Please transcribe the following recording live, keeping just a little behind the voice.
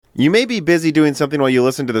You may be busy doing something while you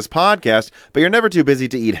listen to this podcast, but you're never too busy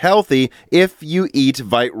to eat healthy if you eat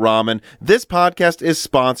Vite Ramen. This podcast is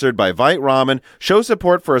sponsored by Vite Ramen. Show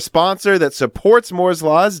support for a sponsor that supports Moore's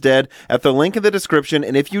Law is Dead at the link in the description,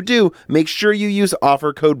 and if you do, make sure you use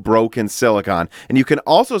offer code BROKENSILICON. And you can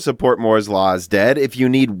also support Moore's Law is Dead if you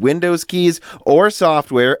need Windows keys or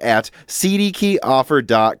software at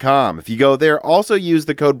cdkeyoffer.com. If you go there, also use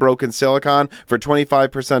the code BROKENSILICON for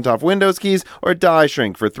 25% off Windows keys or Die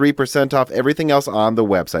Shrink for 3% off everything else on the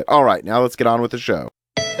website. All right, now let's get on with the show.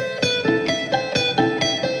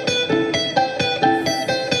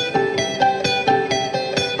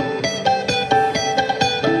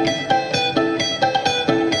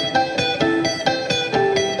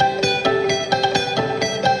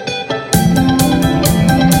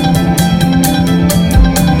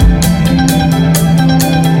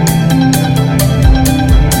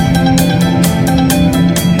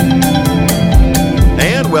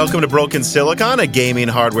 Welcome to Broken Silicon, a gaming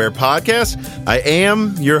hardware podcast. I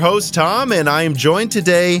am your host, Tom, and I am joined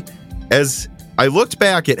today, as I looked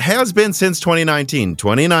back, it has been since 2019,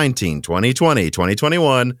 2020,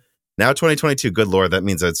 2021, now 2022. Good Lord, that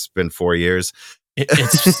means it's been 4 years.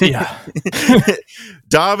 Yeah.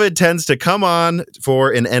 David tends to come on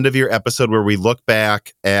for an end-of-year episode where we look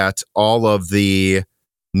back at all of the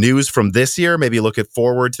news from this year, maybe look at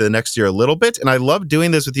forward to the next year a little bit. And I love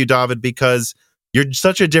doing this with you, David, because you're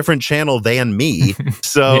such a different channel than me.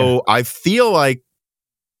 So yeah. I feel like,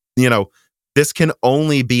 this can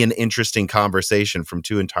only be an interesting conversation from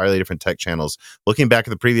two entirely different tech channels looking back at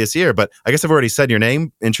the previous year. But I guess I've already said your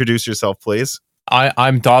name. Introduce yourself, please.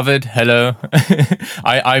 I'm David. Hello.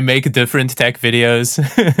 I make different tech videos.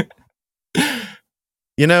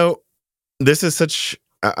 This is such...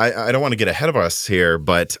 I don't want to get ahead of us here,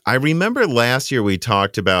 but I remember last year we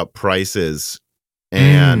talked about prices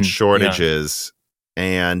and shortages. Yeah.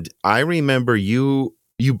 And I remember you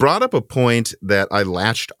brought up a point that I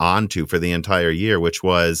latched onto for the entire year, which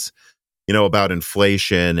was, about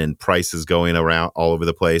inflation and prices going around all over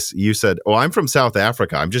the place. You said, "Oh, I'm from South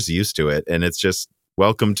Africa. I'm just used to it." And it's just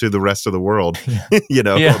welcome to the rest of the world,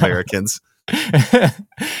 Americans.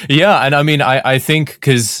 Yeah. And I mean, I think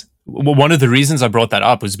because one of the reasons I brought that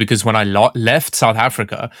up was because when I left South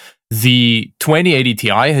Africa, the 2080 Ti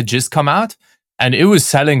had just come out. And it was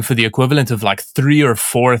selling for the equivalent of like $3,000 or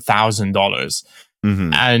 $4,000.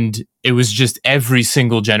 Mm-hmm. And it was just every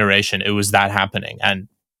single generation, it was that happening. And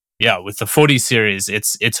yeah, with the 40 series,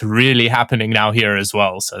 it's really happening now here as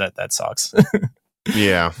well. So that sucks.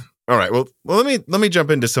 Yeah. All right. Well, let me jump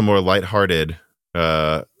into some more lighthearted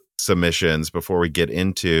submissions before we get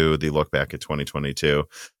into the look back at 2022.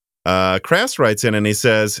 Crass writes in and he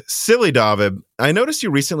says, "Silly David, I noticed you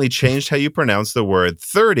recently changed how you pronounce the word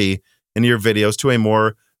 30 in your videos to a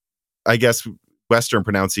more, I guess, Western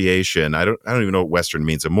pronunciation. I don't even know what Western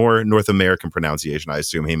means. A more North American pronunciation, I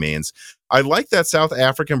assume he means. I like that South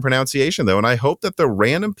African pronunciation, though, and I hope that the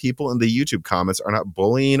random people in the YouTube comments are not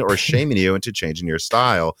bullying or shaming you into changing your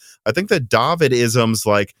style. I think that David-isms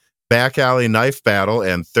like Back Alley Knife Battle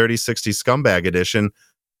and 3060 Scumbag Edition,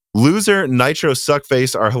 Loser, Nitro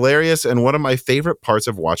Suckface are hilarious and one of my favorite parts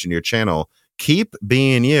of watching your channel. Keep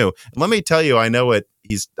being you." And let me tell you, I know it.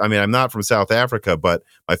 I'm not from South Africa, but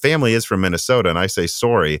my family is from Minnesota, and I say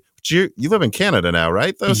sorry. But you live in Canada now,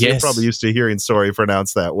 right? Though, so yes. You're probably used to hearing sorry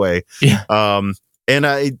pronounced that way. Yeah. And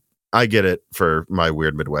I get it for my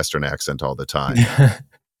weird Midwestern accent all the time.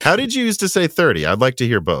 How did you used to say 30? I'd like to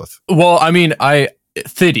hear both. Well, I mean,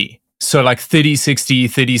 30. So like 3060,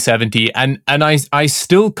 3070, and I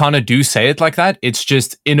still kind of do say it like that. It's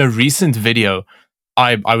just in a recent video,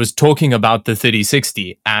 I was talking about the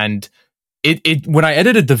 3060, and it when I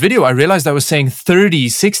edited the video, I realized I was saying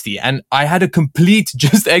 3060, and I had a complete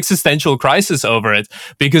just existential crisis over it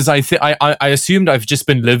because I assumed I've just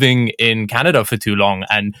been living in Canada for too long,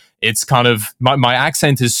 and it's kind of my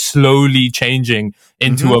accent is slowly changing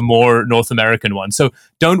into a more North American one. So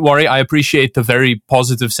don't worry, I appreciate the very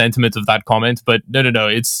positive sentiment of that comment, but no,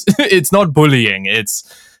 it's it's not bullying. It's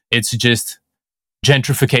just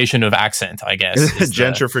gentrification of accent, I guess.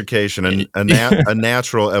 Gentrification, a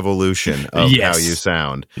natural evolution of how you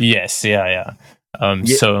sound. Yes, yeah.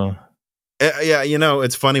 So... Yeah,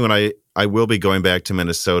 it's funny when I will be going back to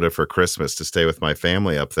Minnesota for Christmas to stay with my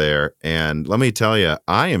family up there. And let me tell you,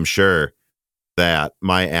 I am sure that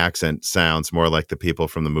my accent sounds more like the people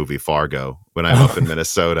from the movie Fargo when I'm up in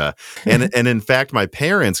Minnesota. And in fact, my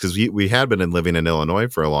parents, because we had been living in Illinois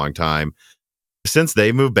for a long time, since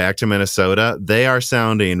they moved back to Minnesota, they are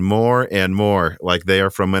sounding more and more like they are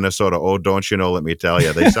from Minnesota. Oh, don't you know? Let me tell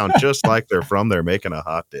you, they sound just like they're from there making a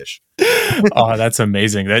hot dish. Oh, that's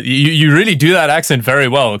amazing. That you really do that accent very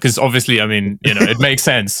well, because obviously, I mean, it makes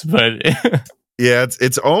sense, but yeah,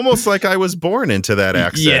 it's almost like I was born into that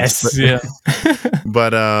accent. Yes, yeah.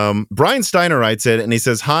 But Brian Steiner writes it, and he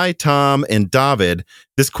says, "Hi, Tom and David.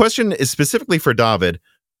 This question is specifically for David.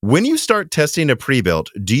 When you start testing a pre-built,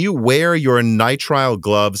 do you wear your nitrile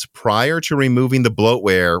gloves prior to removing the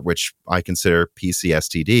bloatware, which I consider PC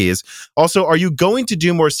STDs? Also, are you going to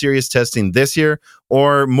do more serious testing this year,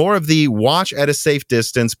 or more of the watch at a safe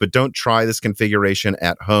distance, but don't try this configuration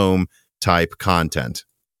at home type content?"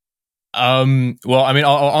 Well, I mean,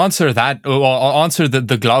 I'll answer that. Well, I'll answer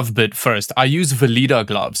the glove bit first. I use Veleda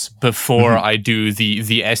gloves before I do the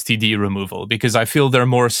STD removal, because I feel they're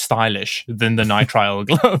more stylish than the nitrile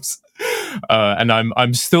gloves. And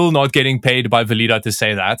I'm still not getting paid by Veleda to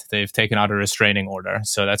say that. They've taken out a restraining order,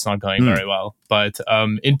 so that's not going very well. But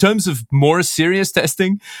in terms of more serious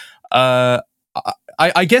testing,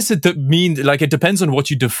 I guess it depends on what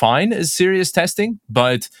you define as serious testing,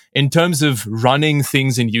 but in terms of running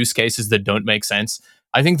things in use cases that don't make sense,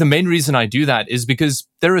 I think the main reason I do that is because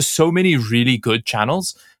there are so many really good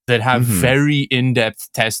channels that have very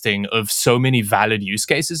in-depth testing of so many valid use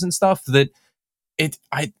cases and stuff that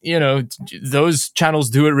those channels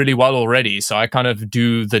do it really well already. So I kind of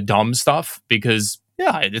do the dumb stuff because,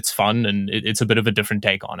 yeah, it's fun and it's a bit of a different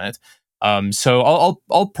take on it. So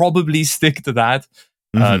I'll probably stick to that.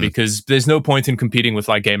 Because there's no point in competing with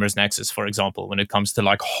like Gamers Nexus, for example, when it comes to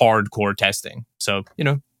like hardcore testing. So,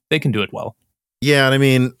 they can do it well. Yeah, and I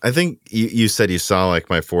mean, I think you said you saw like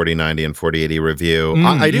my 4090 and 4080 review.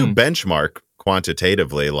 I do benchmark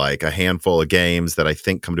quantitatively like a handful of games that I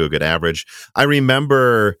think come to a good average. I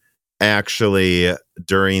remember actually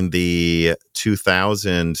during the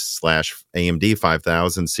 2000/AMD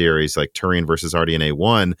 5000 series, like Turing versus RDNA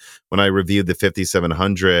 1, when I reviewed the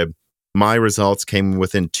 5700, my results came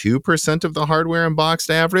within 2% of the hardware unboxed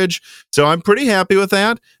average. So I'm pretty happy with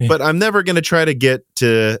that, but I'm never going to try to get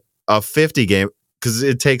to a 50 game because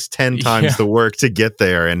it takes 10 times the work to get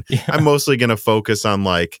there. And I'm mostly going to focus on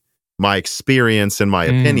like my experience and my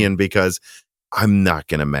opinion, because I'm not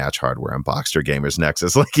going to match Hardware Unboxed or Gamers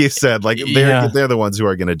Nexus. Like you said, like they're the ones who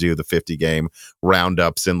are going to do the 50 game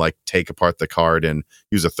roundups and like take apart the card and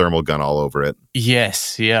use a thermal gun all over it.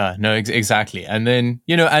 Yes. Yeah, no, exactly. And then,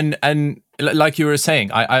 and like you were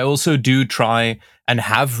saying, I also do try and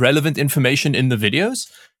have relevant information in the videos.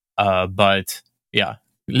 But yeah,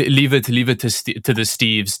 leave it to the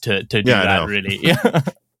Steves to do that really. Yeah.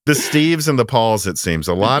 The Steves and the Pauls, it seems.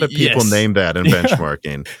 A lot of people name that in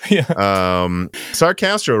benchmarking.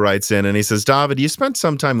 Sarcastro writes in and he says, David, you spent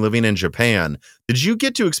some time living in Japan. Did you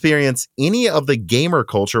get to experience any of the gamer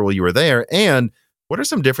culture while you were there? And what are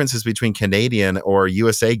some differences between Canadian or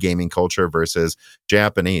USA gaming culture versus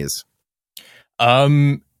Japanese?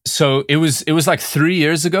 So it was like 3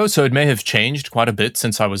 years ago, so it may have changed quite a bit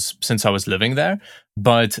since I was living there.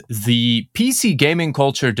 But the PC gaming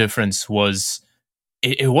culture difference was,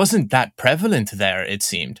 it wasn't that prevalent there, it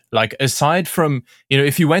seemed. Like, aside from,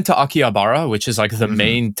 if you went to Akihabara, which is like the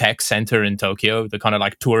main tech center in Tokyo, the kind of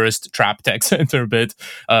like tourist trap tech center bit,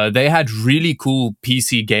 they had really cool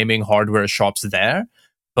PC gaming hardware shops there.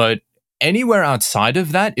 But anywhere outside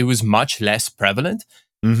of that, it was much less prevalent.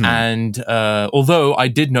 And although I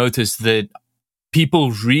did notice that people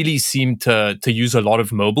really seem to use a lot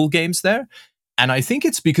of mobile games there, and I think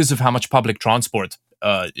it's because of how much public transport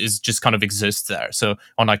is just kind of exists there. So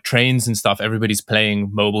on like trains and stuff, everybody's playing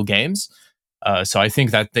mobile games. So I think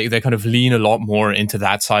that they kind of lean a lot more into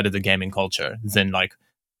that side of the gaming culture than like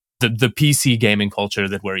the PC gaming culture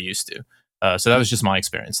that we're used to. So that was just my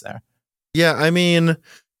experience there. Yeah, I mean,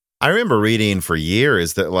 I remember reading for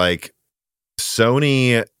years that like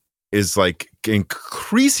Sony is like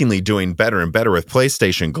increasingly doing better and better with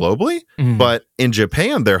PlayStation globally, but in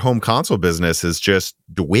Japan, their home console business is just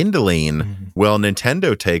dwindling. Well,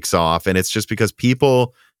 Nintendo takes off, and it's just because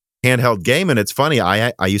people handheld game. And it's funny,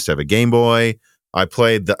 I used to have a Game Boy. I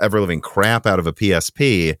played the ever-living crap out of a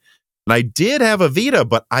PSP, and I did have a Vita,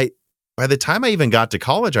 but by the time I even got to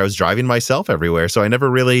college, I was driving myself everywhere, so I never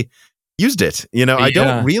really used it. I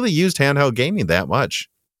don't really use handheld gaming that much.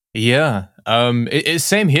 Yeah. It's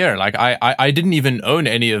same here. Like I didn't even own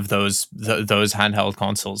any of those handheld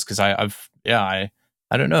consoles because I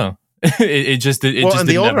don't know. it just and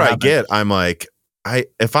the older I get, I'm like,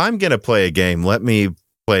 if I'm gonna play a game, let me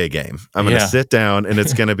play a game. I'm gonna sit down and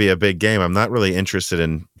it's gonna be a big game. I'm not really interested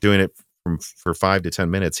in doing it for 5 to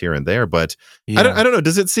 10 minutes here and there. But Yeah. I don't know.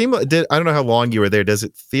 Does it seem? I don't know how long you were there. Does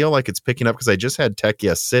it feel like it's picking up? Because I just had Tech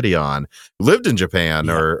Yes City on, lived in Japan,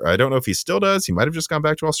 or I don't know if he still does. He might have just gone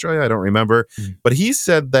back to Australia. I don't remember. But he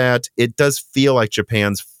said that it does feel like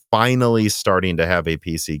Japan's finally starting to have a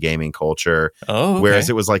PC gaming culture, whereas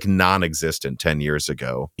it was like non-existent 10 years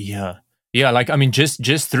ago. Yeah, like I mean,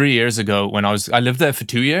 just 3 years ago when I lived there for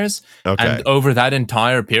 2 years, and over that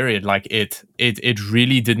entire period, like it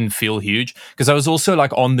really didn't feel huge because I was also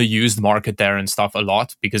like on the used market there and stuff a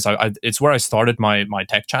lot because it's where I started my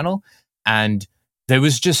tech channel, and there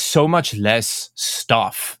was just so much less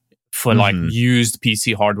stuff for like used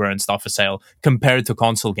PC hardware and stuff for sale compared to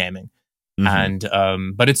console gaming. And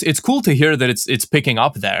but it's cool to hear that it's picking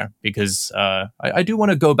up there because I do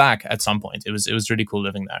want to go back at some point. It was really cool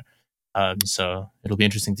living there. So it'll be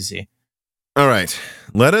interesting to see. All right,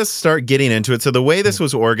 let us start getting into it. So the way this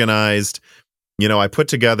was organized, I put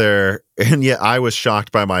together, and yet I was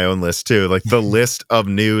shocked by my own list too, like the list of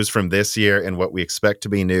news from this year and what we expect to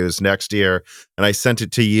be news next year. And I sent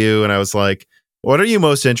it to you and I was like, what are you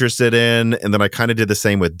most interested in? And then I kind of did the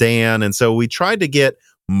same with Dan. And so we tried to get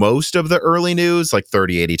most of the early news, like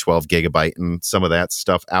 3080, 12 gigabyte and some of that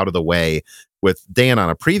stuff out of the way with Dan on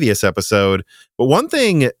a previous episode. But one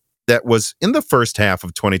thing that was in the first half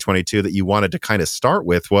of 2022 that you wanted to kind of start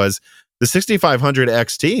with was the 6500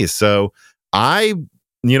 XT. So I,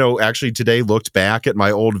 actually today looked back at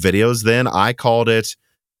my old videos. Then I called it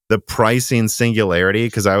the pricing singularity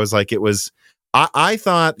because I was like, I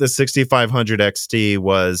thought the 6500 XT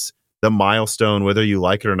was the milestone, whether you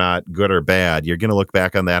like it or not, good or bad. You're going to look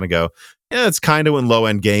back on that and go, yeah, it's kind of when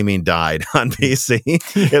low-end gaming died on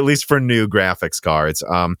PC, at least for new graphics cards.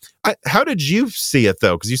 How did you see it,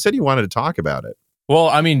 though? Because you said you wanted to talk about it. Well,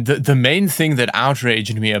 I mean, the main thing that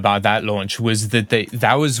outraged me about that launch was that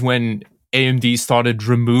that was when AMD started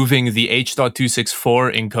removing the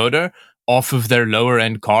H.264 encoder off of their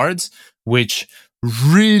lower-end cards, which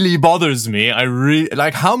really bothers me. I really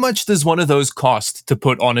like, how much does one of those cost to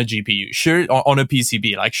put on a GPU? Sure, on a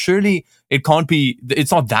PCB. Like, surely it can't be.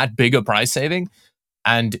 It's not that big a price saving,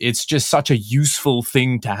 and it's just such a useful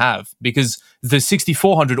thing to have because the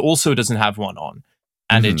 6400 also doesn't have one on,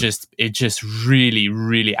 and it just really,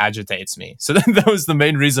 really agitates me. So that was the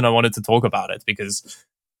main reason I wanted to talk about it because,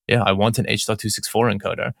 yeah, I want an H.264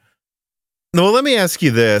 encoder. Well, let me ask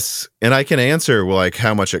you this, and I can answer like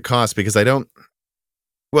how much it costs because I don't.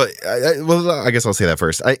 Well, I guess I'll say that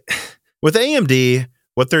first. With AMD,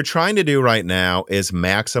 what they're trying to do right now is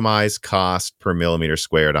maximize cost per millimeter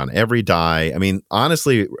squared on every die. I mean,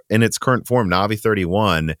 honestly, in its current form, Navi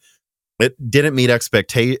 31, it didn't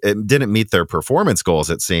meet their performance goals,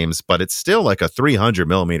 it seems, but it's still like a 300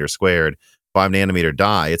 millimeter squared 5 nanometer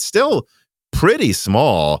die. It's still pretty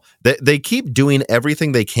small. They keep doing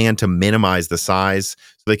everything they can to minimize the size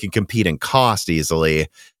so they can compete in cost easily.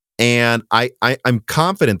 And I'm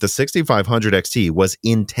confident the 6500 XT was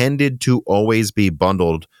intended to always be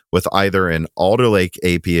bundled with either an Alder Lake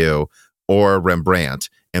APU or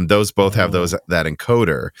Rembrandt, and those both have that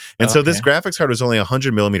encoder. And so this graphics card was only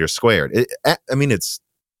 100 millimeters squared. It's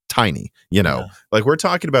tiny, like we're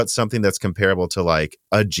talking about something that's comparable to like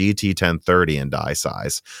a GT 1030 in die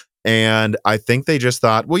size. And I think they just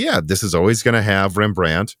thought, well, yeah, this is always going to have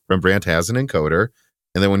Rembrandt. Rembrandt has an encoder.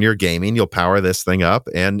 And then when you're gaming, you'll power this thing up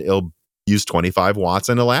and it'll use 25 watts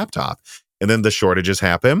in a laptop. And then the shortages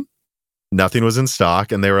happen. Nothing was in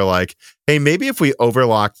stock. And they were like, hey, maybe if we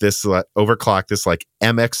overclock this like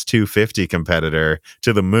MX250 competitor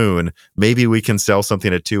to the moon, maybe we can sell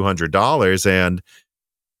something at $200. And,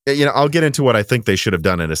 I'll get into what I think they should have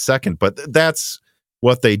done in a second, but that's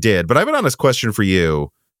what they did. But I have an honest question for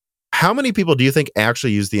you. How many people do you think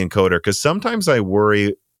actually use the encoder? Because sometimes I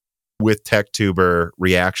worry with TechTuber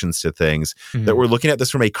reactions to things that we're looking at this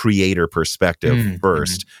from a creator perspective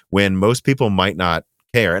first, when most people might not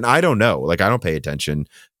care. And I don't know, like I don't pay attention,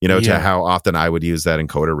 to how often I would use that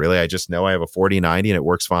encoder. Really, I just know I have a 4090 and it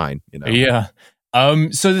works fine. Yeah.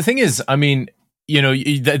 So the thing is, I mean,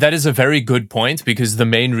 that is a very good point because the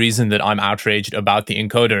main reason that I'm outraged about the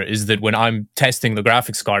encoder is that when I'm testing the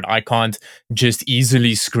graphics card, I can't just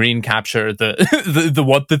easily screen capture the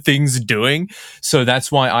what the thing's doing. So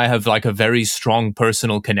that's why I have like a very strong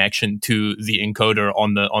personal connection to the encoder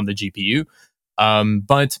on the GPU.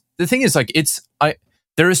 But the thing is, like,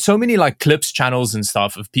 there are so many like clips channels and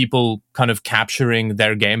stuff of people kind of capturing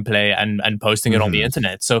their gameplay and posting it on the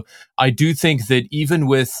internet. So I do think that even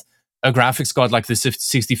with a graphics card like the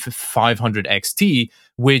 6500 XT,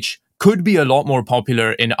 which could be a lot more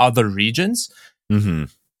popular in other regions,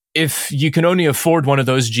 if you can only afford one of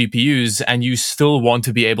those GPUs and you still want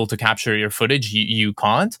to be able to capture your footage, you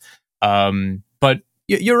can't. But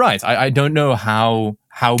you're right. I don't know how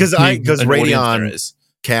because big an audience Radeon there is.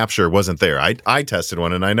 capture wasn't there. I tested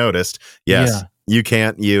one and I noticed, yes, you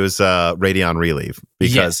can't use Radeon Relieve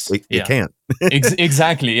because it can't.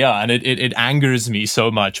 Exactly, yeah, and it angers me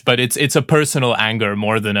so much, but it's a personal anger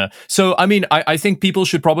more than a. So I mean, I think people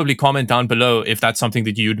should probably comment down below if that's something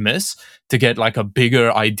that you'd miss to get like a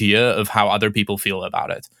bigger idea of how other people feel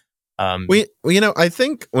about it. I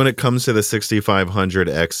think when it comes to the 6500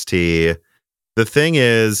 XT, the thing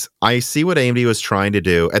is, I see what AMD was trying to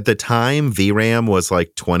do. At the time, VRAM was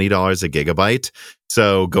like $20 a gigabyte.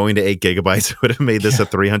 So going to 8 gigabytes would have made this a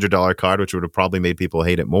 $300 card, which would have probably made people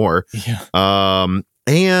hate it more. Yeah.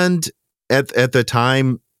 And at the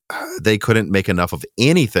time, they couldn't make enough of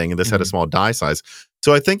anything, and this had a small die size.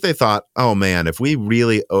 So I think they thought, oh man, if we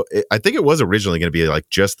really, I think it was originally going to be like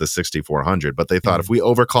just the 6400, but they thought if we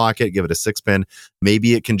overclock it, give it a 6-pin,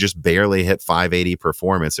 maybe it can just barely hit 580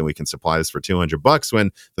 performance, and we can supply this for $200 when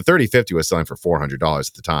the 3050 was selling for $400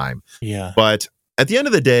 at the time. Yeah. But at the end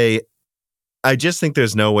of the day, I just think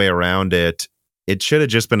there's no way around it. It should have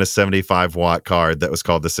just been a 75-watt card that was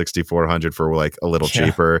called the 6400 for like a little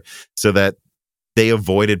cheaper, so that they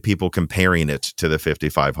avoided people comparing it to the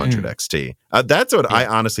 5500 XT. That's what I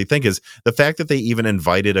honestly think is the fact that they even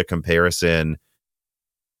invited a comparison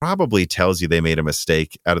probably tells you they made a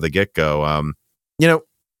mistake out of the get-go.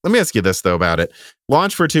 Let me ask you this, though, about it.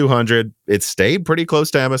 Launch for 200, it stayed pretty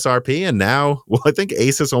close to MSRP, and now, well, I think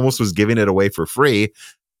Asus almost was giving it away for free.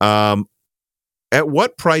 At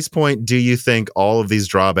what price point do you think all of these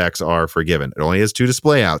drawbacks are forgiven? It only has 2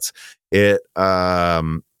 display outs. It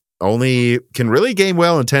only can really game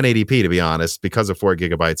well in 1080p, to be honest, because of 4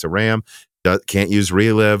 gigabytes of RAM. Can't use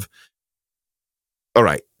Relive. All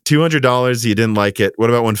right, $200, you didn't like it.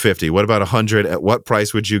 What about $150? What about $100? At what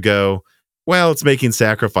price would you go? Well, it's making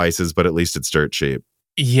sacrifices, but at least it's dirt cheap.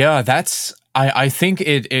 Yeah, I think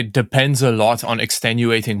it depends a lot on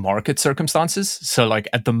extenuating market circumstances. So like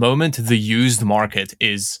at the moment, the used market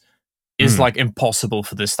is like impossible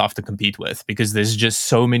for this stuff to compete with, because there's just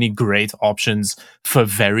so many great options for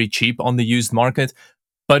very cheap on the used market.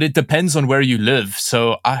 But it depends on where you live.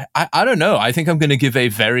 So I don't know. I think I'm going to give a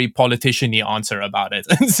very politician-y answer about it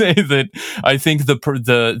and say that I think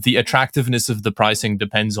the attractiveness of the pricing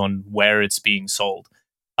depends on where it's being sold.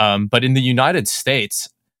 But in the United States,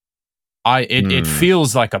 it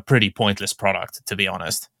feels like a pretty pointless product, to be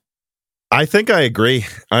honest. I think I agree.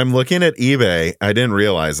 I'm looking at eBay. I didn't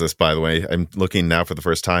realize this, by the way. I'm looking now for the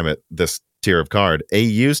first time at this tier of card. A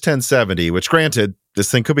used 1070, which granted, this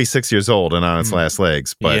thing could be 6 years old and on its last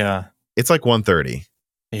legs, but it's like 130.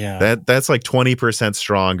 Yeah. That's like 20%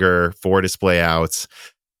 stronger, 4 display outs.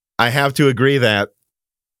 I have to agree that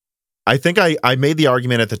I think I made the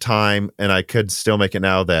argument at the time, and I could still make it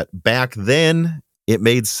now, that back then it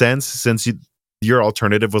made sense since your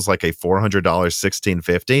alternative was like a $400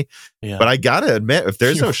 1650. Yeah. But I gotta admit, if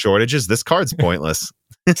there's no shortages, this card's pointless.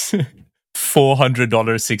 $400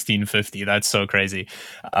 1650. That's so crazy.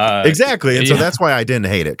 Exactly. And so that's why I didn't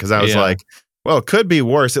hate it, because I was like, well, it could be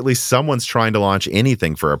worse. At least someone's trying to launch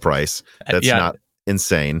anything for a price that's not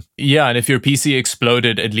insane. Yeah, and if your PC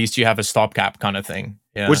exploded, at least you have a stopgap kind of thing.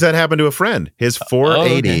 Yeah. Which that happened to a friend. His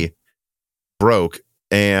 480 broke,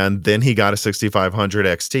 and then he got a 6500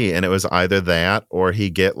 XT, and it was either that or he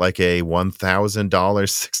get like a $1,000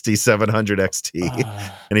 6700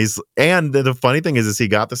 XT. And the funny thing is he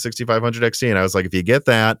got the 6500 XT, and I was like, if you get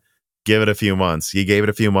that, give it a few months. He gave it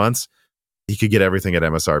a few months. He could get everything at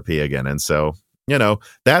MSRP again. And so,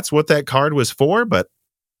 that's what that card was for. But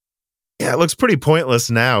yeah, it looks pretty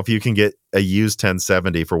pointless now if you can get a used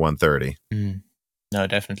 1070 for 130. No,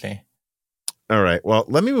 definitely. All right. Well,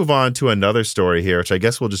 let me move on to another story here, which I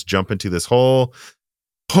guess we'll just jump into this whole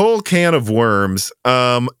can of worms.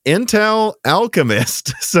 Intel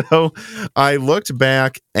Alchemist. So I looked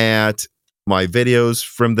back at my videos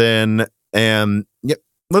from then, and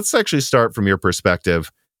let's actually start from your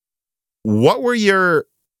perspective. What were your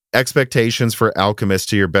expectations for Alchemist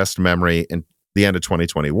to your best memory in the end of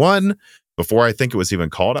 2021, before I think it was even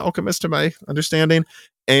called Alchemist, to my understanding?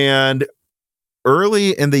 And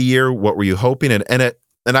early in the year, what were you hoping? And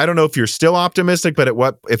I don't know if you're still optimistic, but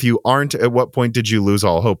if you aren't, at what point did you lose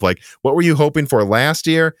all hope? Like, what were you hoping for last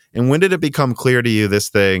year? And when did it become clear to you this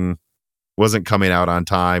thing wasn't coming out on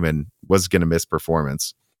time and was going to miss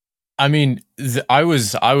performance? I mean, I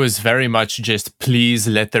was very much just, please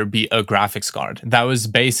let there be a graphics card. That was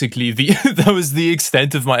basically the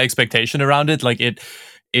extent of my expectation around it. Like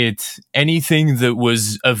anything that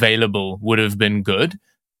was available would have been good.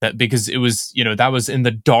 That because it was, that was in the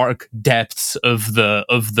dark depths of the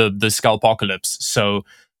Skullpocalypse. So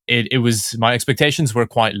it was, my expectations were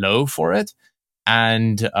quite low for it.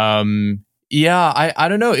 And yeah, I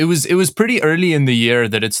don't know. It was pretty early in the year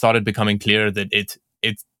that it started becoming clear that it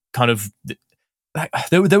kind of,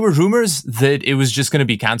 there were rumors that it was just going to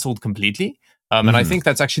be canceled completely. And I think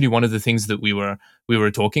that's actually one of the things that we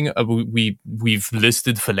were talking we've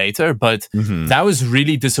listed for later, but that was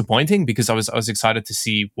really disappointing because I was excited to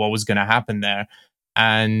see what was going to happen there.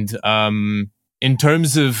 And in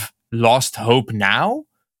terms of lost hope now,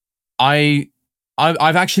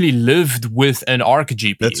 I've actually lived with an ARC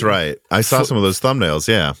GPU. That's right. I saw some of those thumbnails.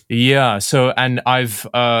 Yeah. Yeah. So, and I've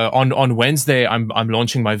on Wednesday, I'm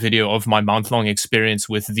launching my video of my month-long experience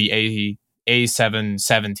with the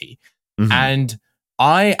A770, and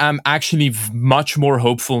I am actually much more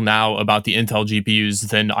hopeful now about the Intel GPUs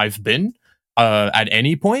than I've been at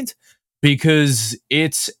any point, because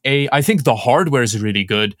I think the hardware is really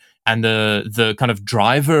good, and the kind of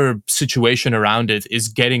driver situation around it is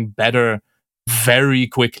getting better very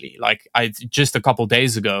quickly. Like, just a couple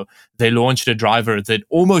days ago, they launched a driver that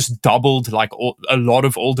almost doubled like a lot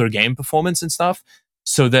of older game performance and stuff.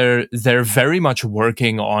 So they're very much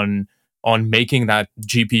working on making that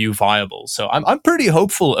GPU viable. So I'm pretty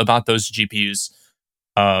hopeful about those GPUs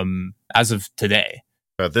as of today.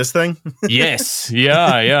 About this thing? Yes.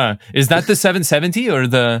 Yeah. Is that the 770 or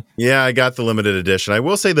the... Yeah, I got the limited edition. I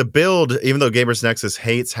will say the build, even though Gamers Nexus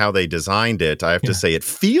hates how they designed it, I have to say it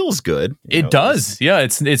feels good. It does. Yeah,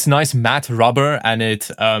 it's nice matte rubber, and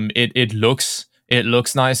it looks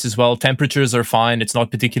nice as well. Temperatures are fine. It's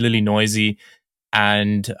not particularly noisy,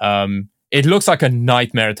 and it looks like a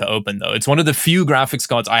nightmare to open though. It's one of the few graphics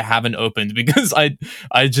cards I haven't opened because it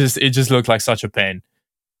just looked like such a pain.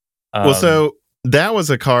 Well, so that was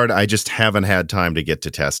a card I just haven't had time to get to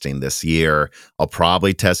testing this year. I'll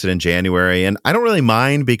probably test it in January, and I don't really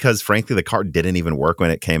mind because, frankly, the card didn't even work when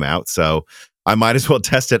it came out, so I might as well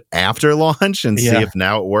test it after launch and see if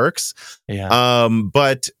now it works. Yeah.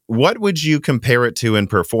 But what would you compare it to in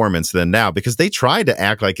performance then now? Because they tried to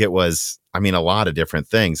act like it was, I mean, a lot of different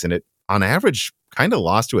things, and it, on average, kind of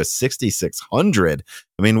lost to a 6600.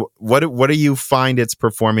 I mean, what do you find it's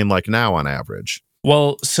performing like now on average?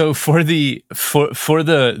 Well, so for the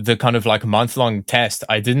kind of like month-long test,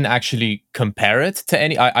 I didn't actually compare it to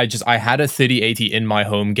any. I had a 3080 in my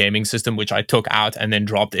home gaming system, which I took out and then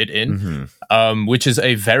dropped it in, which is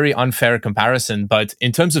a very unfair comparison. But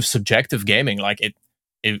in terms of subjective gaming, like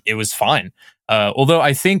it was fine. Although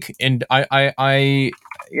I think, and I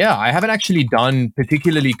haven't actually done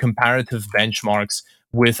particularly comparative benchmarks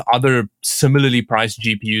with other similarly priced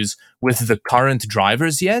GPUs with the current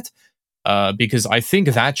drivers yet. Because I think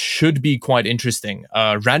that should be quite interesting.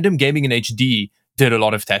 Random Gaming in HD did a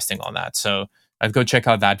lot of testing on that, so I'd go check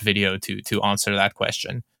out that video to answer that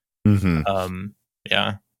question.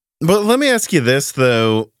 Yeah. But let me ask you this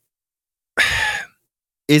though: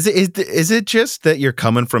 is it just that you're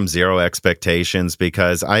coming from zero expectations?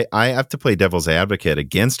 Because I have to play devil's advocate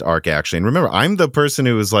against ARC actually, and remember, I'm the person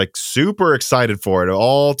who was like super excited for it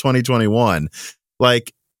all 2021,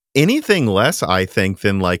 like. Anything less, I think,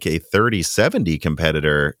 than like a 3070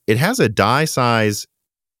 competitor, it has a die size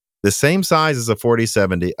the same size as a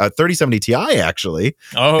 3070 Ti, actually.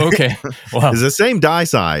 Oh, okay. Wow. It's the same die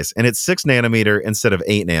size, and it's 6 nanometer instead of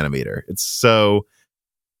 8 nanometer. It's so...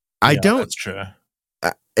 That's true.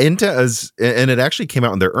 Intel and it actually came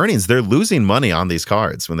out in their earnings. They're losing money on these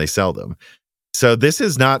cards when they sell them. So this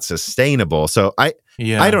is not sustainable. So I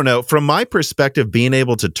don't know. From my perspective, being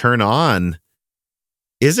able to turn on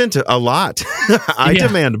isn't a lot. I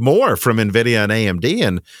demand more from NVIDIA and AMD,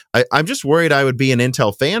 and I'm just worried I would be an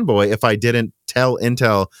Intel fanboy if I didn't tell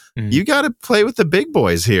Intel, you got to play with the big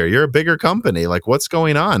boys here. You're a bigger company. Like, what's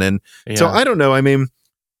going on? And so I don't know. I mean,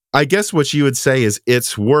 I guess what you would say is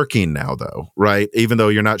it's working now, though, right? Even though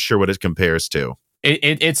you're not sure what it compares to.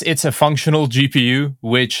 It's a functional GPU,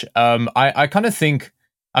 which I kind of think...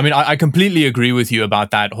 I mean, I completely agree with you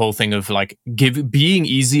about that whole thing of like being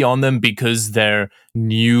easy on them because they're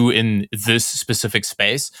new in this specific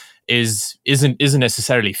space isn't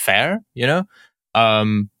necessarily fair, you know.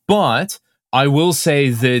 But I will say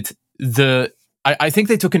that I think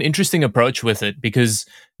they took an interesting approach with it because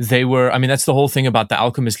they were. I mean, that's the whole thing about the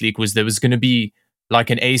Alchemist leak was there was going to be like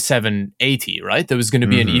an A780, right? There was going to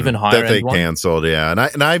be an even higher that they canceled, yeah.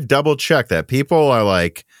 And I've double checked that. People are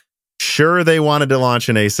like, sure, they wanted to launch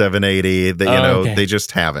an A780, that they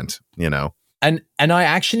just haven't, you know. And I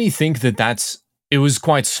actually think it was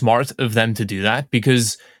quite smart of them to do that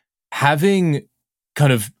because having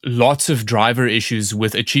kind of lots of driver issues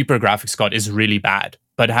with a cheaper graphics card is really bad,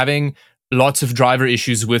 but having lots of driver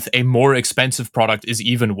issues with a more expensive product is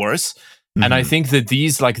even worse. And I think that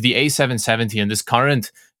these, like the A770 and this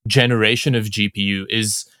current generation of GPU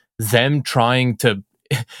is them trying to.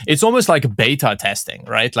 It's almost like beta testing,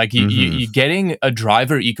 right? Like you're getting a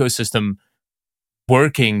driver ecosystem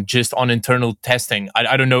working just on internal testing.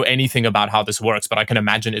 I don't know anything about how this works, but I can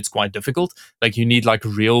imagine it's quite difficult. Like you need like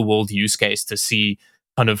real world use case to see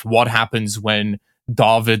kind of what happens when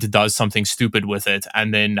David does something stupid with it,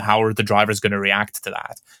 and then how are the drivers going to react to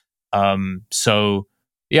that. So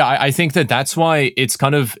yeah, I think that's why it's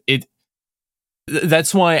kind of it.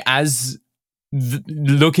 That's why as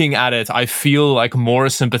looking at it, I feel like more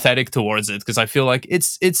sympathetic towards it, because I feel like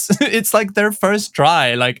it's it's like their first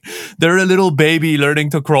try. Like they're a little baby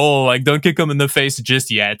learning to crawl. Like don't kick them in the face just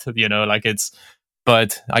yet, you know. Like it's,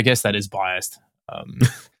 but I guess that is biased.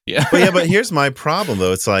 Yeah, but here's my problem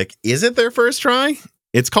though. It's like, is it their first try?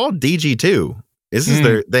 It's called DG2. This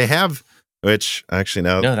is they have, which actually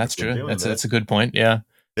no, that's true. That's a good point. Yeah.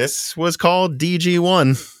 This was called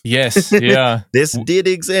DG1. Yes, yeah. This did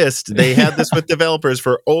exist. They had this with developers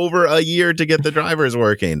for over a year to get the drivers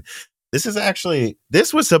working. This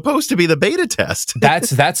was supposed to be the beta test.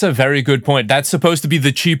 That's a very good point. That's supposed to be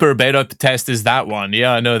the cheaper beta test, is that one.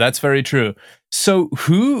 Yeah, no, that's very true. So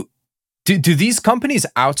who do these companies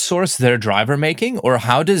outsource their driver making, or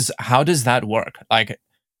how does that work? Like,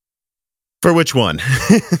 for which one?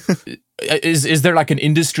 Is there like an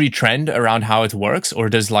industry trend around how it works, or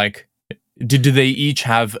does like do they each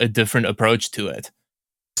have a different approach to it?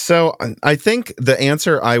 So I think the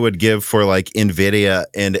answer I would give for like NVIDIA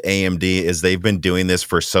and AMD is they've been doing this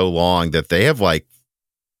for so long that they have like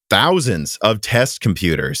thousands of test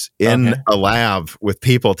computers in a lab with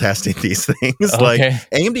people testing these things. Like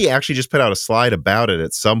AMD actually just put out a slide about it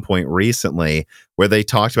at some point recently where they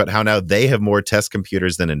talked about how now they have more test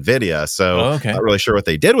computers than NVIDIA. So not really sure what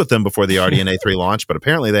they did with them before the RDNA 3 launched, but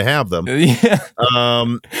apparently they have them.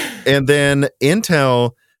 And then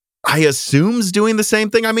Intel, I assume, is doing the same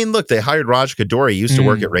thing. I mean, look, they hired Raj Kadori, used to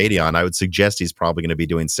work at Radeon. I would suggest he's probably going to be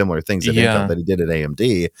doing similar things at Intel that he did at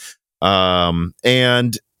AMD.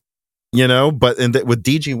 And you know, but with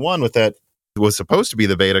DG1, with that was supposed to be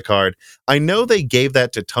the beta card, I know they gave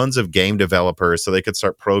that to tons of game developers so they could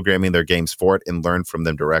start programming their games for it and learn from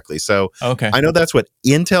them directly. So I know that's what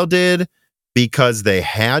Intel did because they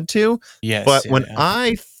had to. Yes, but when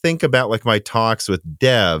I think about like my talks with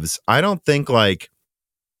devs, I don't think like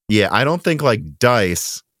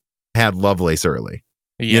DICE had Lovelace early.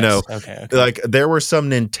 Yes. You know, like there were some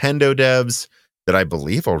Nintendo devs that I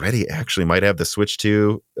believe already actually might have the Switch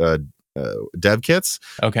 2 dev kits.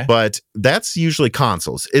 But that's usually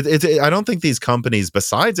consoles. I don't think these companies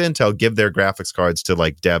besides Intel give their graphics cards to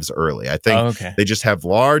like devs early. I think they just have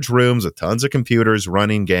large rooms with tons of computers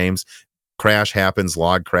running games. Crash happens,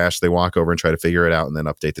 log crash, they walk over and try to figure it out and then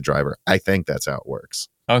update the driver. I think that's how it works.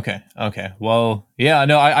 Okay. Well, yeah,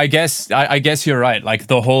 no, I guess you're right. Like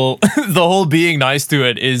the whole the whole being nice to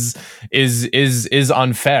it is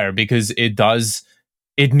unfair, because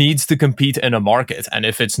it needs to compete in a market, and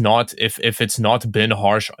if it's not been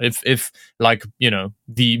harsh, if like, you know,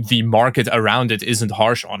 the market around it isn't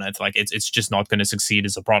harsh on it, like it's just not going to succeed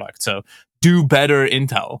as a product. So do better,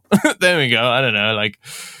 Intel. There we go. I don't know, like,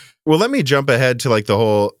 well, let me jump ahead to like the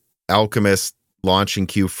whole Alchemist launching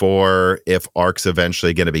Q4 if Ark's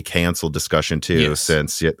eventually going to be canceled discussion too.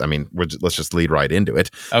 Since I mean, let's just lead right into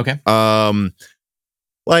it.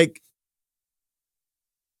 Like,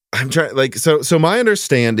 I'm trying, like, so my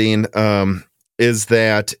understanding is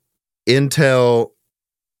that Intel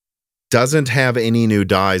doesn't have any new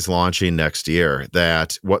dies launching next year.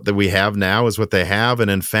 That what that we have now is what they have,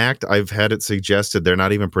 and in fact, I've had it suggested they're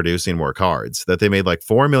not even producing more cards. That they made like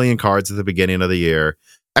 4 million cards at the beginning of the year.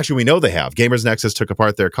 Actually, we know they have. Gamers Nexus took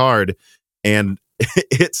apart their card, and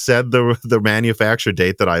it said the manufacture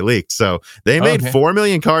date that I leaked. So they made 4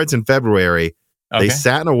 million cards in February. They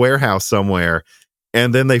sat in a warehouse somewhere.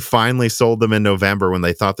 And then they finally sold them in November when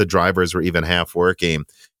they thought the drivers were even half working.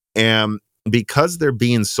 And because they're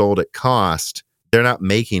being sold at cost, they're not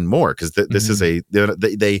making more, because this is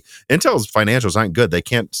Intel's financials aren't good. They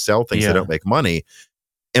can't sell things that don't make money.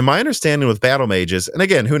 And my understanding with Battle Mages, and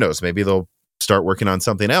again, who knows, maybe they'll start working on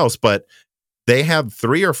something else, but they have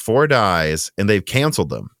 3 or 4 dies and they've canceled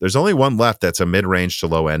them. There's only one left that's a mid-range to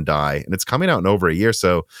low-end die, and it's coming out in over a year.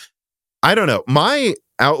 So I don't know. My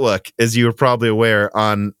outlook, as you're probably aware,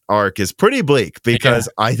 on Arc is pretty bleak, because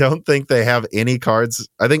I don't think they have any cards.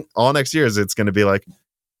 I think all next year it's going to be like,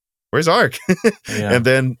 where's Arc? And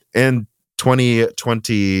then in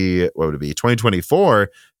 2020, what would it be?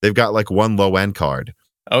 2024, they've got like one low end card.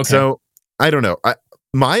 So I don't know.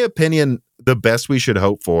 My opinion, the best we should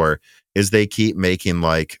hope for is they keep making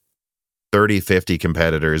like 30, 50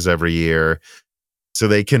 competitors every year. so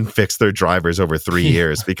they can fix their drivers over 3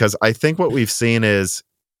 years. Because I think what we've seen is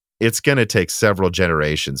it's going to take several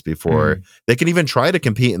generations before they can even try to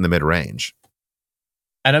compete in the mid-range.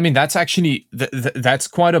 And I mean, that's actually, that's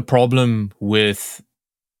quite a problem with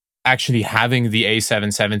actually having the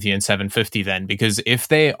A770 and 750 then, because if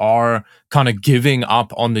they are kind of giving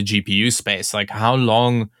up on the GPU space, like how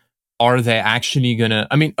long are they actually gonna,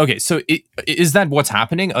 I mean, okay, so is that what's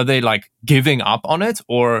happening? Are they like giving up on it,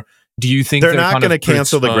 or do you think they're not going to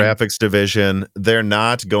cancel the graphics division? They're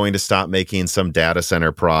not going to stop making some data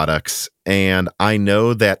center products. And I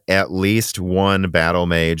know that at least one Battle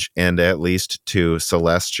Mage and at least 2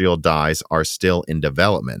 Celestial dies are still in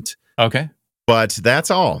development. Okay. But that's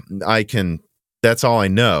all that's all I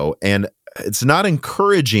know. And it's not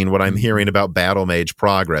encouraging what I'm hearing about Battle Mage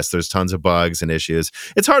progress. There's tons of bugs and issues.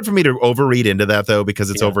 It's hard for me to overread into that though, because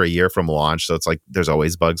it's over a year from launch. So it's like there's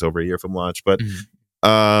always bugs over a year from launch. But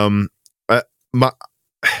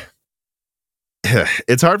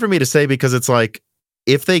it's hard for me to say, because it's like,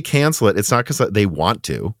 if they cancel it, it's not because they want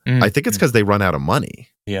to. I think it's because they run out of money.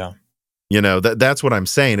 Yeah. You know, that's what I'm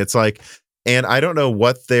saying. It's like, and I don't know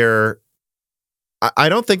what I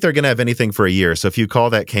don't think they're going to have anything for a year. So if you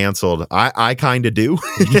call that canceled, I kind of do.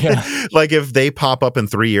 Yeah. Like if they pop up in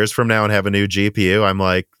 3 years from now and have a new GPU, I'm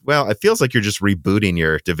like, well, it feels like you're just rebooting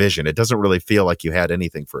your division. It doesn't really feel like you had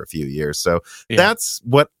anything for a few years. So that's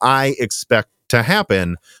what I expect to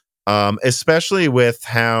happen, especially with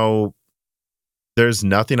how there's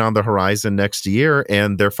nothing on the horizon next year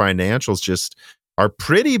and their financials just are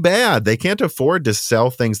pretty bad. They can't afford to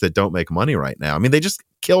sell things that don't make money right now. I mean, they just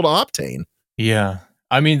killed Optane. Yeah.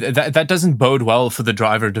 I mean, that doesn't bode well for the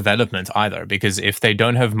driver development either, because if they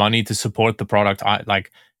don't have money to support the product,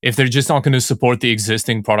 like if they're just not going to support the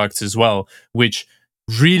existing products as well, which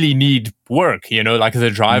really need work, you know, like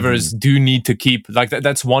the drivers do need to keep, like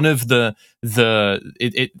that's one of there's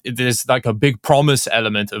like a big promise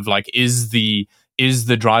element of like, is the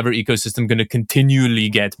driver ecosystem going to continually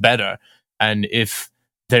get better? And if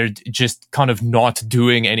they're just kind of not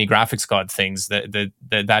doing any graphics card things,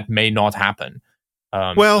 that may not happen.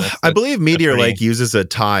 I believe Meteor Lake uses a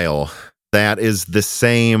tile that is the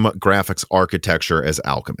same graphics architecture as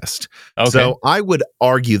Alchemist. Okay. So I would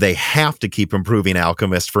argue they have to keep improving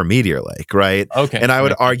Alchemist for Meteor Lake, right? Okay. And I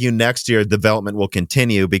would argue next year development will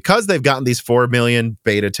continue because they've gotten these 4 million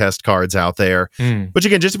beta test cards out there. But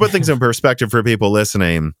again, just to put things in perspective for people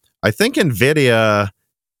listening, I think NVIDIA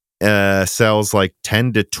sells like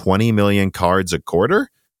 10 to 20 million cards a quarter,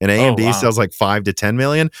 and AMD sells like 5 to 10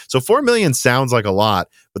 million. So 4 million sounds like a lot,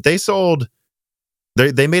 but they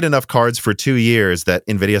made enough cards for 2 years that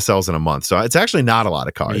NVIDIA sells in a month. So it's actually not a lot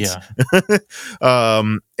of cards.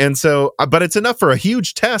 Yeah. And so, but it's enough for a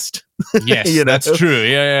huge test. Yes, you know? That's true.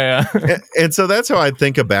 Yeah. And so that's how I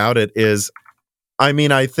think about it is, I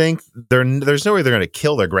mean, I think there's no way they're going to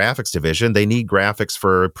kill their graphics division. They need graphics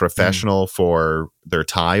for professional for their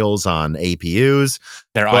tiles on APUs.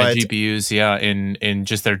 Their iGPUs, in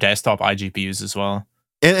just their desktop iGPUs as well.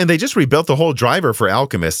 And they just rebuilt the whole driver for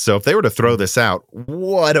Alchemist. So if they were to throw this out,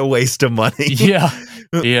 what a waste of money. Yeah,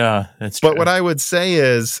 that's true. But what I would say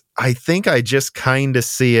is, I think I just kind of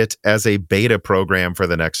see it as a beta program for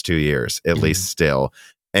the next 2 years, at least still.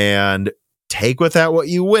 And take with that what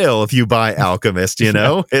you will if you buy Alchemist, you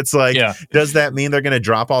know? It's like, does that mean they're going to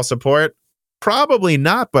drop all support? Probably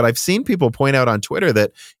not, but I've seen people point out on Twitter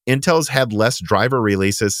that Intel's had less driver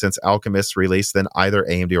releases since Alchemist's release than either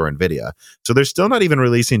AMD or NVIDIA. So they're still not even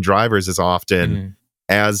releasing drivers as often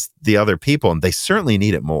as the other people, and they certainly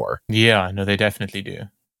need it more. Yeah, no, they definitely do.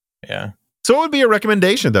 Yeah. So what would be a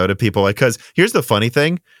recommendation, though, to people? Like, because here's the funny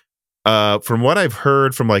thing. From what I've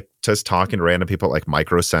heard from like just talking to random people like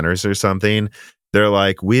Micro Centers or something, they're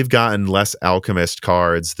like, we've gotten less Alchemist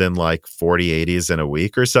cards than like 4080s in a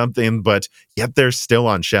week or something, but yet they're still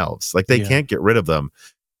on shelves. Like they can't get rid of them.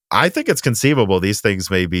 I think it's conceivable these things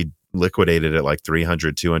may be liquidated at like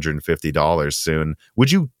 $300, $250 soon.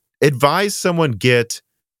 Would you advise someone get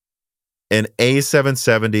an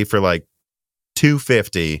A770 for like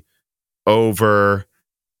 $250 over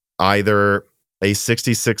either a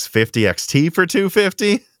 6650 XT for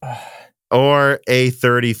 $250 or a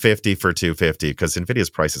 3050 for $250? Because NVIDIA's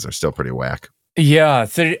prices are still pretty whack. Yeah,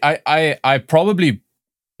 I probably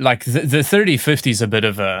like the 3050 is a bit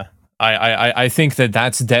of a. I think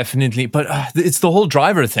that's definitely, but it's the whole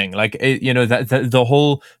driver thing. Like that the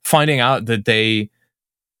whole finding out that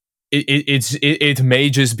it may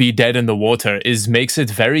just be dead in the water makes it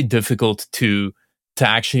very difficult to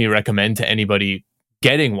actually recommend to anybody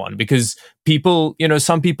getting one, because people,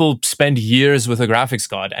 some people spend years with a graphics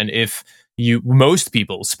card, and most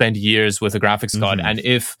people spend years with a graphics card, and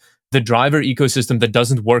if the driver ecosystem that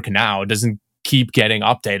doesn't work now doesn't keep getting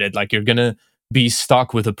updated, like you're gonna be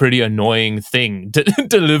stuck with a pretty annoying thing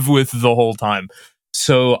to live with the whole time.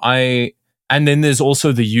 So and then there's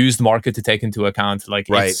also the used market to take into account. Like,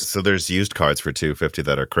 right. So there's used cards for $250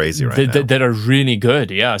 that are crazy right now. That are really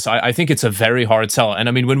good. Yeah. So I think it's a very hard sell. And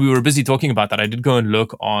I mean, when we were busy talking about that, I did go and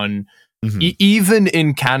look on, even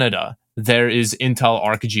in Canada, there is Intel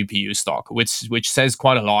Arc GPU stock, which says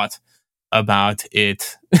quite a lot about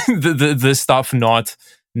it. the stuff not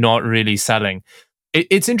really selling.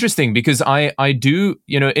 It's interesting because I do,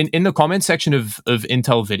 in the comment section of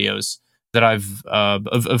Intel videos that I've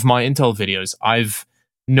of my Intel videos, I've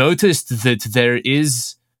noticed that there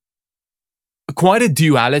is quite a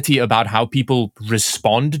duality about how people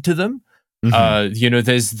respond to them.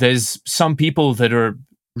 There's some people that are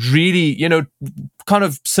really, kind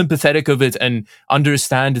of sympathetic of it and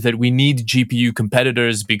understand that we need GPU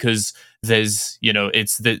competitors because there's,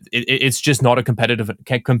 it's just not a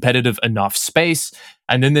competitive enough space.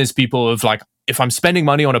 And then there's people of like, if I'm spending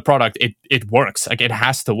money on a product, it works. Like, it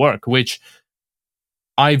has to work, which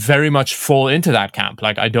I very much fall into that camp.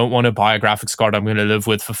 Like, I don't want to buy a graphics card I'm going to live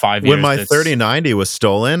with for 5 years. When my 3090 was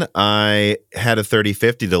stolen, I had a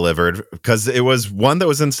 3050 delivered because it was one that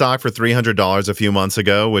was in stock for $300 a few months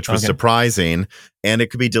ago, which was surprising. And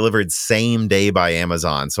it could be delivered same day by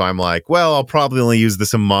Amazon. So I'm like, well, I'll probably only use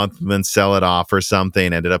this a month and then sell it off or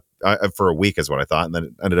something. Ended up for a week is what I thought. And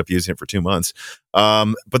then ended up using it for 2 months.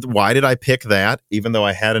 But why did I pick that, even though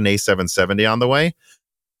I had an A770 on the way?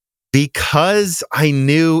 Because I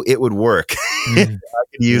knew it would work. I could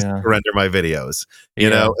use it to render my videos, you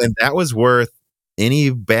know, and that was worth any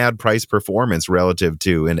bad price performance relative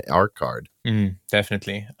to an ARC card.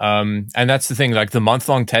 Definitely. And that's the thing, like the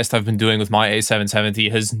month-long test I've been doing with my A770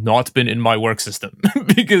 has not been in my work system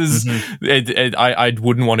because I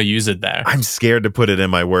wouldn't want to use it there. I'm scared to put it in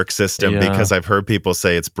my work system because I've heard people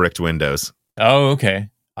say it's bricked Windows. Oh, okay.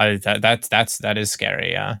 That is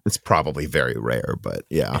scary. Yeah. It's probably very rare, but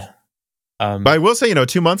yeah. But I will say,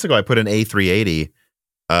 2 months ago, I put an A380.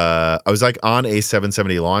 I was like on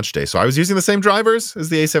A770 launch day. So I was using the same drivers as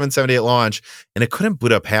the A770 at launch, and it couldn't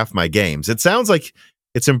boot up half my games. It sounds like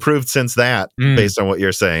it's improved since that, based on what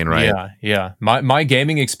you're saying, right? Yeah. My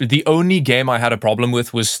gaming experience, the only game I had a problem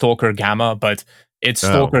with was Stalker Gamma, but it's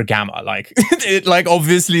Stalker Gamma. Like,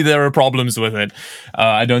 obviously there are problems with it.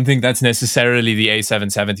 I don't think that's necessarily the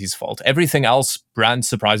A770's fault. Everything else ran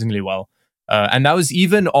surprisingly well. And that was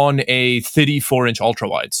even on a 34-inch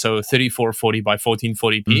ultra-wide, so 3440 by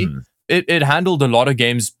 1440p. It handled a lot of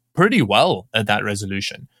games pretty well at that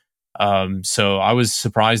resolution. So I was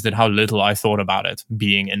surprised at how little I thought about it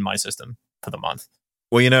being in my system for the month.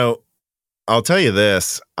 Well, I'll tell you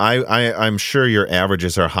this. I'm sure your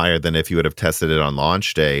averages are higher than if you would have tested it on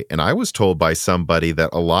launch day. And I was told by somebody that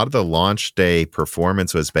a lot of the launch day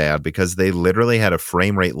performance was bad because they literally had a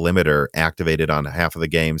frame rate limiter activated on half of the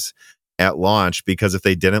games at launch, because if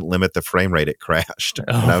they didn't limit the frame rate, it crashed.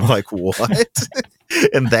 And I'm like, what?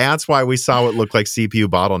 And that's why we saw what looked like CPU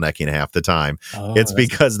bottlenecking half the time. It's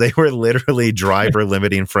because they were literally driver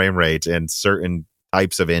limiting frame rate in certain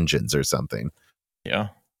types of engines or something. Yeah.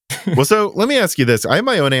 Well, so let me ask you this. I have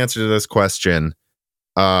my own answer to this question.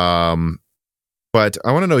 But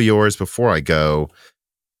I want to know yours before I go.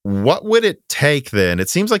 What would it take then?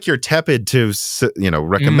 It seems like you're tepid to,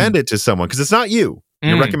 recommend it to someone because it's not you.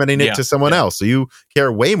 You're recommending it to someone else, so you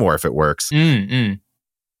care way more if it works.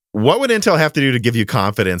 What would Intel have to do to give you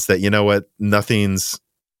confidence that,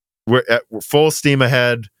 we're at full steam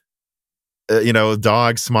ahead,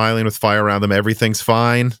 dogs smiling with fire around them, everything's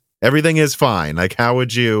fine? Everything is fine. Like, how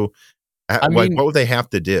would you, what would they have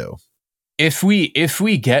to do? If we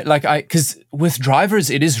get because with drivers,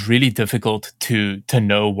 it is really difficult to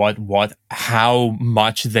know how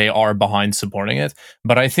much they are behind supporting it.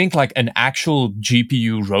 But I think like an actual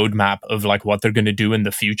GPU roadmap of like what they're going to do in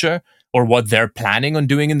the future or what they're planning on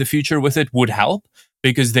doing in the future with it would help,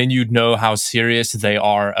 because then you'd know how serious they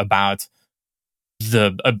are about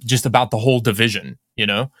just about the whole division,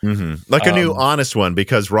 Like a new honest one,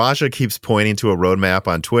 because Raja keeps pointing to a roadmap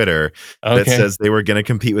on Twitter that says they were going to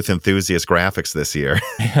compete with Enthusiast Graphics this year,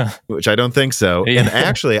 which I don't think so. And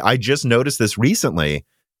actually, I just noticed this recently.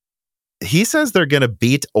 He says they're going to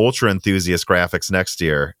beat Ultra Enthusiast Graphics next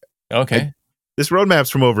year. Okay. This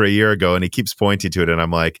roadmap's from over a year ago, and he keeps pointing to it, and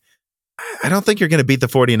I'm like, I don't think you're going to beat the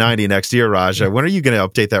 4090 next year, Raja. When are you going to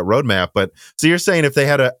update that roadmap? But so you're saying if they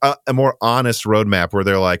had a more honest roadmap where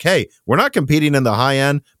they're like, hey, we're not competing in the high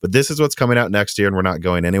end, but this is what's coming out next year and we're not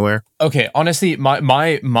going anywhere. Okay. Honestly,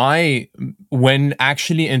 my when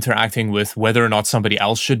actually interacting with whether or not somebody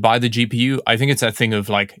else should buy the GPU, I think it's that thing of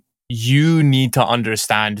like, you need to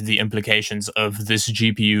understand the implications of this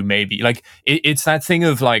GPU. Maybe like it's that thing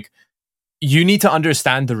of like, you need to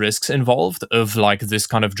understand the risks involved of like this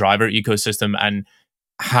kind of driver ecosystem and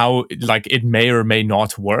how like it may or may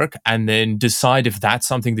not work, and then decide if that's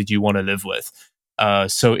something that you want to live with.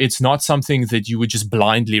 So it's not something that you would just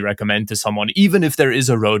blindly recommend to someone, even if there is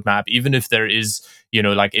a roadmap, even if there is,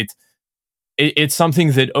 like it's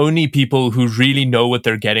something that only people who really know what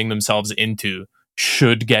they're getting themselves into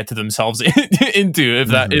should get themselves into, if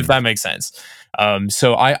that makes sense.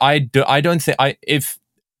 So I don't think if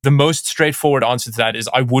the most straightforward answer to that is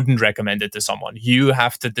I wouldn't recommend it to someone. You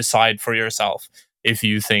have to decide for yourself if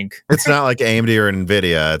you think it's not like AMD or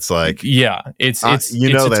NVIDIA. It's like, yeah, it's that's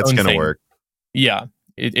going to work. Yeah,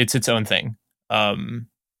 it's its own thing.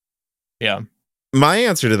 Yeah. My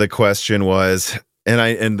answer to the question was,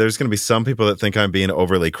 and there's going to be some people that think I'm being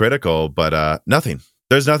overly critical, but nothing.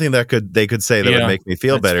 There's nothing that they could say that would make me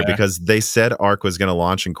feel better, fair. Because they said ARC was going to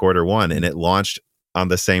launch in Q1, and it launched on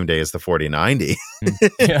the same day as the 4090.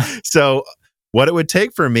 Yeah. So what it would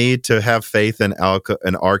take for me to have faith in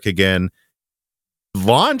ARC again,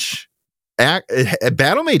 launch,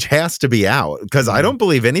 Battlemage has to be out, because I don't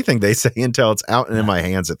believe anything they say until it's out and in my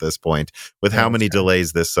hands at this point, with how many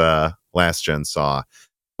delays this last gen saw.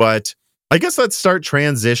 But I guess let's start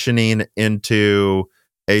transitioning into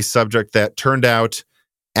a subject that turned out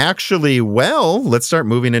actually well. Let's start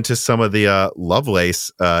moving into some of the Lovelace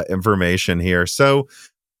information here. So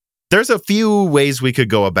there's a few ways we could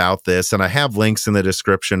go about this, and I have links in the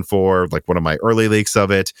description for like one of my early leaks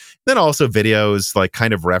of it, then also videos like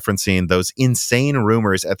kind of referencing those insane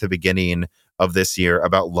rumors at the beginning of this year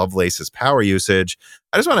about Lovelace's power usage.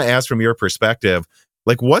 I just want to ask, from your perspective,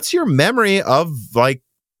 like, what's your memory of like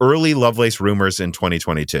early Lovelace rumors in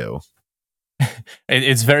 2022?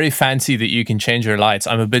 It's very fancy that you can change your lights.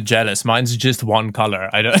 I'm a bit jealous. Mine's just one color.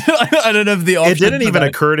 I don't have the option. It didn't even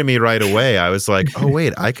occur to me right away. I was like, oh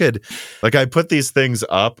wait, I could, like, I put these things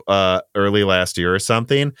up early last year or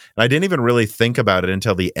something, and I didn't even really think about it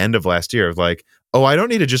until the end of last year. Of like, oh, I don't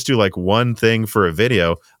need to just do like one thing for a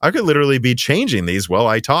video. I could literally be changing these while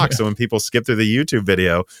I talk. So when people skip through the YouTube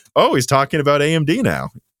video, oh, he's talking about AMD now.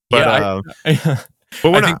 But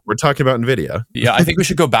but we're not. We're talking about NVIDIA. Yeah, I think we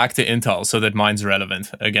should go back to Intel so that mine's relevant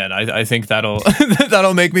again. I think that'll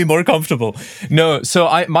that'll make me more comfortable. No, so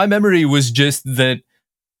my memory was just that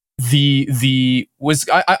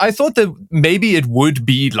I thought that maybe it would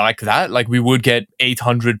be like that, like we would get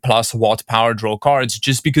 800 plus watt power draw cards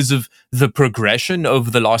just because of the progression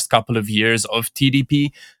of the last couple of years of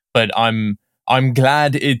TDP. But I'm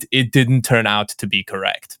glad it didn't turn out to be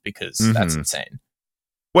correct, because that's insane.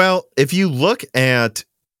 Well, if you look at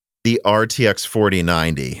the RTX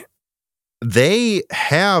 4090, they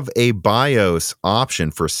have a BIOS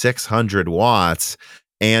option for 600 watts.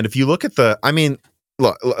 And if you look at I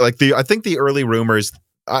think the early rumors,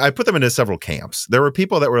 I put them into several camps. There were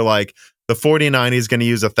people that were like, the 4090 is going to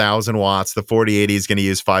use 1,000 watts, the 4080 is going to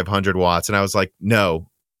use 500 watts. And I was like, no,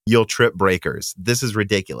 you'll trip breakers. This is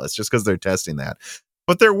ridiculous, just because they're testing that.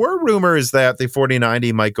 But there were rumors that the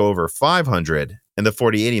 4090 might go over 500 and the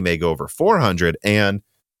 4080 may go over 400. And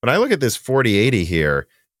when I look at this 4080 here,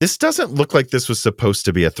 this doesn't look like this was supposed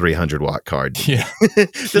to be a 300 watt card. Yeah.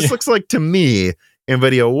 This looks like, to me,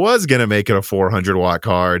 NVIDIA was going to make it a 400 watt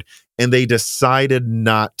card, and they decided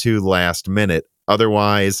not to last minute.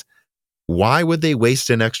 Otherwise, why would they waste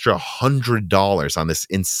an extra $100 on this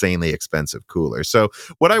insanely expensive cooler? So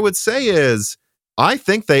what I would say is, I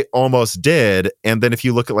think they almost did. And then if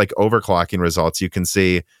you look at like overclocking results, you can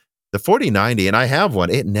see the 4090, and I have one,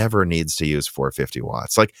 it never needs to use 450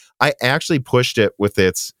 watts. Like, I actually pushed it with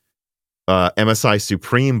its MSI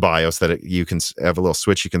Supreme BIOS that you can have a little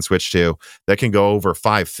switch you can switch to that can go over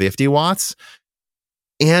 550 watts.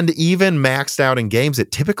 And even maxed out in games,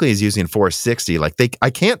 it typically is using 460. Like, I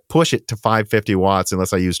can't push it to 550 watts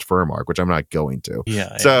unless I used FurMark, which I'm not going to.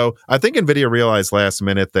 Yeah. So I think NVIDIA realized last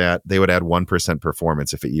minute that they would add 1%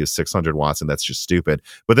 performance if it used 600 watts, and that's just stupid.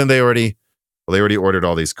 But then they already ordered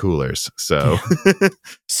all these coolers. So,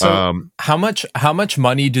 how much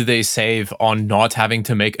money do they save on not having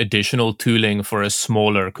to make additional tooling for a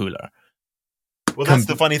smaller cooler? Well, that's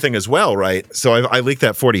the funny thing as well, right? So I leaked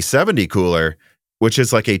that 4070 cooler, which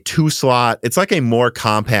is like a 2-slot. It's like a more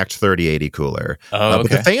compact 3080 cooler. Oh, okay.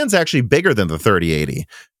 But the fan's actually bigger than the 3080.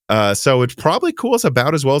 So it probably cools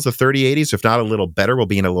about as well as the 3080s, if not a little better, while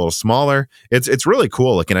being a little smaller. It's really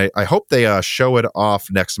cool looking. I hope they show it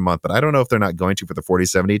off next month, but I don't know if they're not going to for the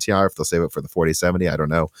 4070 Ti, or if they'll save it for the 4070. I don't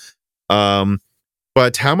know.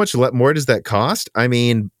 But how much more does that cost? I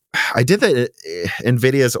mean, I did that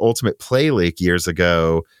NVIDIA's Ultimate Play Leak years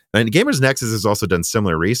ago, and Gamers Nexus has also done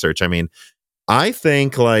similar research. I mean, I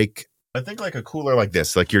think like a cooler like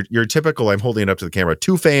this, like your typical, I'm holding it up to the camera,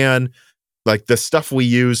 2-fan, like the stuff we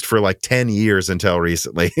used for like 10 years until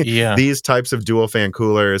recently. Yeah. These types of dual fan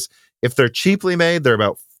coolers, if they're cheaply made, they're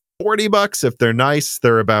about $40. If they're nice,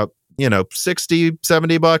 they're about,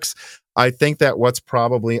 $60-$70. I think that what's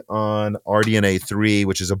probably on RDNA 3,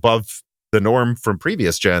 which is above the norm from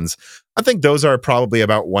previous gens, I think those are probably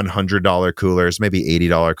about $100 coolers, maybe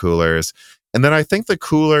 $80 coolers. And then I think the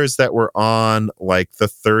coolers that were on like the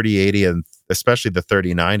 3080 and especially the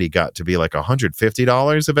 3090 got to be like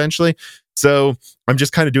 $150 eventually. So I'm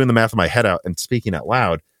just kind of doing the math in my head out and speaking out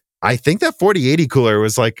loud. I think that 4080 cooler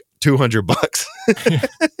was like $200.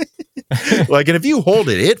 Like, and if you hold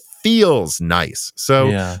it, it feels nice. So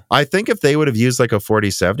Yeah. I think if they would have used like a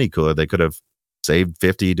 4070 cooler, they could have saved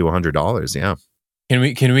 $50 to $100. Yeah.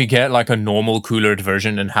 Can we get like a normal coolered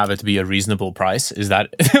version and have it be a reasonable price? Is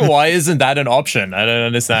that why isn't that an option? I don't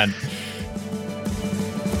understand.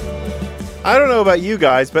 I don't know about you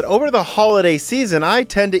guys, but over the holiday season, I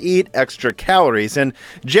tend to eat extra calories, and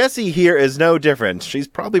Jessie here is no different. She's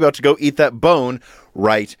probably about to go eat that bone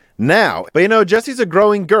right now. But Jessie's a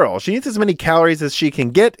growing girl. She eats as many calories as she can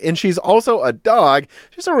get, and she's also a dog.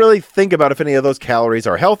 She doesn't really think about if any of those calories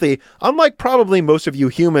are healthy, unlike probably most of you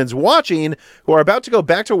humans watching who are about to go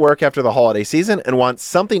back to work after the holiday season and want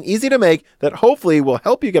something easy to make that hopefully will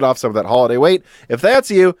help you get off some of that holiday weight. If that's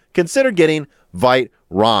you, consider getting Vite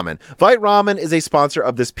Ramen. Vite Ramen is a sponsor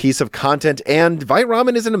of this piece of content, and Vite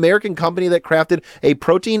Ramen is an American company that crafted a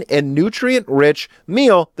protein and nutrient-rich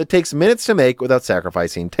meal that takes minutes to make without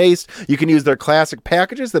sacrificing taste. You can use their classic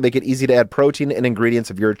packages that make it easy to add protein and ingredients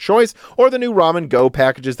of your choice, or the new Ramen Go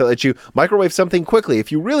packages that let you microwave something quickly if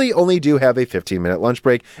you really only do have a 15-minute lunch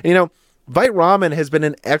break. And Vite Ramen has been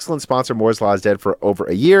an excellent sponsor of Moore's Law is Dead for over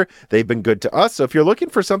a year. They've been good to us, so if you're looking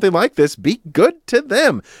for something like this, be good to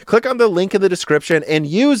them. Click on the link in the description and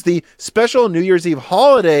use the special New Year's Eve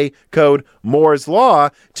holiday code Moore's Law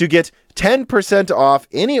to get 10% off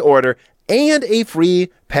any order and a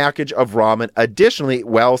free package of ramen additionally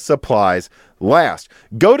while supplies last.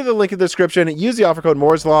 Go to the link in the description, use the offer code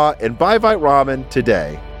Moore's Law, and buy Vite Ramen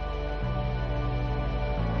today.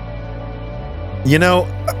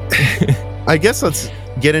 I guess let's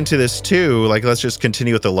get into this too. Like, let's just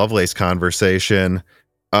continue with the Lovelace conversation.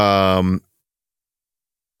 I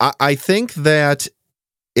think that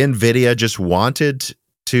NVIDIA just wanted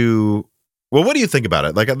to. Well, what do you think about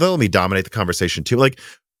it? Like, let me dominate the conversation too. Like,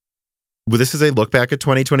 well, this is a look back at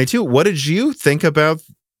 2022. What did you think about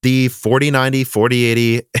the 4090,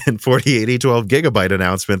 4080, and 4080 12 gigabyte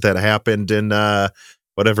announcement that happened in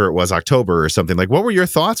whatever it was, October or something? Like, what were your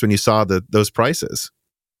thoughts when you saw those prices?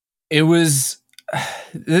 It was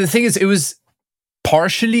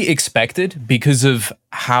partially expected because of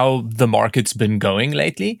how the market's been going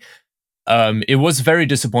lately. It was very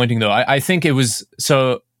disappointing though. I think it was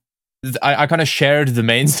so. I kind of shared the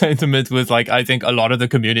main sentiment with I think a lot of the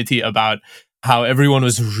community about how everyone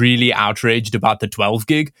was really outraged about the 12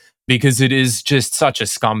 gig because it is just such a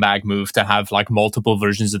scumbag move to have multiple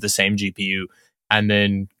versions of the same GPU and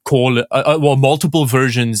then call it multiple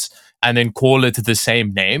versions and then call it the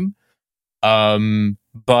same name. But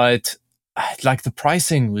the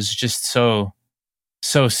pricing was just so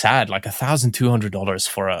sad.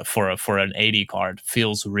 $1,200 for an 80 card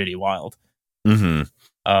feels really wild. Mm-hmm.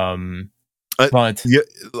 But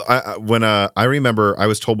I remember I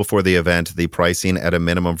was told before the event the pricing at a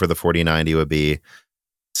minimum for the 4090 would be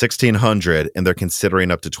 $1,600, and they're considering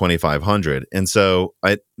up to $2,500. And so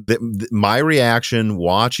my reaction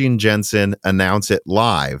watching Jensen announce it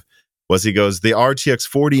live was he goes, the RTX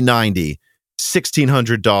 4090,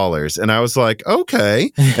 $1,600. And I was like,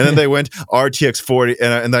 okay. And then they went RTX 40,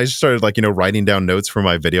 and I just started writing down notes for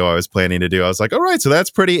my video I was planning to do. I was like, all right, so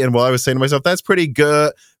that's pretty. And while I was saying to myself, that's pretty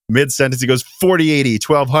good, mid-sentence, he goes 4080,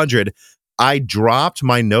 1200. I dropped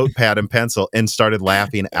my notepad and pencil and started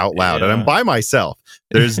laughing out loud. Yeah. And I'm by myself.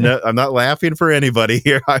 I'm not laughing for anybody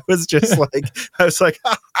here. I was just like,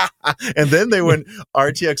 and then they went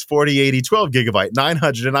RTX 4080, 12 gigabyte,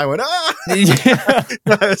 900. And I went, Yeah.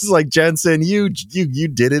 I was like, Jensen, you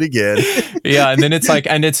did it again. Yeah. And then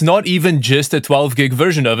and it's not even just a 12 gig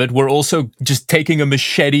version of it. We're also just taking a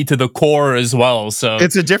machete to the core as well. So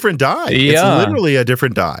it's a different die. Yeah. It's literally a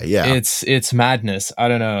different die. Yeah. It's madness. I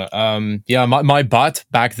don't know. Yeah, my butt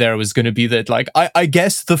back there was going to be that I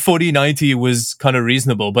guess the 4090 was kind of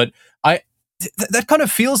reasonable, but that kind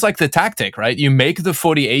of feels like the tactic, right? You make the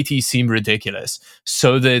 4080 seem ridiculous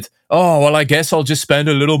so that, oh, well, I guess I'll just spend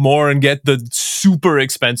a little more and get the super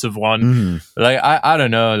expensive one. Like, I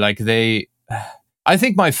don't know. Like I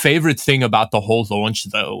think my favorite thing about the whole launch,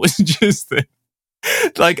 though, was just that,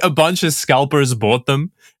 like, a bunch of scalpers bought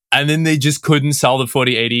them. And then they just couldn't sell the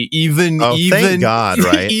 4080, even thank God,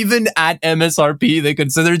 right? even at MSRP, they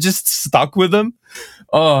could. So they're just stuck with them.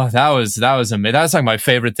 Oh, that was amazing. That's like my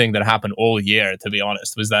favorite thing that happened all year, to be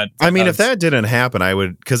honest. Was that? I mean, if that didn't happen, I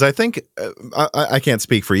would, because I think I can't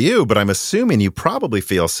speak for you, but I'm assuming you probably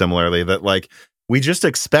feel similarly that like we just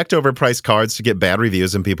expect overpriced cards to get bad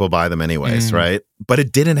reviews and people buy them anyways, right? But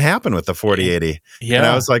it didn't happen with the 4080. Yeah, and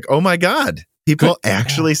I was like, oh my God. People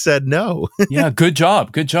actually said no. Yeah, good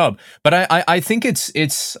job. But I think it's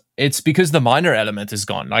because the miner element is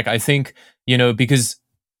gone. Like, I think, because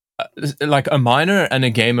like a miner and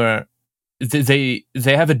a gamer, they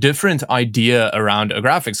have a different idea around a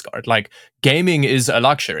graphics card. Like, gaming is a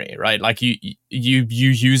luxury, right? Like you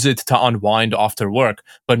use it to unwind after work,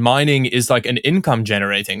 but mining is like an income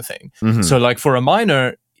generating thing. So like for a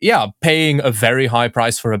miner, yeah, paying a very high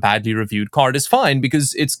price for a badly reviewed card is fine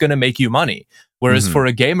because it's going to make you money. Whereas for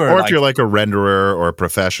a gamer, or if you're like a renderer or a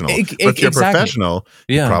professional, but if you're a professional,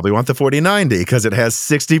 you probably want the 4090 because it has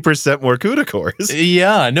 60% more CUDA cores.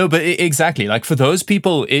 Yeah, no, but exactly. Like for those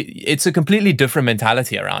people, it's a completely different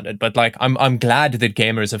mentality around it. But like, I'm glad that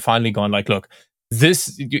gamers have finally gone like, look,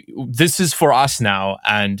 this is for us now,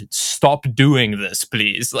 and stop doing this,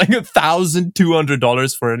 please. Like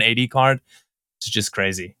 $1,200 for an 80 card. It's just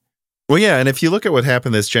crazy. Well, yeah, and if you look at what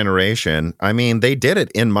happened this generation, I mean, they did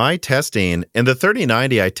it in my testing. And the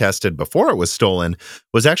 3090 I tested before it was stolen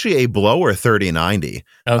was actually a blower 3090.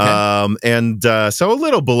 Okay. So a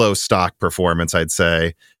little below stock performance, I'd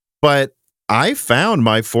say. But I found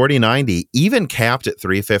my 4090, even capped at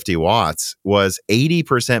 350 watts, was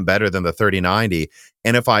 80% better than the 3090.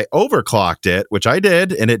 And if I overclocked it, which I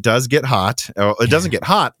did, and it does get hot, it doesn't get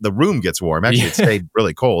hot, the room gets warm. Actually, it stayed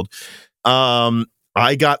really cold.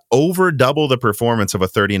 I got over double the performance of a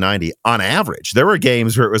 3090 on average. There were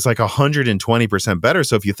games where it was like 120% better.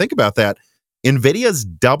 So if you think about that, NVIDIA's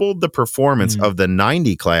doubled the performance of the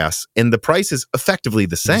 90 class, and the price is effectively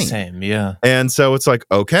the same. Yeah. And so it's like,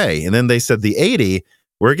 okay. And then they said the 80,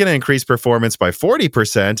 we're going to increase performance by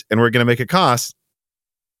 40%, and we're going to make it cost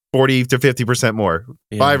 40 to 50% more.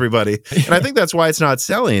 Yeah. Bye, everybody. And I think that's why it's not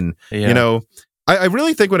selling. I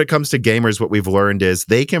really think when it comes to gamers, what we've learned is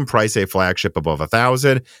they can price a flagship above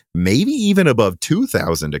 1,000, maybe even above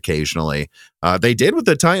 2,000 occasionally. They did with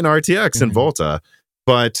the Titan RTX and Volta,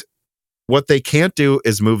 but what they can't do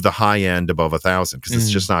is move the high end above 1,000 because it's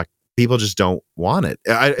just not. People just don't want it.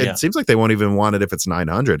 It seems like they won't even want it if it's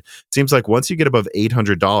 900. It seems like once you get above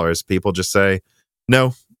 $800, people just say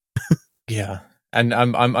no. Yeah, and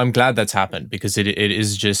I'm glad that's happened because it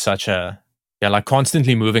is just such a. Yeah, like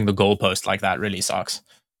constantly moving the goalpost like that really sucks.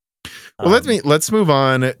 Well, let's move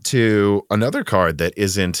on to another card that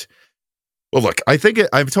isn't. Well, look, I'm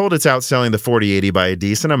told it's outselling the 4080 by a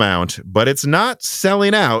decent amount, but it's not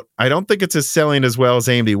selling out. I don't think it's selling as well as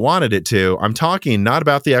AMD wanted it to. I'm talking not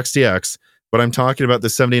about the XTX, but I'm talking about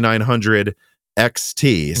the 7900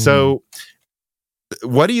 XT. So,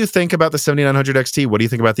 what do you think about the 7900 XT? What do you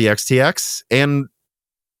think about the XTX? And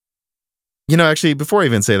actually, before I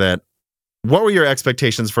even say that, what were your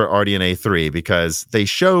expectations for RDNA 3? Because they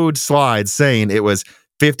showed slides saying it was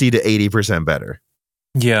 50 to 80% better.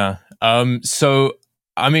 Yeah. So,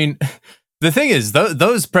 I mean, the thing is,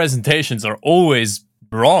 those presentations are always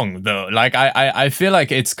wrong, though. Like, I feel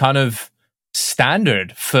like it's kind of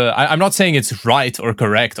standard for... I'm not saying it's right or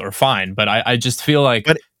correct or fine, but I just feel like...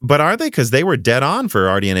 But are they? Because they were dead on for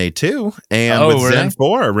RDNA 2. And with Zen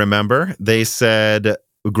 4, remember, they said...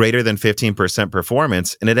 greater than 15%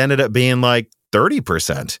 performance, and it ended up being like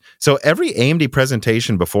 30%. So every AMD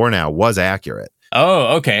presentation before now was accurate.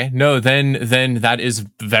 Oh, okay. No, then that is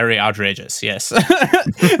very outrageous. Yes.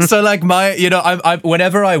 So like I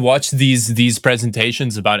whenever I watch these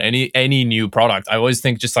presentations about any new product, I always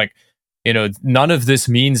think just like, none of this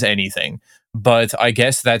means anything. But I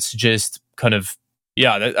guess that's just kind of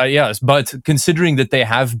yes. But considering that they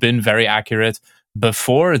have been very accurate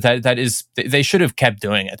before, that is, they should have kept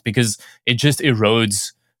doing it because it just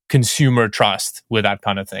erodes consumer trust with that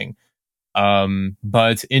kind of thing.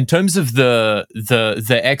 But in terms of the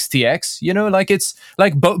XTX, like it's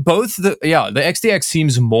like both the XTX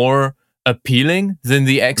seems more appealing than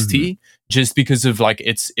the XT just because of like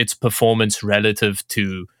its performance relative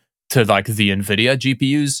to like the NVIDIA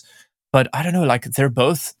GPUs. But I don't know, like they're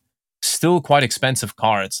both still quite expensive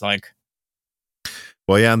cards. Like,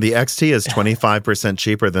 Well, yeah, and the XT is 25%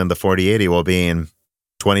 cheaper than the 4080 while being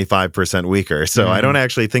 25% weaker. So I don't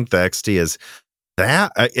actually think the XT is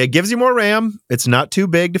that. It gives you more RAM. It's not too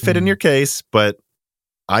big to fit in your case, but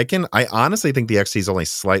I honestly think the XT is only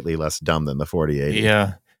slightly less dumb than the 4080.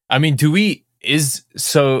 Yeah. I mean, is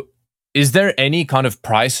there any kind of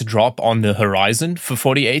price drop on the horizon for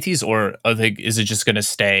 4080s, or is it just going to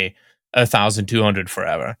stay 1,200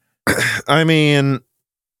 forever? I mean,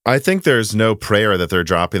 I think there's no prayer that they're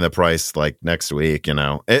dropping the price like next week.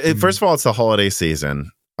 First of all, it's the holiday season,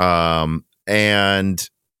 and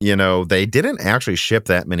they didn't actually ship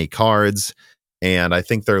that many cards. And I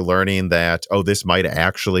think they're learning that, this might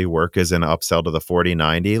actually work as an upsell to the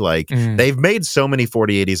 4090. Like, they've made so many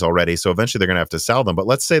 4080s already, so eventually they're going to have to sell them. But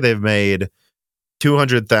let's say they've made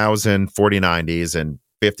 200,000 4090s and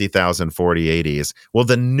 50,000 4080s. Well,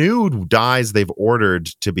 the new dies they've ordered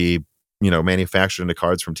to be, manufactured into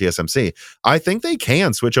cards from TSMC, I think they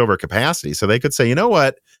can switch over capacity. So they could say, you know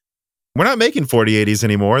what? We're not making 4080s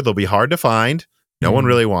anymore. They'll be hard to find. No one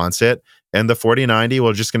really wants it. And the 4090,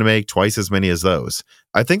 we're just going to make twice as many as those.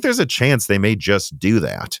 I think there's a chance they may just do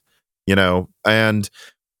that, and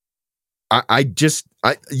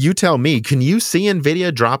you tell me, can you see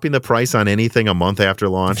NVIDIA dropping the price on anything a month after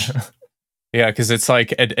launch? Yeah, because it's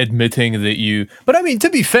like admitting that but I mean, to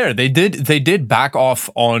be fair, they did back off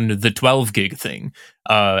on the 12 gig thing,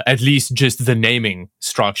 at least just the naming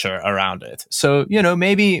structure around it. So,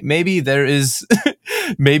 maybe there is,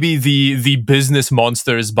 maybe the business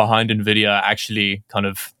monsters behind NVIDIA actually kind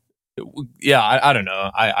of, I don't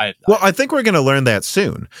know. I think we're going to learn that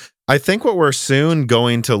soon. I think what we're soon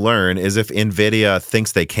going to learn is if NVIDIA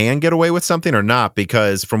thinks they can get away with something or not,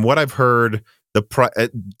 because from what I've heard,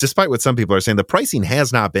 despite what some people are saying, the pricing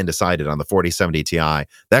has not been decided on the 4070 Ti.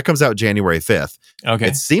 That comes out January 5th. Okay.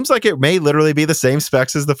 It seems like it may literally be the same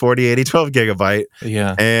specs as the 4080 12 gigabyte.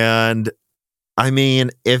 Yeah. And I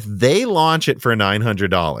mean, if they launch it for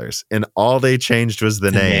 $900 and all they changed was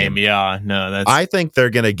the name. Yeah, no, I think they're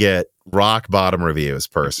going to get rock bottom reviews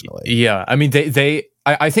personally. Yeah. I mean,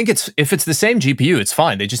 I think if it's the same GPU, it's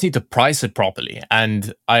fine. They just need to price it properly.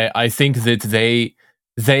 And I think that they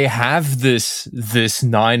have this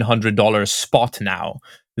 $900 spot now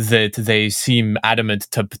that they seem adamant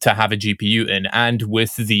to have a GPU in. And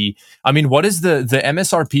with what is the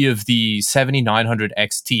MSRP of the 7900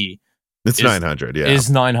 XT? It's 900, yeah.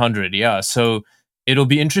 Is 900, yeah. So it'll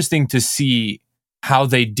be interesting to see how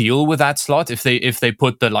they deal with that slot if they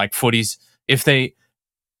put the 40s,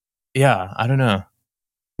 I don't know.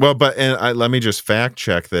 Well, but let me just fact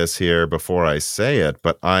check this here before I say it,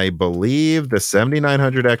 but I believe the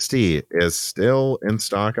 7900 XT is still in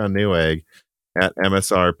stock on Newegg at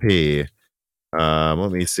MSRP.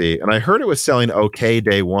 Let me see. And I heard it was selling okay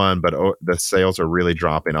day one, but the sales are really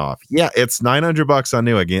dropping off. Yeah, it's $900 on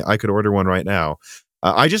Newegg. I could order one right now.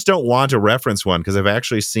 I just don't want to reference one because I've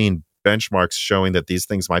actually seen benchmarks showing that these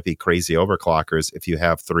things might be crazy overclockers if you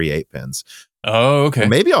have 3 8-pins. Oh, okay. Well,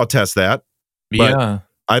 maybe I'll test that. Yeah.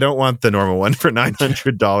 I don't want the normal one for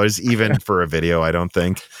 $900, even for a video, I don't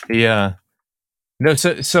think. Yeah. No,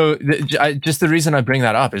 just the reason I bring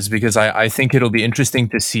that up is because I think it'll be interesting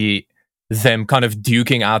to see them kind of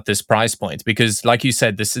duking out this price point. Because like you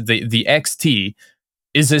said, the XT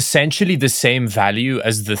is essentially the same value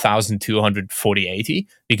as the 1200 4080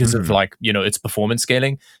 because of its performance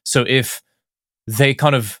scaling. So if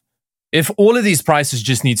all of these prices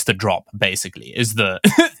just needs to drop, basically, is the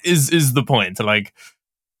is the point.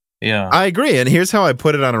 Yeah, I agree. And here's how I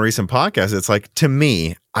put it on a recent podcast. It's like, to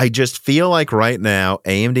me, I just feel like right now,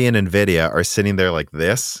 AMD and NVIDIA are sitting there like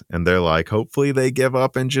this, and they're like, hopefully they give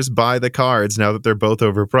up and just buy the cards now that they're both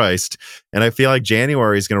overpriced. And I feel like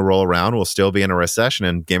January is going to roll around. We'll still be in a recession,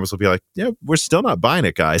 and gamers will be like, yeah, we're still not buying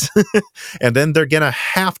it, guys. And then they're going to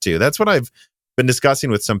have to. That's what I've been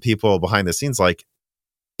discussing with some people behind the scenes. Like,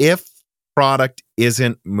 if product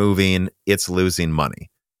isn't moving, it's losing money.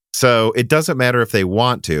 So it doesn't matter if they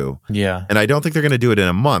want to. Yeah. And I don't think they're going to do it in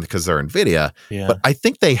a month because they're NVIDIA. Yeah. But I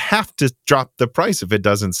think they have to drop the price if it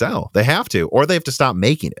doesn't sell. They have to, or they have to stop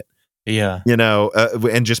making it. Yeah.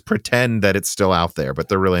 And just pretend that it's still out there, but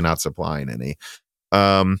they're really not supplying any.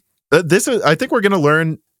 I think we're going to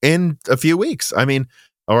learn in a few weeks. I mean,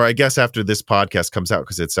 or I guess after this podcast comes out,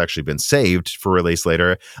 because it's actually been saved for release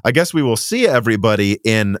later, I guess we will see everybody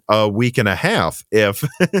in a week and a half if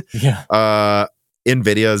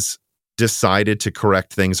NVIDIA's decided to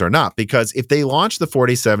correct things or not. Because if they launch the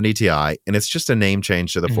 4070 Ti and it's just a name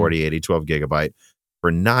change to the 4080 12 gigabyte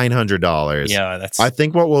for $900, I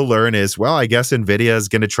think what we'll learn is, well, I guess NVIDIA is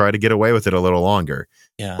going to try to get away with it a little longer.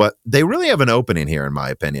 Yeah. But they really have an opening here, in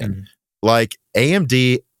my opinion. Like,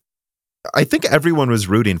 AMD I think everyone was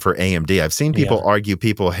rooting for AMD. I've seen people Yeah. argue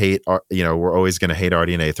people hate, we're always going to hate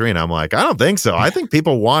RDNA 3. And I'm like, I don't think so. I think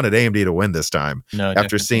people wanted AMD to win this time. No, After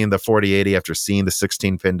definitely. seeing the 4080, after seeing the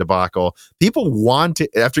 16-pin debacle, people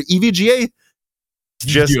wanted, after EVGA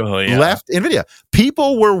just Yeah. left NVIDIA,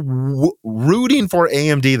 people were rooting for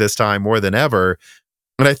AMD this time more than ever.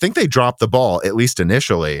 And I think they dropped the ball, at least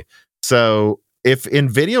initially. So if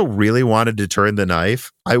NVIDIA really wanted to turn the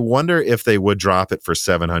knife, I wonder if they would drop it for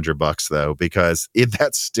 $700 though, because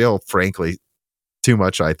that's still, frankly, too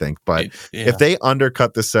much, I think. But if they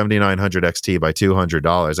undercut the 7900 XT by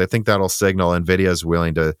 $200, I think that'll signal NVIDIA is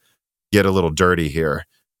willing to get a little dirty here.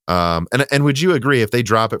 And would you agree if they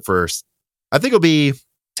drop it first? I think it'll be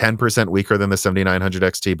 10% weaker than the 7900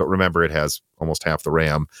 XT, but remember, it has almost half the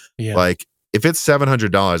RAM. Yeah. Like, if it's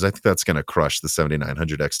 $700, I think that's going to crush the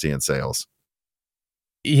 7900 XT in sales.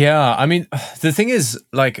 Yeah, I mean, the thing is,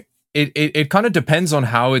 like, it kind of depends on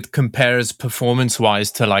how it compares performance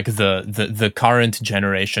wise to like the current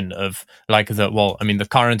generation of like the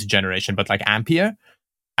current generation, but like Ampere,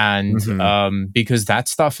 and because that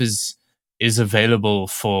stuff is available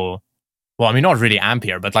for, well, I mean, not really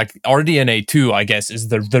Ampere, but like RDNA 2, I guess, is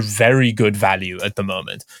the very good value at the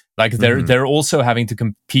moment. Like they're also having to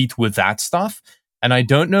compete with that stuff, and I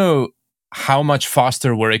don't know how much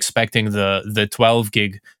faster we're expecting the 12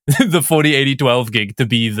 gig, the 4080 12 gig to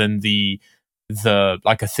be than the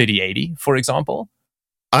like a 3080, for example.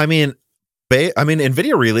 I mean,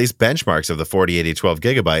 NVIDIA released benchmarks of the 4080 12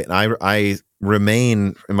 gigabyte, and I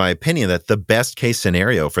remain, in my opinion, that the best case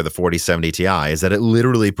scenario for the 4070 Ti is that it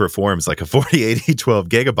literally performs like a 4080 12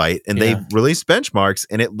 gigabyte, and they released benchmarks,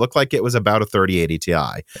 and it looked like it was about a 3080 Ti.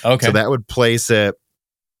 Okay. So that would place it,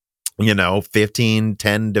 10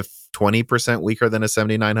 to 20% weaker than a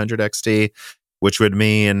 7900 XT, which would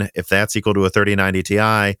mean if that's equal to a 3090 Ti,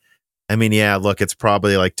 I mean, yeah, look, it's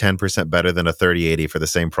probably like 10% better than a 3080 for the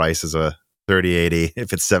same price as a 3080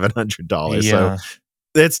 if it's $700. Yeah. So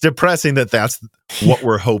it's depressing that that's what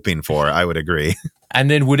we're hoping for. I would agree. And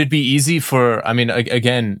then would it be easy for, I mean,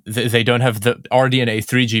 again, they don't have the RDNA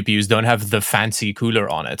 3 GPUs, don't have the fancy cooler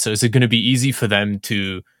on it. So is it going to be easy for them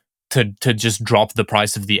to just drop the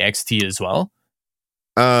price of the XT as well?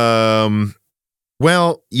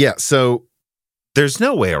 Well, yeah, so there's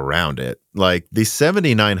no way around it. Like, the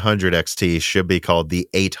 7900 XT should be called the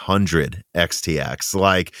 800 XTX.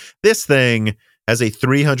 Like, this thing has a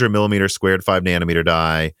 300 millimeter squared 5 nanometer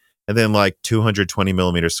die, and then like 220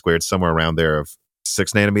 millimeters squared, somewhere around there, of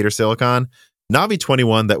 6 nanometer silicon. Navi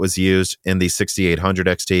 21 that was used in the 6800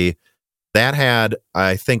 XT, that had,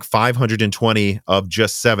 I think, 520 of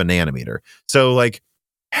just 7 nanometer. So like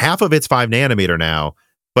half of it's 5 nanometer now,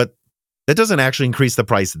 but that doesn't actually increase the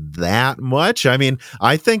price that much. I mean,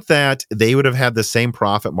 I think that they would have had the same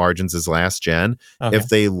profit margins as last gen if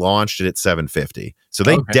they launched it at 750. So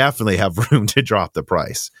they definitely have room to drop the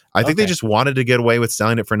price. I think they just wanted to get away with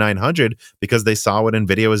selling it for 900 because they saw what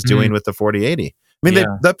NVIDIA was doing with the 4080. I mean,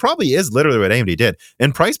 that probably is literally what AMD did.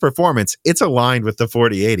 In price performance, it's aligned with the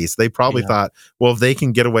 4080. So they probably thought, well, if they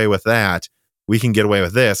can get away with that, we can get away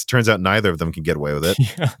with this. Turns out neither of them can get away with it.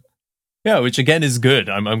 Yeah, which again is good.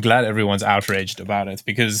 I'm glad everyone's outraged about it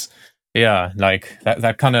because, like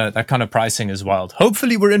that kind of pricing is wild.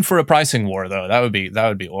 Hopefully, we're in for a pricing war though. That would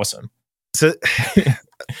be awesome. So,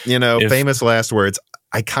 famous last words.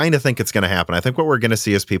 I kind of think it's going to happen. I think what we're going to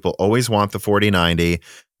see is people always want the 4090.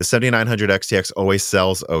 The 7900 XTX always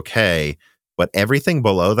sells okay, but everything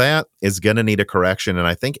below that is going to need a correction. And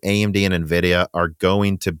I think AMD and NVIDIA are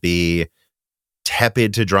going to be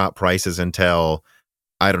tepid to drop prices until,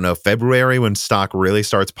 I don't know, February, when stock really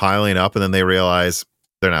starts piling up, and then they realize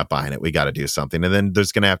they're not buying it. We got to do something. And then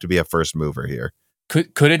there's going to have to be a first mover here.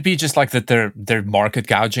 Could it be just like that they're market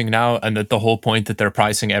gouging now, and that the whole point that they're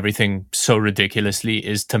pricing everything so ridiculously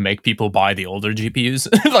is to make people buy the older GPUs,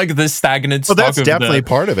 like the stagnant stock? Well, that's definitely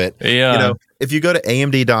part of it. Yeah. If you go to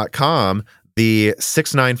AMD.com, the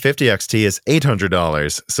 6950 XT is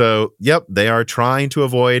 $800. So, yep, they are trying to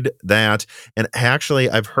avoid that. And actually,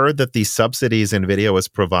 I've heard that the subsidies NVIDIA was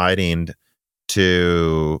providing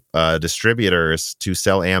to distributors to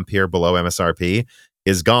sell Ampere below MSRP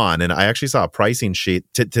is gone. And I actually saw a pricing sheet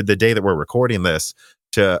to the day that we're recording this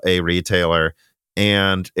to a retailer.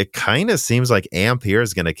 And it kind of seems like Ampere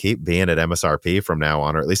is going to keep being at MSRP from now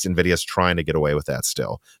on, or at least NVIDIA's trying to get away with that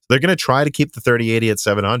still. So they're going to try to keep the 3080 at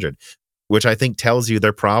 700, which I think tells you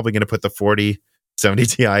they're probably going to put the 4070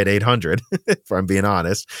 Ti at 800, if I'm being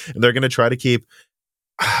honest. And they're going to try to keep,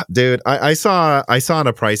 dude, I saw on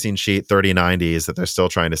a pricing sheet 3090s that they're still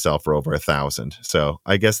trying to sell for over 1,000. So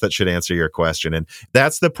I guess that should answer your question. And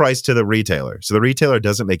that's the price to the retailer. So the retailer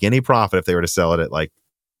doesn't make any profit if they were to sell it at like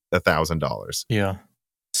 $1,000. Yeah.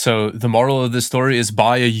 So the moral of the story is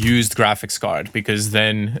buy a used graphics card, because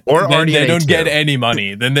then Or they RDNA don't 2. get any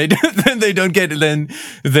money. Then they don't get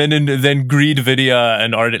then Greed Video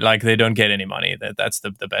and art, like they don't get any money. That's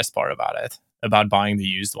the best part about it, about buying the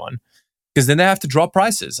used one, because then they have to drop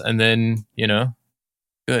prices, and then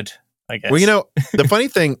good, I guess. Well, the funny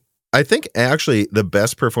thing, I think actually the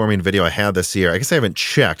best performing video I had this year, I guess I haven't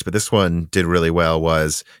checked, but this one did really well,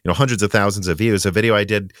 was, hundreds of thousands of views, a video I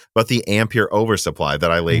did about the Ampere oversupply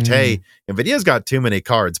that I leaked. Hey, NVIDIA's got too many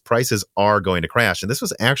cards. Prices are going to crash. And this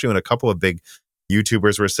was actually when a couple of big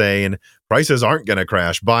YouTubers were saying, prices aren't going to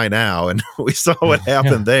crash, buy now. And we saw what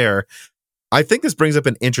happened there. I think this brings up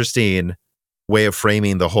an interesting way of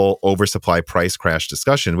framing the whole oversupply price crash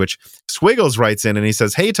discussion, which Swiggles writes in and he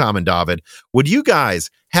says, hey, Tom and David, would you guys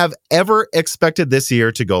have ever expected this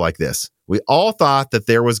year to go like this? We all thought that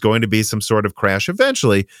there was going to be some sort of crash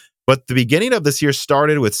eventually, but the beginning of this year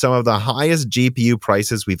started with some of the highest GPU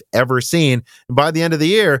prices we've ever seen. And by the end of the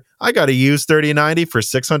year, I got a used 3090 for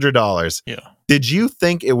 $600. Yeah. Did you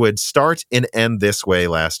think it would start and end this way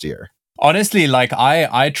last year? Honestly, like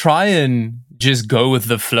I try and just go with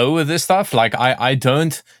the flow with this stuff. Like I'm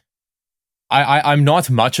not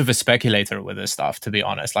much of a speculator with this stuff, to be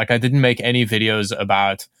honest. Like I didn't make any videos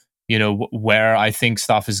about, where I think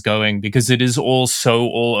stuff is going, because it is all so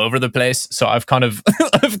all over the place. So I've kind of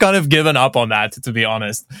given up on that, to be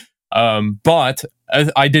honest. But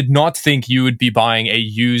I did not think you would be buying a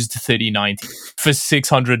used 3090 for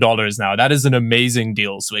 $600 now. That is an amazing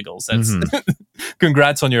deal, Swiggles. That's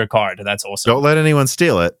congrats on your card. That's awesome. Don't let anyone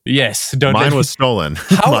steal it. Yes. Mine was stolen.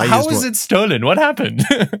 How was it stolen? What happened?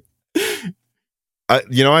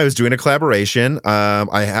 I was doing a collaboration.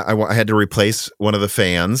 I had to replace one of the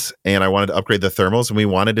fans, and I wanted to upgrade the thermals, and we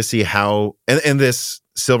wanted to see how, and this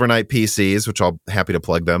Silver Knight PCs, which I'll happy to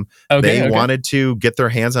plug them. They wanted to get their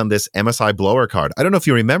hands on this MSI blower card. I don't know if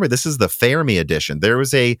you remember, this is the Fermi edition. There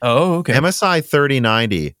was a MSI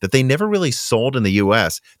 3090 that they never really sold in the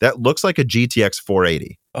US that looks like a GTX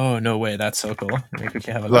 480. Oh, no way. That's so cool. Have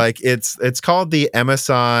a look. Like it's called the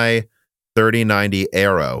MSI 3090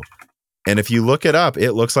 Aero. And if you look it up,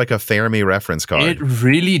 it looks like a Fermi reference card. It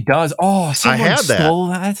really does. Oh, someone stole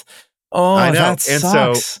that? Oh, I know. That sucks.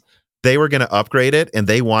 And so they were going to upgrade it, and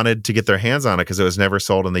they wanted to get their hands on it because it was never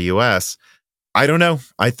sold in the US. I don't know.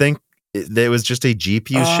 I think it was just a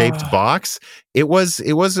GPU-shaped box. It was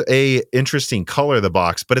a interesting color, the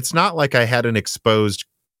box, but it's not like I had an exposed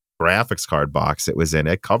graphics card box it was in.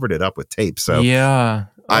 It covered it up with tape. So yeah.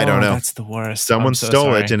 I don't know. That's the worst. Someone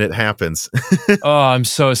stole it, and it happens. Oh, I'm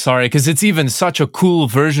so sorry, because it's even such a cool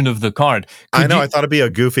version of the card. I know. I thought it'd be a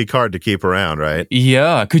goofy card to keep around, right?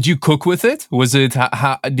 Yeah. Could you cook with it? Was it?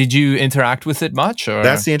 Did you interact with it much? Or?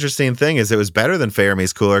 That's the interesting thing, is it was better than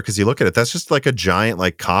Fermi's cooler, because you look at it, that's just like a giant,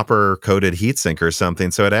 like copper coated heatsink or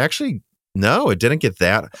something. So it actually. No, it didn't get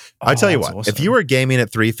that. I tell you what, awesome. If you were gaming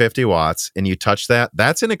at 350 watts and you touch that,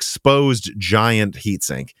 that's an exposed giant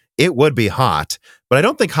heatsink. It would be hot, but I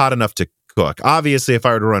don't think hot enough to cook. Obviously, if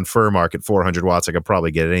I were to run Furmark at 400 watts, I could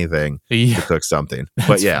probably get anything to cook something.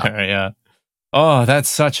 But yeah. Fair, yeah. Oh, that's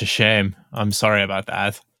such a shame. I'm sorry about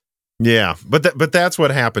that. Yeah, but that's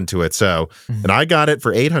what happened to it. So, and I got it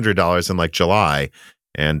for $800 in like July.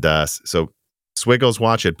 And so Swiggles,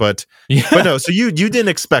 watch it, but no. So you didn't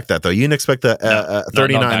expect that, though. You didn't expect the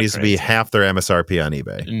 3090s to be half their MSRP on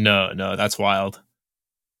eBay. No, that's wild.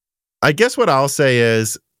 I guess what I'll say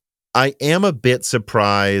is I am a bit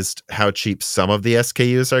surprised how cheap some of the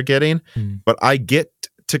SKUs are getting, but I get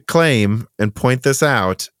to claim and point this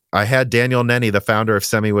out. I had Daniel Nenny, the founder of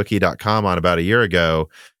SemiWiki.com, on about a year ago.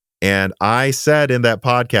 And I said in that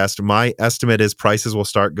podcast, my estimate is prices will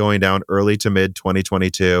start going down early to mid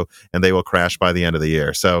 2022, and they will crash by the end of the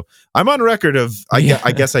year. So I'm on record of, I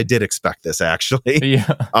guess I did expect this, actually.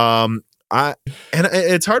 Yeah. And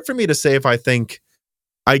it's hard for me to say if I think,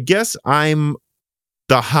 I guess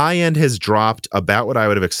the high end has dropped about what I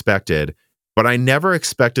would have expected, but I never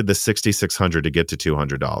expected the 6,600 to get to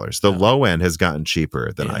 $200. The low end has gotten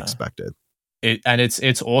cheaper than I expected.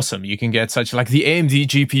 It's awesome. You can get such, like, the AMD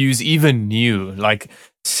GPUs, even new. Like,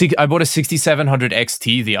 I bought a 6700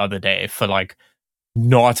 XT the other day for like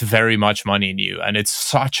not very much money new, and it's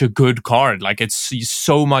such a good card. Like, it's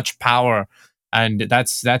so much power, and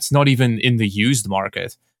that's not even in the used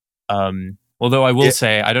market. Although I will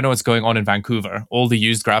say, I don't know what's going on in Vancouver. All the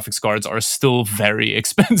used graphics cards are still very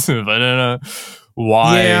expensive. I don't know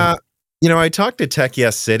why. Yeah. I talked to Tech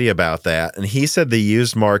Yes City about that, and he said the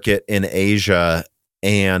used market in Asia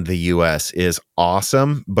and the US is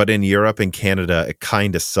awesome, but in Europe and Canada, it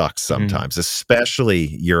kind of sucks sometimes,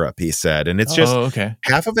 especially Europe, he said. And it's just okay.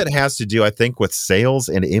 half of it has to do, I think, with sales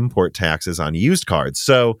and import taxes on used cards.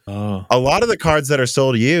 So a lot of the cards that are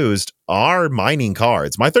sold used are mining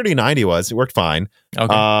cards. My 3090 it worked fine.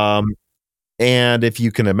 Okay. And if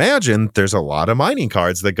you can imagine, there's a lot of mining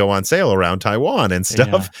cards that go on sale around Taiwan and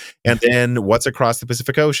stuff. And then what's across the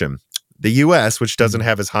Pacific Ocean? The US, which doesn't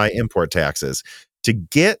have as high import taxes. To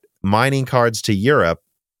get mining cards to Europe,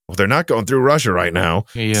 well, they're not going through Russia right now.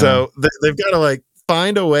 Yeah. So they've got to like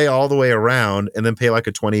find a way all the way around and then pay like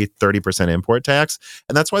a 20-30% import tax.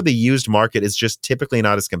 And that's why the used market is just typically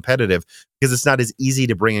not as competitive, because it's not as easy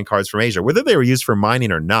to bring in cards from Asia, whether they were used for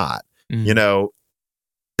mining or not. You know,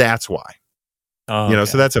 that's why.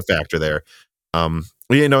 So that's a factor there.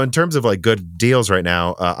 In terms of like good deals right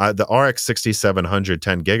now, the RX 6700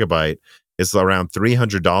 10 gigabyte is around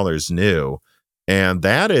 $300 new. And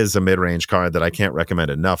that is a mid-range card that I can't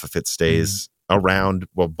recommend enough if it stays around,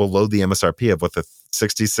 below the MSRP of what the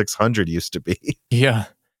 6600 used to be. Yeah.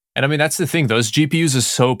 And I mean, that's the thing. Those GPUs are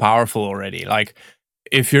so powerful already. Like,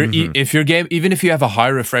 if you're if your game, even if you have a high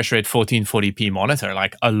refresh rate 1440p monitor,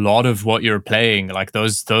 like a lot of what you're playing, like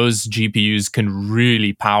those GPUs can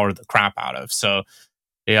really power the crap out of. So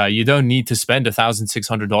yeah, you don't need to spend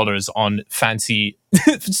 $1,600 on fancy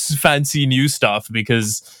new stuff,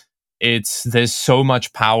 because there's so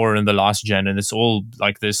much power in the last gen, and it's all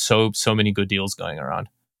like there's so many good deals going around.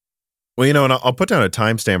 Well, and I'll put down a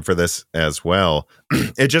timestamp for this as well.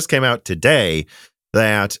 It just came out today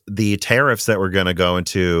that the tariffs that are going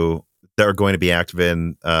to be active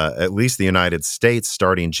in at least the United States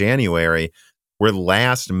starting January were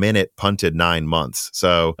last minute punted 9 months.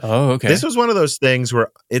 So this was one of those things where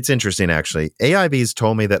it's interesting, actually. AIB's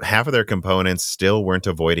told me that half of their components still weren't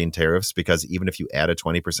avoiding tariffs, because even if you add a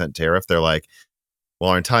 20% tariff, they're like,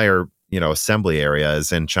 well, our entire assembly area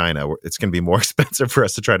is in China. It's going to be more expensive for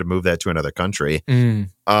us to try to move that to another country.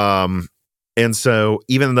 And so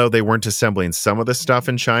even though they weren't assembling some of the stuff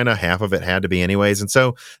in China, half of it had to be anyways. And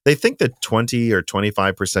so they think that 20 or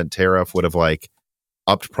 25% tariff would have like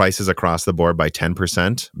upped prices across the board by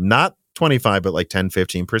 10%, not 25, but like 10,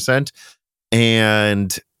 15%.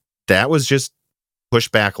 And that was just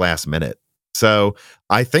pushed back last minute. So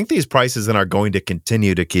I think these prices then are going to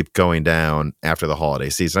continue to keep going down after the holiday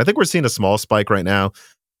season. I think we're seeing a small spike right now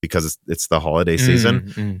because it's the holiday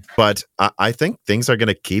season. But I think things are going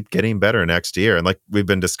to keep getting better next year. And like we've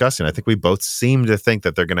been discussing, I think we both seem to think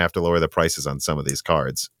that they're going to have to lower the prices on some of these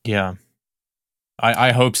cards. Yeah.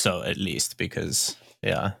 I hope so, at least, because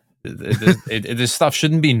this stuff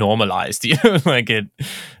shouldn't be normalized.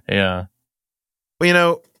 Yeah.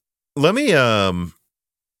 Well, let me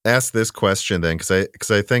ask this question then, because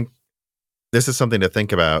I think this is something to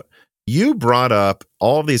think about. You brought up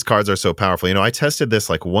all of these cards are so powerful. I tested this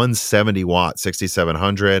like 170 watt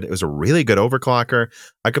 6700. It was a really good overclocker.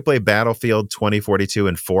 I could play Battlefield 2042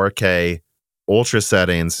 in 4K ultra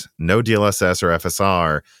settings, no DLSS or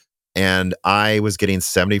FSR, and I was getting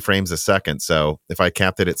 70 frames a second. So if I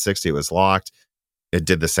capped it at 60, it was locked. It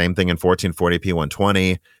did the same thing in 1440p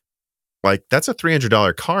 120. Like, that's a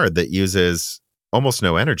 $300 card that uses almost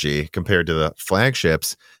no energy compared to the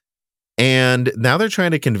flagships. And now they're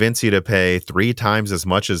trying to convince you to pay 3 times as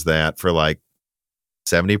much as that for like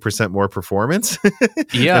 70% more performance at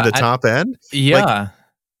the top end. Yeah.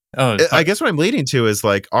 I guess what I'm leading to is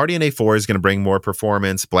like RDNA 4 is going to bring more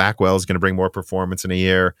performance. Blackwell is going to bring more performance in a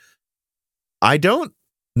year. I don't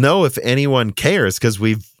know if anyone cares, because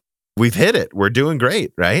we've hit it. We're doing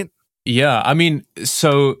great, right? Yeah. I mean,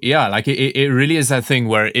 so yeah, like it really is that thing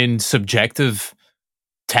where in subjectively,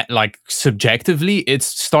 it's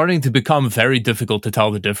starting to become very difficult to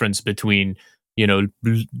tell the difference between,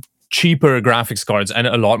 cheaper graphics cards and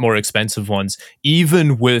a lot more expensive ones,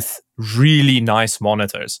 even with really nice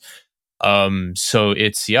monitors. So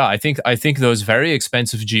it's, I think those very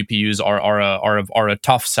expensive GPUs are a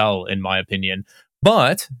tough sell, in my opinion.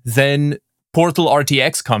 But then Portal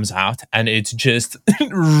RTX comes out and it just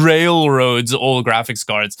railroads all graphics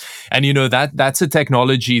cards. And that's a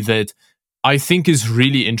technology that I think is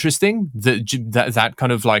really interesting. That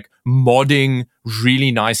kind of like modding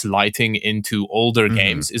really nice lighting into older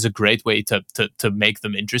games is a great way to make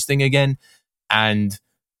them interesting again. And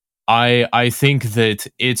I think that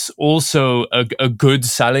it's also a good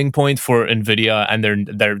selling point for NVIDIA and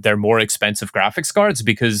their more expensive graphics cards,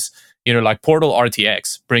 because like Portal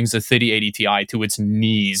RTX brings a 3080 Ti to its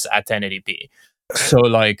knees at 1080p. So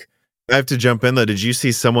like, I have to jump in though. Did you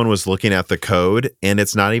see someone was looking at the code and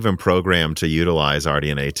it's not even programmed to utilize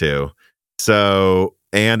RDNA 2? So,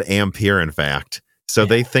 and Ampere, in fact. So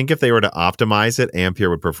they think if they were to optimize it, Ampere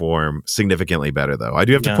would perform significantly better, though. I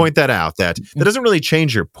do have to point that out, that doesn't really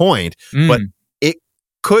change your point, but it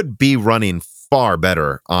could be running far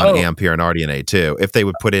better on Ampere and RDNA 2 if they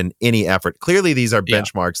would put in any effort. Clearly, these are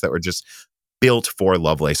benchmarks that were just built for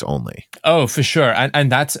Lovelace only. Oh, for sure.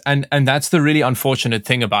 And that's the really unfortunate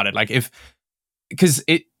thing about it. Like because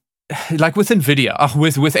it, like with NVIDIA,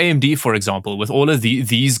 with AMD, for example, with all of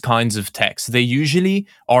these kinds of techs, they usually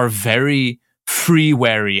are very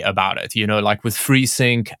freeware about it. You know, like with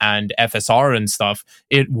FreeSync and FSR and stuff,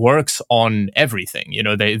 it works on everything. You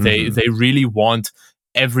know, they really want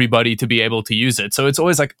everybody to be able to use it. So it's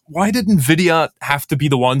always like, why did NVIDIA have to be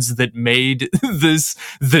the ones that made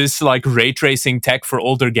this like ray tracing tech for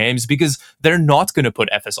older games? Because they're not going to put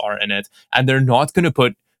FSR in it, and they're not going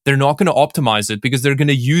to optimize it, because they're going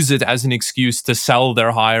to use it as an excuse to sell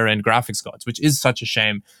their higher end graphics cards, which is such a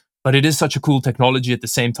shame. But it is such a cool technology at the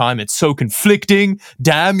same time. It's so conflicting.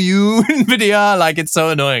 Damn you, NVIDIA. Like, it's so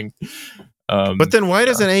annoying. But then why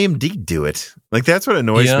doesn't AMD do it? Like, that's what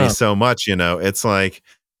annoys me so much, you know? It's like,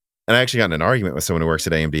 and I actually got in an argument with someone who works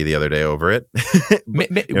at AMD the other day over it.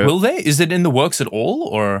 Will they? Is it in the works at all?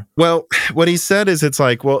 Or well, what he said is, it's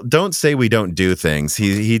like, well, don't say we don't do things.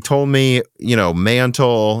 He told me, you know,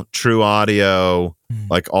 Mantle, True Audio,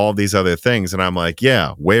 like all these other things. And I'm like,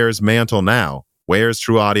 yeah, where's Mantle now? Where's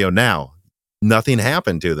True Audio now? Nothing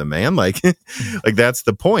happened to them, man. Like, like that's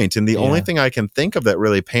the point. And the only thing I can think of that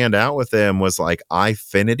really panned out with them was like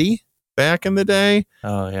iFinity back in the day.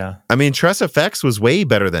 Oh yeah. I mean, TressFX was way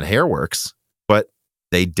better than Hairworks, but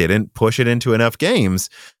they didn't push it into enough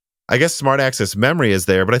games. I guess Smart Access Memory is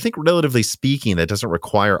there, but I think relatively speaking, that doesn't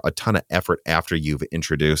require a ton of effort after you've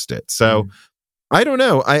introduced it. So I don't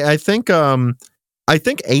know. I think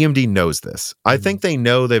AMD knows this. I think they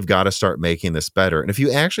know they've got to start making this better. And if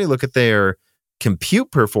you actually look at their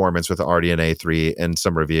compute performance with RDNA 3 in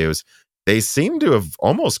some reviews, they seem to have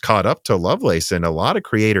almost caught up to Lovelace in a lot of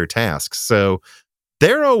creator tasks. So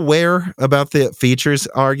they're aware about the features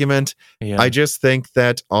argument. I just think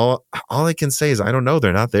that all I can say is, I don't know,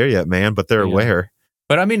 they're not there yet, man, but they're aware.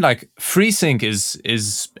 But I mean, like, FreeSync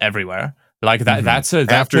is everywhere. Like that. That's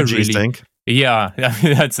after G-Sync. Yeah,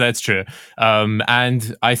 that's true.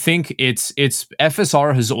 And I think it's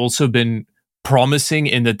FSR has also been promising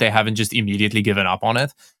in that they haven't just immediately given up on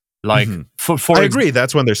it. Like I agree,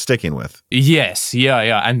 that's one they're sticking with. Yes,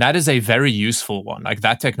 yeah, and that is a very useful one. Like,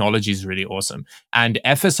 that technology is really awesome. And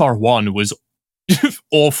FSR1 was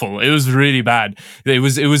awful. It was really bad. It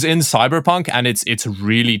was in Cyberpunk, and it's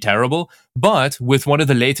really terrible. But with one of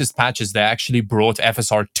the latest patches, they actually brought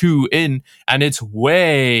FSR2 in, and it's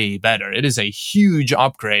way better. It is a huge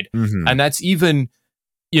upgrade, and that's even,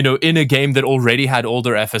 you know, in a game that already had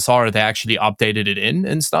older FSR, they actually updated it in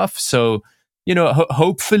and stuff. So, you know,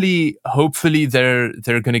 hopefully they're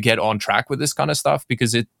going to get on track with this kind of stuff,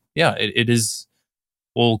 because it is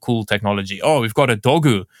all cool technology. Oh, we've got a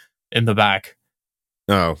Dogu in the back.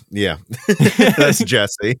 Oh, yeah. That's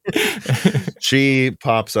Jessie. She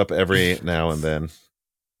pops up every now and then.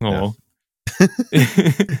 Oh. Yeah.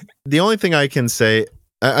 The only thing I can say,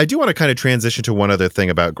 I do want to kind of transition to one other thing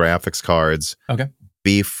about graphics cards. Okay.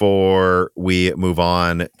 Before we move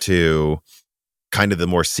on to kind of the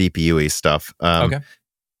more CPU-y stuff. Okay.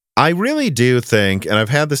 I really do think, and I've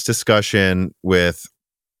had this discussion with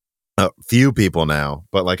a few people now,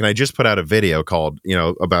 but like, and I just put out a video called, you know,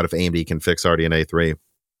 about if AMD can fix RDNA 3.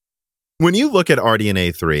 When you look at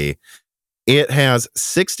RDNA 3, it has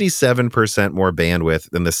 67% more bandwidth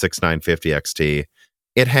than the 6950 XT.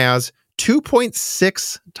 It has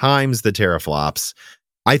 2.6 times the teraflops.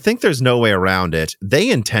 I think there's no way around it.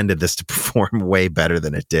 They intended this to perform way better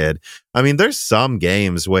than it did. I mean, there's some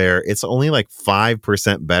games where it's only like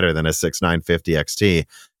 5% better than a 6950 XT.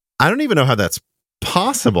 I don't even know how that's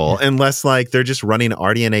possible unless like they're just running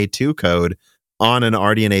RDNA 2 code on an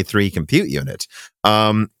RDNA 3 compute unit.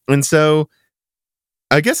 And so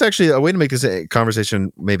I guess actually a way to make this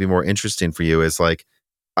conversation maybe more interesting for you is like,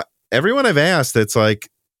 everyone I've asked, it's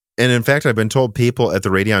like, and in fact, I've been told people at the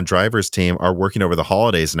Radeon drivers team are working over the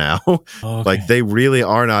holidays now. Okay. Like, they really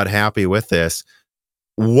are not happy with this.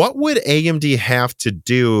 What would AMD have to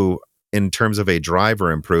do in terms of a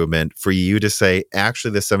driver improvement for you to say,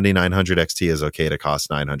 actually, the 7900 XT is okay to cost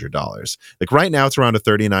 $900? Like, right now, it's around a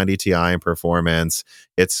 3090 Ti in performance.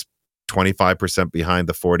 It's 25% behind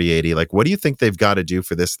the 4080. Like, what do you think they've got to do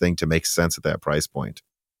for this thing to make sense at that price point?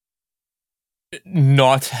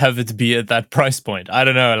 Not have it be at that price point. I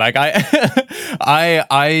don't know. Like,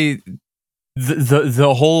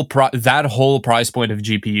 the whole that whole price point of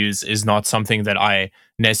GPUs is not something that I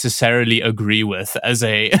necessarily agree with as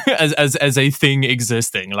a as a thing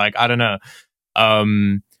existing. Like, I don't know.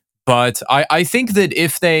 But I think that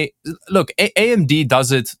if they look, AMD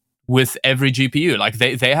does it with every GPU. Like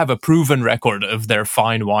they have a proven record of their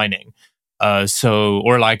fine whining.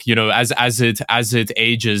 Or like, you know, as it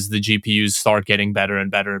ages, the GPUs start getting better and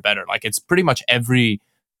better and better. Like it's pretty much every.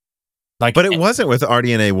 Like, but it wasn't with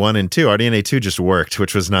RDNA 1 and 2. RDNA 2 just worked,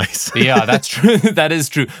 which was nice. Yeah, that's true. That is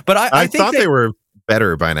true. But I think thought they were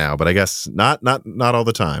better by now, but I guess not all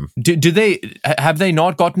the time. Do they have they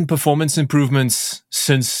not gotten performance improvements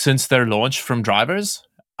since their launch from drivers?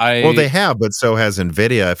 Well, they have, but so has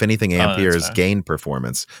NVIDIA. If anything, Ampere has gained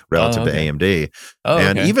performance relative to AMD.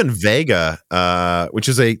 And even Vega, which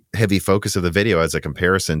is a heavy focus of the video as a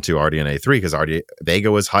comparison to RDNA 3, because Vega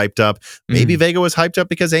was hyped up. Maybe Vega was hyped up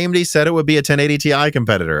because AMD said it would be a 1080 Ti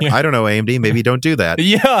competitor. Yeah. I don't know, AMD. Maybe don't do that.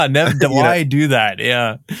 Yeah, never. Why do that?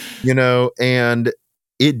 Yeah. You know, and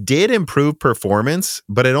it did improve performance,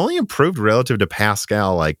 but it only improved relative to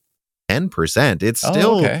Pascal like 10%. It's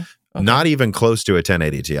still... Okay. Not even close to a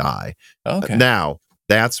 1080 Ti. Okay. Now,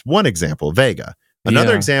 that's one example, Vega.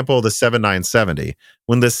 Another example, the 7970.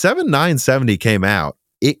 When the 7970 came out,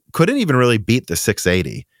 it couldn't even really beat the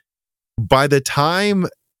 680. By the time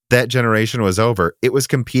that generation was over, it was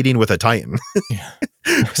competing with a Titan.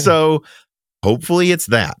 So hopefully it's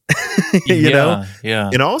that. you know?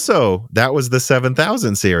 Yeah. And also, that was the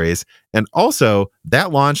 7000 series. And also,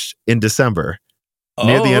 that launched in December.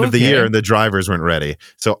 Near the end of the year, and the drivers weren't ready.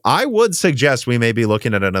 So I would suggest we may be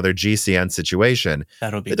looking at another GCN situation.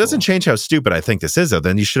 That'll be It doesn't change how stupid I think this is, though.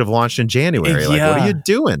 Then you should have launched in January. Like, what are you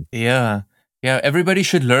doing? Yeah. Everybody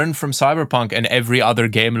should learn from Cyberpunk and every other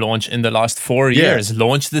game launch in the last 4 years.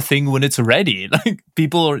 Launch the thing when it's ready. Like,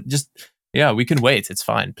 people are just, we can wait. It's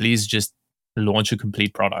fine. Please just launch a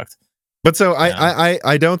complete product. But so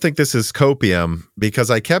I don't think this is copium,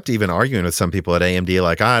 because I kept even arguing with some people at AMD,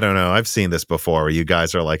 like, I don't know, I've seen this before, where you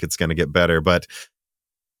guys are like, it's going to get better, but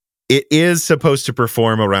it is supposed to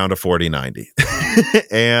perform around a 4090.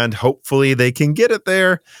 And hopefully they can get it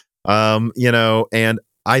there. You know, and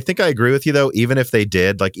I think I agree with you, though, even if they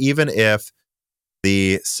did, like, even if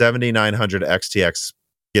the 7900 XTX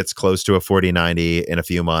gets close to a 4090 in a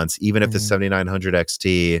few months, even if the 7900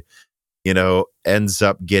 XT, you know, ends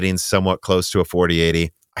up getting somewhat close to a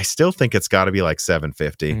 4080, I still think it's got to be like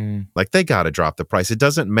 750. Like, they got to drop the price. It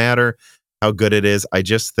doesn't matter how good it is. I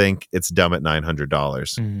just think it's dumb at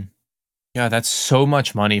 $900. Yeah, that's so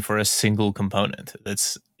much money for a single component.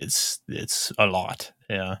 It's a lot.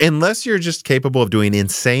 Yeah. Unless you're just capable of doing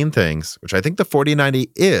insane things, which I think the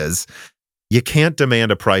 4090 is, you can't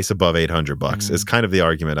demand a price above $800. Is kind of the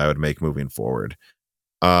argument I would make moving forward.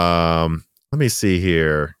 Let me see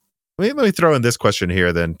here. Let me throw in this question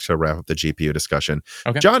here then to wrap up the GPU discussion.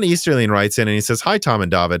 Okay. John Easterling writes in and he says, "Hi, Tom and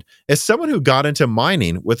David. As someone who got into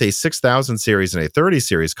mining with a 6000 series and a 30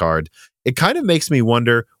 series card, it kind of makes me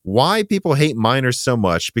wonder why people hate miners so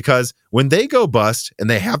much, because when they go bust and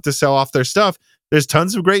they have to sell off their stuff, there's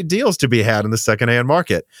tons of great deals to be had in the secondhand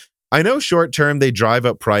market. I know short term they drive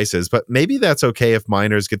up prices, but maybe that's okay if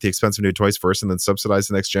miners get the expensive new toys first and then subsidize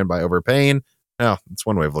the next gen by overpaying. Oh, that's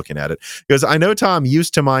one way of looking at it. Because I know Tom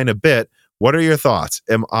used to mine a bit. What are your thoughts?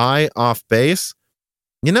 Am I off base?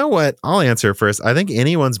 You know what? I'll answer first. I think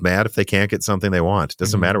anyone's mad if they can't get something they want.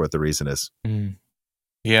 Doesn't matter what the reason is.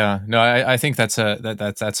 Yeah, no, I think that's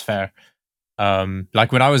fair.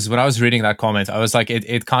 Like when I was reading that comment, I was like,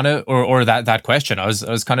 it kind of, or that question, I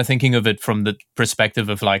was kind of thinking of it from the perspective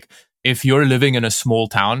of like, if you're living in a small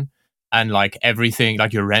town and like everything,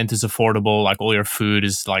 like your rent is affordable, like all your food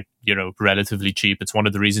is like, you know, relatively cheap. It's one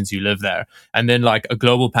of the reasons you live there. And then like a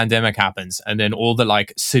global pandemic happens, and then all the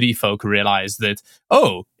like city folk realize that,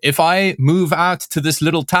 oh, if I move out to this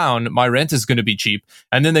little town, my rent is going to be cheap.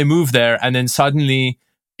 And then they move there, and then suddenly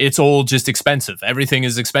it's all just expensive. Everything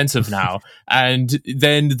is expensive now. And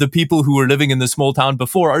then the people who were living in the small town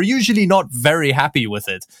before are usually not very happy with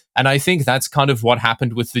it. And I think that's kind of what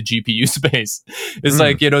happened with the GPU space. It's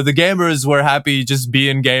like, you know, the gamers were happy just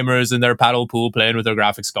being gamers in their paddle pool playing with their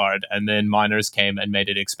graphics card. And then miners came and made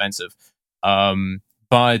it expensive.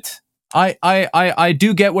 But I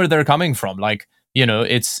do get where they're coming from. Like, you know,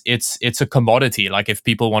 it's a commodity. Like if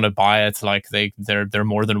people want to buy it, like they're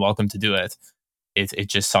more than welcome to do it. It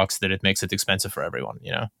just sucks that it makes it expensive for everyone,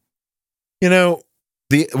 you know? You know,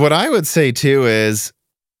 what I would say too is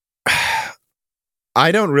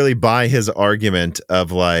I don't really buy his argument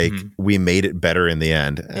of like, we made it better in the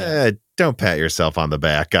end. Don't pat yourself on the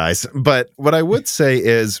back, guys. But what I would say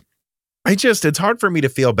is it's hard for me to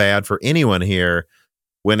feel bad for anyone here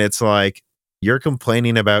when it's like, you're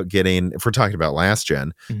complaining about getting, if we're talking about last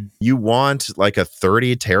gen, you want like a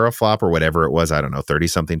 30 teraflop or whatever it was, I don't know, 30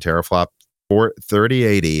 something teraflop, or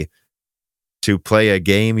 3080 to play a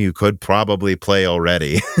game you could probably play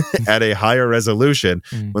already at a higher resolution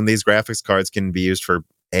when these graphics cards can be used for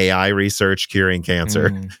AI research curing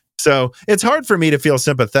cancer. So it's hard for me to feel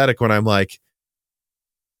sympathetic when I'm like,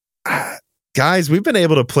 guys, we've been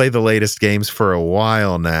able to play the latest games for a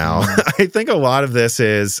while now. I think a lot of this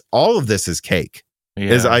is, all of this is cake,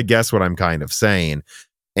 is I guess what I'm kind of saying.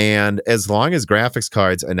 And as long as graphics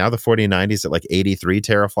cards, and now the 4090s at like 83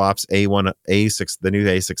 teraflops, A6, the new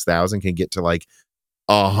A6000 can get to like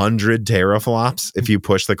 100 teraflops if you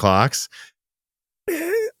push the clocks.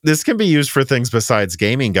 This can be used for things besides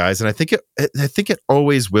gaming, guys, and I think it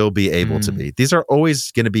always will be able to be. These are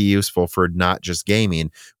always going to be useful for not just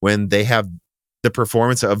gaming when they have the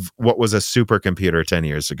performance of what was a supercomputer 10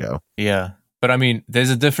 years ago. Yeah, but I mean, there's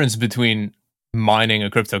a difference between mining a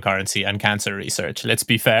cryptocurrency and cancer research. Let's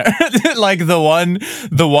be fair. Like the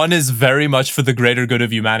one is very much for the greater good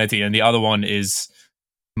of humanity, and the other one is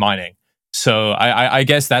mining. So I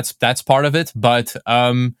guess that's part of it, but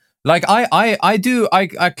like I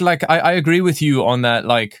agree with you on that.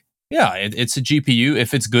 Like, yeah, it's a GPU.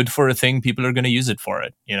 If it's good for a thing, people are going to use it for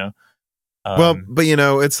it, you know? Well, but you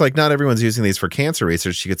know, it's like not everyone's using these for cancer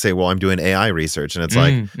research. You could say, well, I'm doing AI research. And it's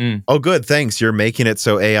like, oh, good, thanks. You're making it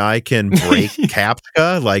so AI can break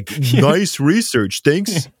CAPTCHA. Like, nice research.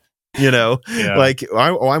 Thanks. You know, like,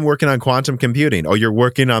 I'm working on quantum computing. Oh, you're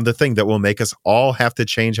working on the thing that will make us all have to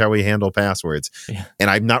change how we handle passwords. And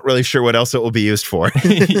I'm not really sure what else it will be used for.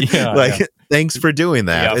 Thanks for doing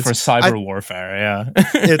that. Yeah, for cyber warfare. Yeah.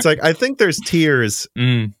 It's like, I think there's tiers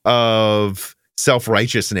of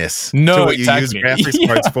self-righteousness to what you use graphics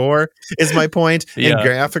cards for, is my point. And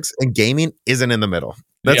graphics and gaming isn't in the middle.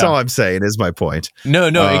 That's all I'm saying is my point. No,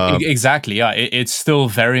 exactly. Yeah, it's still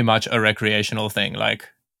very much a recreational thing. Like,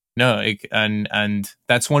 and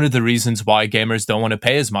that's one of the reasons why gamers don't want to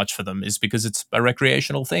pay as much for them, is because it's a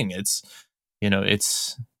recreational thing. It's, you know,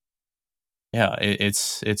 it's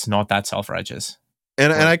not that self-righteous.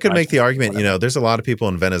 And I could make the argument, you know, there's a lot of people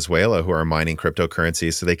in Venezuela who are mining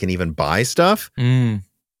cryptocurrencies so they can even buy stuff.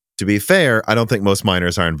 To be fair, I don't think most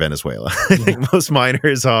miners are in Venezuela. I think most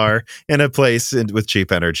miners are in a place with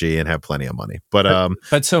cheap energy and have plenty of money.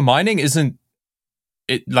 But so mining isn't,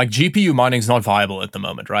 like GPU mining is not viable at the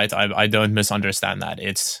moment, right? I don't misunderstand that.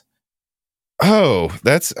 It's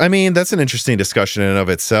that's an interesting discussion in and of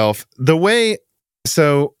itself.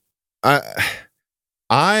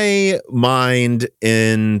 I mined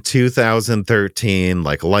in 2013,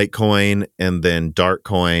 like Litecoin and then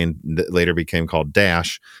Darkcoin, that later became called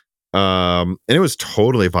Dash. And it was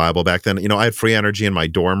totally viable back then. You know, I had free energy in my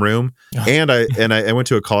dorm room, and I went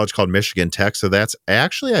to a college called Michigan Tech. So that's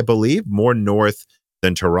actually, I believe, more north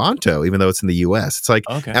than Toronto, even though it's in the US. It's like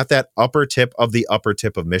at that upper tip of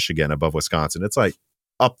Michigan above Wisconsin. It's like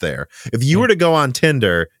up there. If you were to go on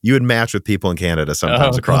Tinder, you would match with people in Canada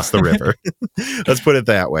sometimes across the river. Let's put it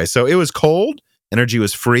that way. So it was cold, energy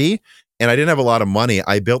was free, and I didn't have a lot of money.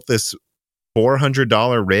 I built this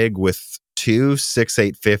 $400 rig with two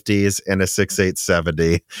 6850s and a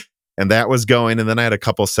 6870. And that was going. And then I had a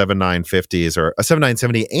couple 7950s, or a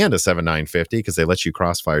 7970 and a 7950, because they let you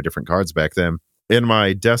crossfire different cards back then, in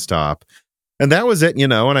my desktop. And that was it, you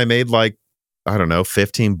know, and I made like, I don't know,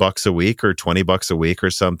 $15 a week or $20 a week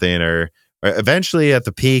or something, or eventually at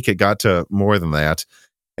the peak, it got to more than that.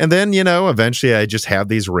 And then, you know, eventually I just had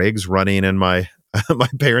these rigs running in my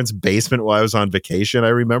parents' basement while I was on vacation. I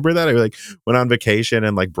remember that I like went on vacation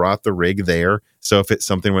and like brought the rig there. So if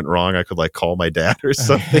something went wrong, I could like call my dad or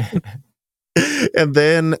something. And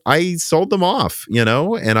then I sold them off, you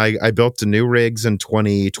know, and I built the new rigs in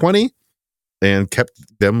 2020 and kept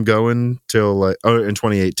them going till in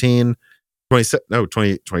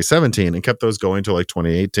 2017, and kept those going till like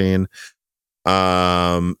 2018.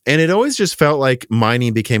 And it always just felt like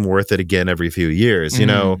mining became worth it again every few years, you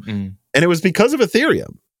know, and it was because of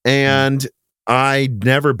Ethereum. And I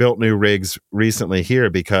never built new rigs recently here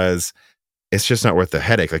because it's just not worth the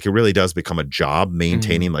headache. Like, it really does become a job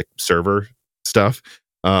maintaining like server stuff.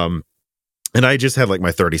 And I just had like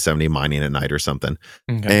my 3070 mining at night or something.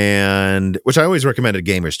 And which I always recommended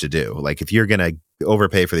gamers to do. Like, if you're going to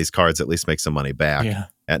overpay for these cards, at least make some money back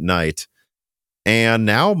at night. And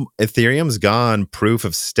now Ethereum's gone proof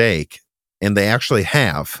of stake, and they actually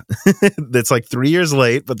have. It's like 3 years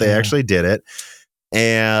late, but they actually did it.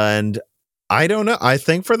 And I don't know. I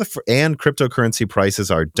think and cryptocurrency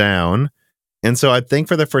prices are down. And so I think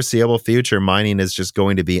for the foreseeable future, mining is just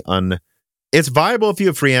going to be it's viable if you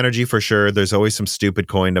have free energy, for sure. There's always some stupid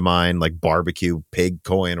coin to mine, like barbecue pig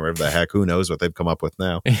coin or whatever the heck. Who knows what they've come up with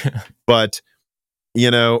now. But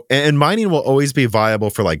and mining will always be viable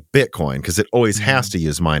for like Bitcoin because it always has to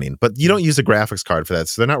use mining, but you don't use a graphics card for that.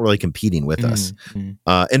 So they're not really competing with us.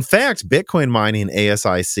 In fact, Bitcoin mining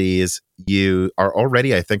ASICs, you are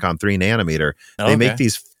already, I think, on 3 nanometer. They make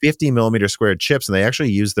these 50 millimeter squared chips and they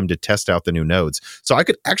actually use them to test out the new nodes. So I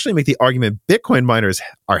could actually make the argument Bitcoin miners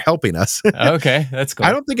are helping us. Okay, that's cool.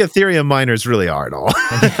 I don't think Ethereum miners really are at all,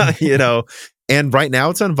 And right now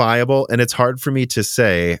it's unviable and it's hard for me to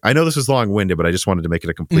say. I know this was long-winded, but I just wanted to make it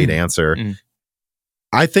a complete answer.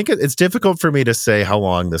 I think it's difficult for me to say how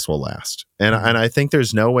long this will last. And I think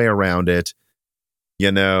there's no way around it.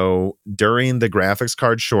 During the graphics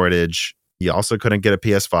card shortage, you also couldn't get a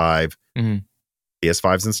PS5.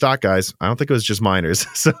 PS5's in stock, guys. I don't think it was just miners.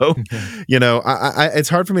 So, it's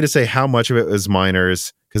hard for me to say how much of it was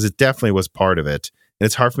miners because it definitely was part of it. And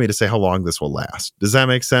it's hard for me to say how long this will last. Does that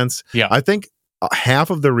make sense? Yeah. I think half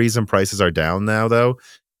of the reason prices are down now, though,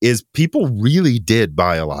 is people really did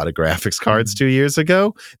buy a lot of graphics cards 2 years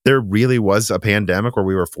ago. There really was a pandemic where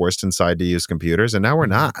we were forced inside to use computers, and now we're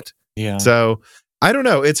not. Yeah. So I don't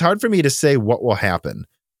know. It's hard for me to say what will happen.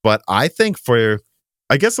 But I think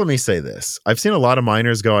I guess let me say this. I've seen a lot of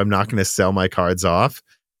miners go, I'm not going to sell my cards off.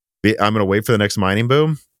 I'm going to wait for the next mining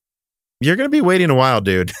boom. You're going to be waiting a while,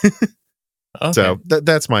 dude. Okay. So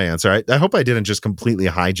that's my answer. I hope I didn't just completely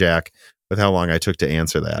hijack with how long I took to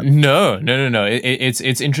answer that. No.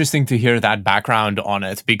 It's interesting to hear that background on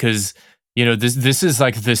it because this is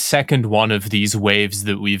like the second one of these waves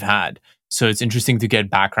that we've had. So it's interesting to get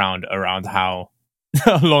background around how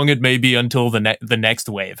long it may be until the next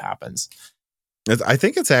wave happens. I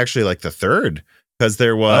think it's actually like the third because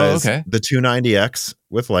there was the 290X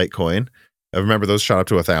with Litecoin. I remember those shot up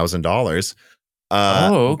to $1,000.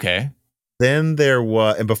 Okay. Then there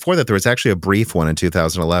was, and before that, there was actually a brief one in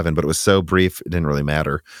 2011, but it was so brief, it didn't really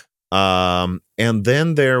matter. And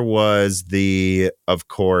then there was of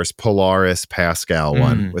course, Polaris Pascal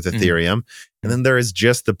one with Ethereum. And then there is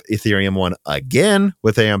just the Ethereum one again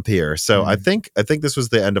with Ampere. So I think this was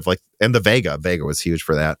the end of and the Vega. Vega was huge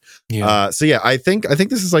for that. Yeah. So yeah, I think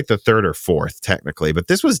this is like the third or fourth technically, but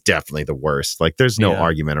this was definitely the worst. Like there's no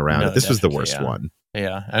argument around it. This was the worst one.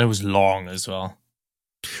 Yeah. And it was long as well.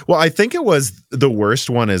 Well, I think it was the worst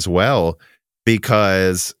one as well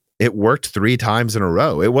because it worked 3 times in a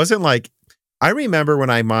row. It wasn't like, I remember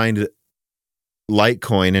when I mined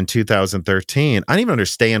Litecoin in 2013, I didn't even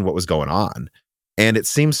understand what was going on. And it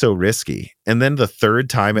seemed so risky. And then the third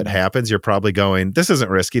time it happens, you're probably going, this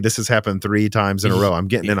isn't risky. This has happened 3 times in a row. I'm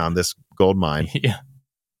getting in on this gold mine. Yeah.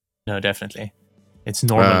 No, definitely. It's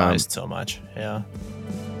normalized so much. Yeah.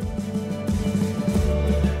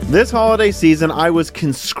 This holiday season, I was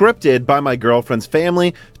conscripted by my girlfriend's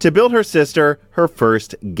family to build her sister her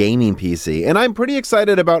first gaming PC. And I'm pretty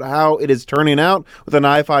excited about how it is turning out with an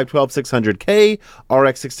i5 12600K,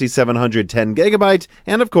 RX 6700 10GB,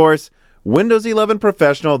 and of course, Windows 11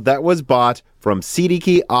 Professional that was bought from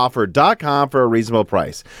cdkeyoffer.com for a reasonable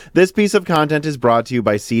price. This piece of content is brought to you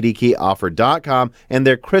by cdkeyoffer.com and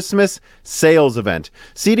their Christmas sales event.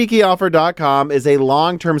 cdkeyoffer.com is a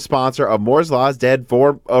long-term sponsor of Moore's Law is Dead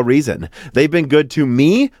for a reason. They've been good to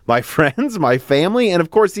me, my friends, my family, and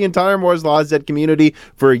of course the entire Moore's Law is Dead community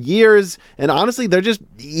for years. And honestly, they're just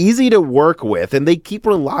easy to work with, and they keep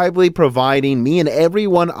reliably providing me and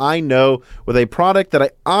everyone I know with a product that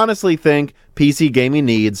I honestly think PC gaming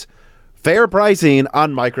needs. Fair pricing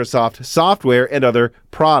on Microsoft software and other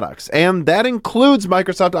products. And that includes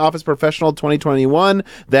Microsoft Office Professional 2021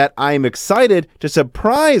 that I'm excited to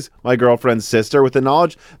surprise my girlfriend's sister with the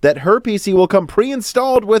knowledge that her PC will come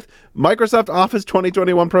pre-installed with Microsoft Office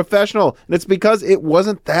 2021 Professional. And it's because it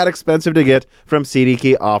wasn't that expensive to get from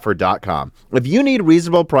cdkeyoffer.com. If you need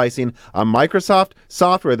reasonable pricing on Microsoft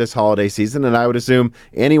software this holiday season, and I would assume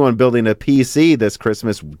anyone building a PC this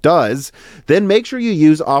Christmas does, then make sure you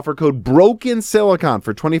use offer code Broken Silicon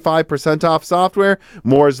for 25% off software,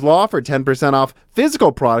 Moore's Law for 10% off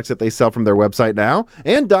physical products that they sell from their website now,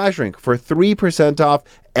 and Die Shrink for 3% off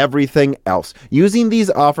everything else. Using these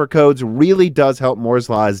offer codes really does help Moore's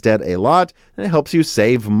Law is Dead a lot, and it helps you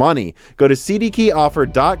save money. Go to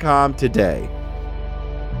cdkeyoffer.com today.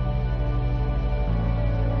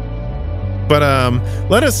 But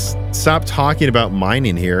let us stop talking about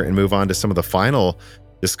mining here and move on to some of the final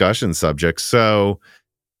discussion subjects. So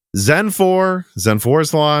Zen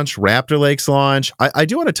 4's launch, Raptor Lake's launch. I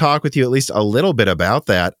do want to talk with you at least a little bit about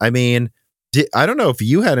that. I mean, I don't know if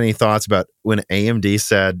you had any thoughts about when AMD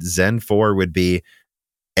said Zen 4 would be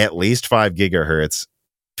at least 5 gigahertz,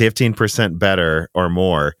 15% better or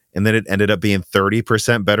more, and then it ended up being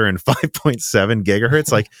 30% better and 5.7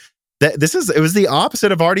 gigahertz. Like it was the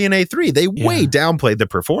opposite of RDNA 3. They way downplayed the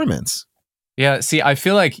performance. Yeah, see, I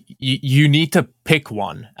feel like you need to pick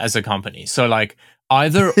one as a company. So like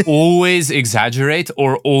either always exaggerate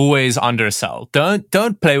or always undersell.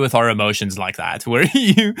 Don't play with our emotions like that, where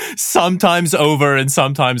you sometimes over and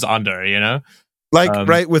sometimes under, you know? Like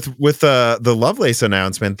right with the Lovelace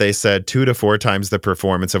announcement, they said 2 to 4 times the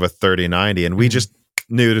performance of a 3090, and we just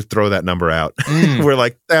knew to throw that number out. We're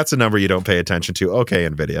like, that's a number you don't pay attention to. Okay,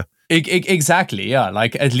 NVIDIA. Exactly, yeah.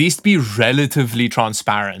 Like at least be relatively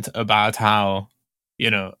transparent about how,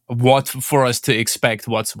 what for us to expect,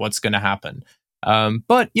 what's going to happen.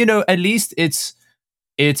 But at least it's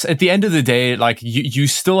at the end of the day, like you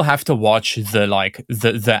still have to watch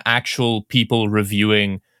the actual people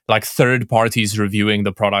reviewing, like third parties reviewing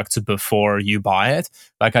the products before you buy it.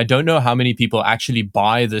 Like I don't know how many people actually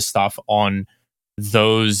buy the stuff on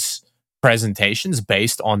those presentations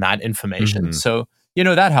based on that information. So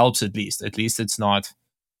that helps at least. At least it's not.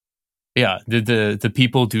 Yeah, the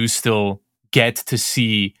people do still get to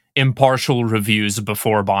see impartial reviews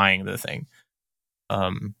before buying the thing.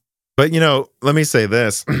 But let me say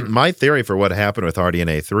this: my theory for what happened with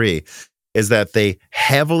RDNA 3 is that they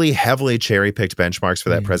heavily cherry picked benchmarks for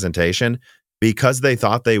that presentation because they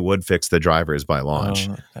thought they would fix the drivers by launch.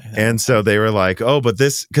 And so they were like, oh, but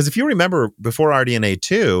this, because if you remember before RDNA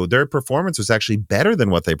 2, their performance was actually better than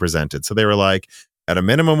what they presented. So they were like, at a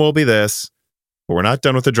minimum will be this, but we're not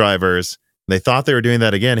done with the drivers. And they thought they were doing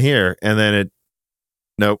that again here. And then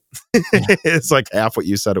nope. It's like half what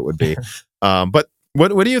you said it would be. But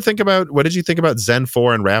what do you think about, what did you think about Zen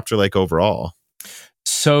 4 and Raptor Lake overall?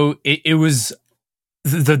 So it was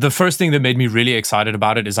the first thing that made me really excited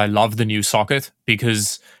about it is I love the new socket,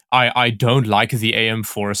 because I don't like the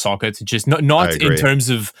AM4 socket, just not in terms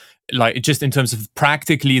of just in terms of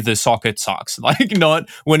practically the socket sucks. Like not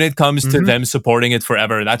when it comes to them supporting it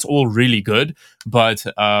forever. That's all really good, but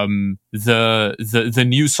the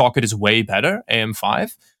new socket is way better,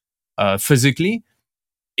 AM5, physically.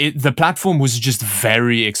 The platform was just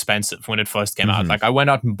very expensive when it first came out. Like I went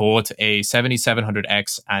out and bought a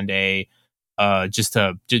 7700X and an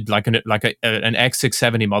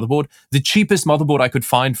X670 motherboard. The cheapest motherboard I could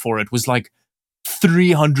find for it was like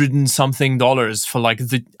 $300 and something for like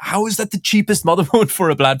how is that the cheapest motherboard for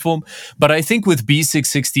a platform? But I think with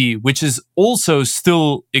B660, which is also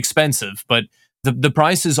still expensive, but the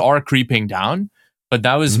prices are creeping down. But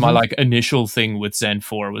that was my like initial thing with Zen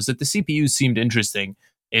 4, was that the CPU seemed interesting.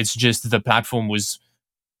 It's just the platform was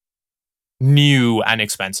new and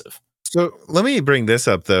expensive. So let me bring this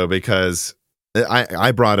up though, because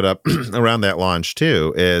I brought it up around that launch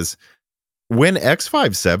too, is when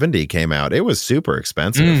X570 came out, it was super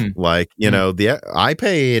expensive. Like, I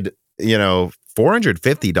paid,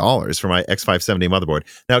 $450 for my X570 motherboard.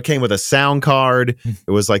 Now it came with a sound card.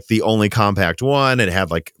 It was like the only compact one. It had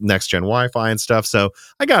like next gen Wi-Fi and stuff. So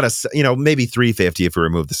I got maybe $350 if we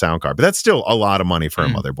remove the sound card, but that's still a lot of money for a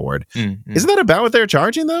motherboard. Isn't that about what they're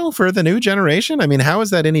charging though for the new generation? I mean, how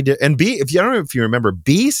is that any? And I don't know if you remember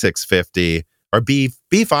B650 or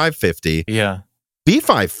B550. Yeah.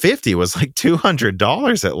 B550 was like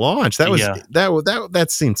 $200 at launch. That was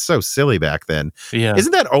that seemed so silly back then. Yeah.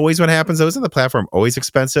 Isn't that always what happens though? Isn't the platform always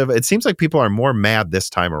expensive? It seems like people are more mad this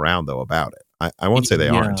time around though about it. I won't say they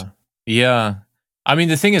aren't. Yeah. I mean,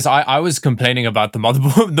 the thing is, I was complaining about the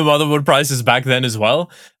motherboard prices back then as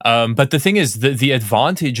well. But the thing is, the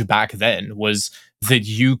advantage back then was that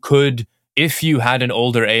you could, if you had an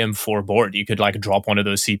older AM4 board, you could like drop one of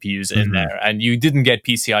those CPUs in there, and you didn't get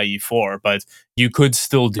PCIe 4, but you could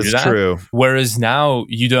still do that. True. Whereas now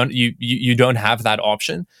you don't have that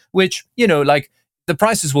option, which, like the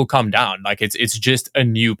prices will come down. Like it's just a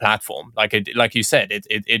new platform. Like you said,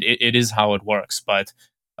 it is how it works. But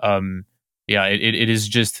it is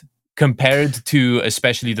just compared to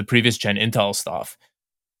especially the previous gen Intel stuff.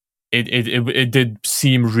 It did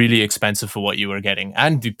seem really expensive for what you were getting,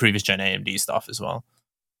 and the previous gen AMD stuff as well.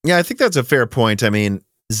 Yeah, I think that's a fair point. I mean,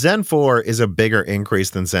 Zen 4 is a bigger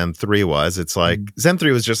increase than Zen 3 was. It's like Zen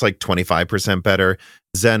 3 was just like 25% better.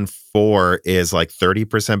 Zen 4 is like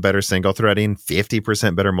 30% better single threading,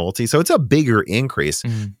 50% better multi. So it's a bigger increase.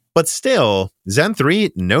 But still, Zen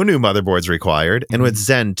 3, no new motherboards required. And with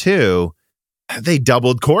Zen 2, they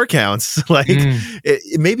doubled core counts. Like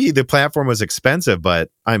maybe the platform was expensive, but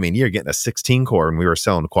I mean, you're getting a 16 core and we were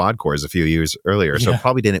selling quad cores a few years earlier. So it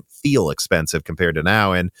probably didn't feel expensive compared to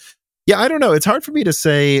now. And yeah, I don't know. It's hard for me to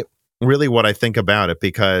say really what I think about it,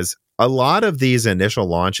 because a lot of these initial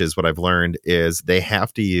launches, what I've learned is they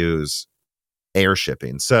have to use air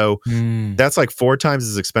shipping. So that's like 4 times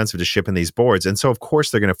as expensive to ship in these boards. And so, of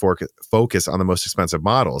course, they're going to focus on the most expensive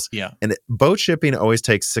models. Yeah. And boat shipping always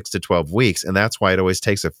takes 6 to 12 weeks. And that's why it always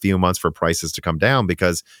takes a few months for prices to come down,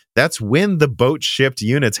 because that's when the boat shipped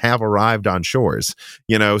units have arrived on shores,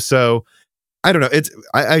 So I don't know.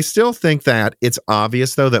 I still think that it's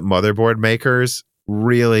obvious, though, that motherboard makers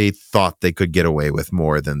really thought they could get away with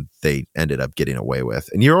more than they ended up getting away with.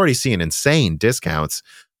 And you're already seeing insane discounts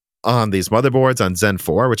on these motherboards on Zen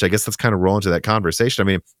 4, which I guess that's kind of rolling to that conversation. I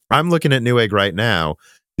mean, I'm looking at Newegg right now.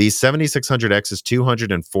 The 7600X is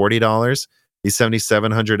 $240. The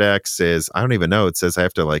 7700X is, I don't even know. It says I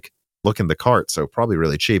have to look in the cart, so probably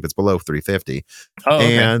really cheap. It's below $350. Oh,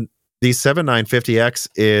 okay. And the 7950X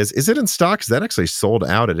is it in stock? Is that actually sold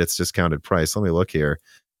out at its discounted price? Let me look here.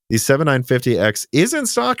 The 7950X is in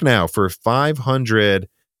stock now for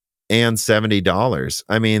 $570.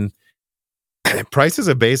 I mean, prices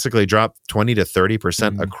have basically dropped 20 to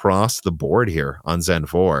 30% across the board here on Zen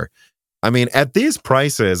 4. I mean, at these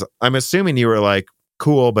prices, I'm assuming you were like,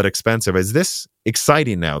 cool, but expensive. Is this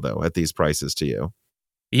exciting now, though, at these prices to you?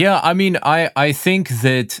 Yeah, I mean, I think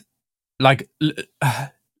that,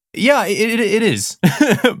 yeah, it is.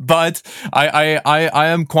 But I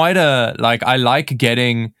am quite I like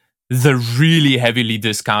getting the really heavily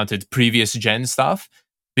discounted previous gen stuff,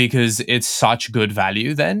 because it's such good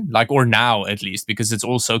value then, or now at least, because it's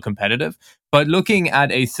all so competitive. But looking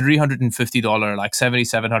at a $350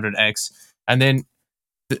 7700X, and then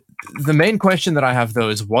the main question that I have, though,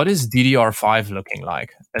 is what is DDR5 looking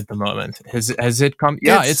like at the moment? Has it come?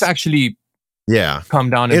 Yeah, it's actually come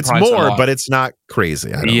down in it's price. It's more, but it's not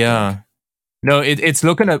crazy. I don't think. No, it's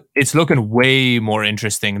looking way more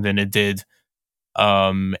interesting than it did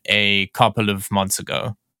a couple of months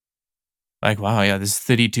ago. Wow, yeah, this is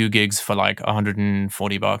 32 gigs for $140,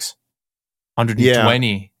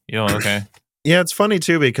 120. Yeah, okay. Yeah, it's funny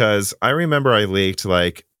too, because I remember I leaked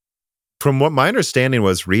from what my understanding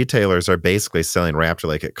was, retailers are basically selling Raptor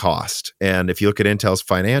Lake at cost. And if you look at Intel's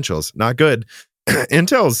financials, not good.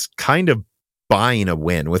 Intel's kind of buying a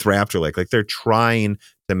win with Raptor Lake. They're trying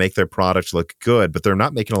to make their product look good, but they're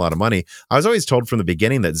not making a lot of money. I was always told from the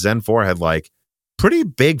beginning that Zen 4 had pretty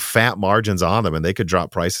big fat margins on them, and they could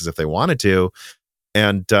drop prices if they wanted to.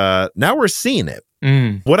 And now we're seeing it.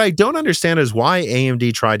 What I don't understand is why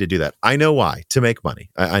AMD tried to do that. I know why, to make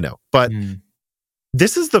money. I know. But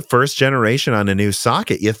this is the first generation on a new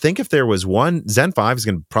socket. You think if there was one, Zen 5 is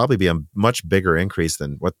going to probably be a much bigger increase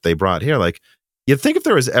than what they brought here. You'd think if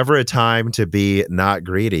there was ever a time to be not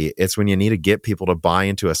greedy, it's when you need to get people to buy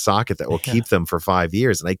into a socket that will keep them for 5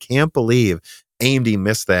 years. And I can't believe AMD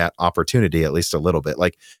missed that opportunity at least a little bit.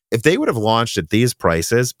 If they would have launched at these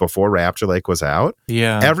prices before Raptor Lake was out,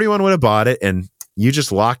 everyone would have bought it, and you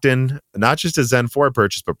just locked in not just a Zen 4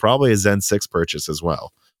 purchase, but probably a Zen 6 purchase as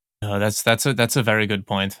well. No, that's a very good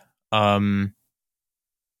point. I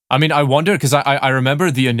mean, I wonder, because I remember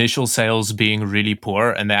the initial sales being really poor,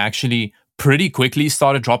 and they actually pretty quickly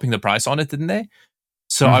started dropping the price on it, didn't they?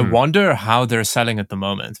 So I wonder how they're selling at the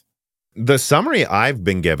moment. The summary I've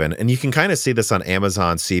been given, and you can kind of see this on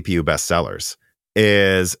Amazon CPU bestsellers,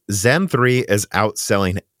 is Zen 3 is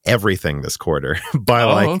outselling everything this quarter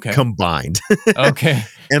by combined. Okay.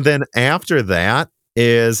 And then after that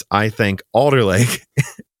is, I think, Alder Lake.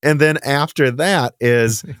 And then after that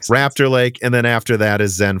is Raptor Lake. And then after that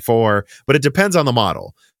is Zen 4. But it depends on the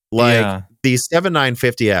model. The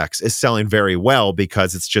 7950X is selling very well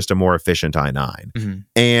because it's just a more efficient i9.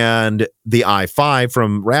 And the i5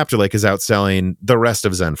 from Raptor Lake is outselling the rest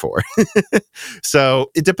of Zen 4. So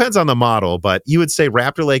it depends on the model, but you would say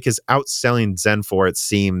Raptor Lake is outselling Zen 4, it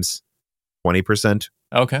seems, 20%.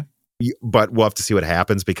 Okay. But we'll have to see what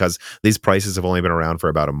happens, because these prices have only been around for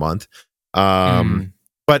about a month.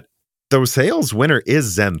 But the sales winner is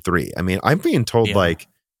Zen 3. I mean, I'm being told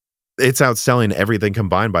it's outselling everything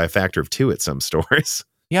combined by a factor of 2 at some stores.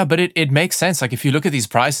 Yeah, but it makes sense. If you look at these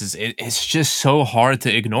prices, it's just so hard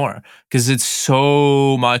to ignore, because it's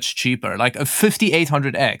so much cheaper. A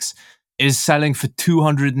 5800X is selling for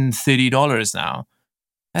 $230 now.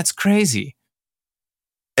 That's crazy.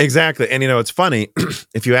 Exactly. And it's funny,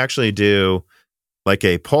 if you actually do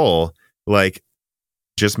a poll,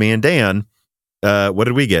 just me and Dan, what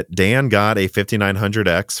did we get? Dan got a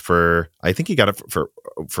 5900X for, I think he got it for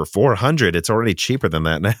 $400. It's already cheaper than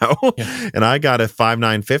that now. And I got a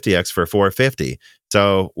 5950X for $450.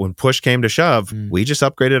 So when push came to shove, we just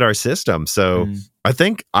upgraded our system. So I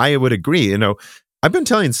think I would agree. I've been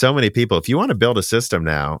telling so many people, if you want to build a system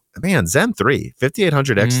now, man, Zen 3,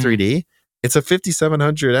 5800X 3D, it's a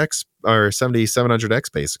 5700X or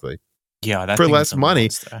 7700X basically. Yeah, that for less money.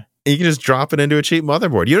 You can just drop it into a cheap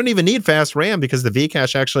motherboard. You don't even need fast RAM because the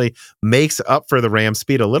Vcache actually makes up for the RAM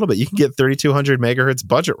speed a little bit. You can get 3200 megahertz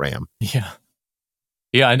budget RAM. Yeah.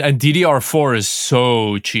 Yeah, and DDR4 is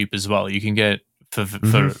so cheap as well. You can get for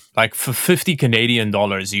 50 Canadian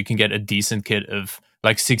dollars, you can get a decent kit of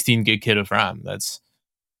like 16 gig kit of RAM. That's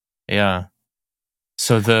yeah.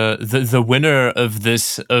 So the winner of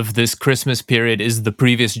this Christmas period is the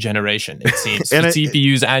previous generation, it seems. And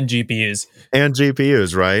CPUs and GPUs. And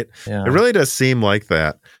GPUs, right? Yeah. It really does seem like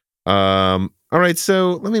that. All right,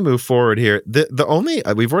 so let me move forward here. The only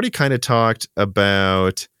we've already kind of talked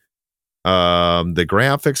about the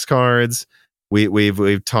graphics cards.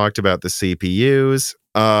 We've talked about the CPUs.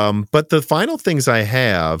 But the final things I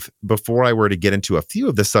have before I were to get into a few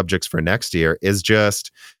of the subjects for next year is just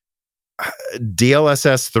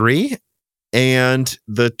DLSS 3 and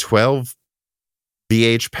the 12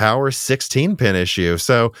 BH power 16 pin issue.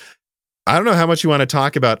 So I don't know how much you want to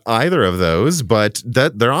talk about either of those, but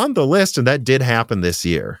that they're on the list and that did happen this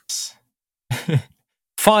year.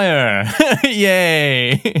 Fire.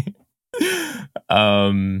 Yay.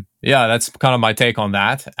 Yeah, that's kind of my take on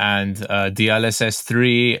that. And DLSS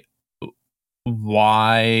 3,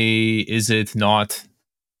 why is it not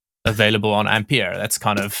available on Ampere? That's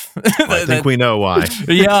kind of I think we know why.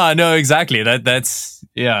 Yeah, no, exactly. That's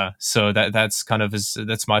yeah. So that's kind of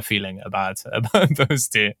that's my feeling about those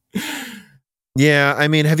two. Yeah, I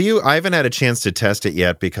mean, I haven't had a chance to test it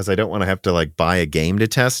yet because I don't want to have to like buy a game to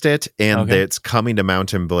test it. And it's coming to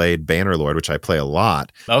Mount & Blade Bannerlord, which I play a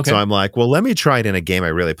lot. Okay. So I'm like, well, let me try it in a game I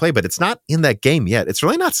really play, but it's not in that game yet. It's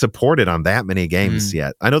really not supported on that many games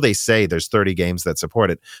yet. I know they say there's 30 games that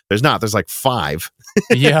support it. There's not. There's like 5.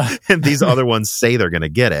 Yeah. And these other ones say they're going to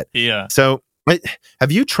get it. Yeah. So have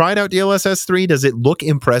you tried out DLSS 3? Does it look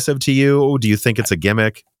impressive to you? Do you think it's a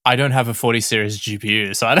gimmick? I don't have a 40 series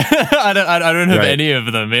GPU, so I don't have any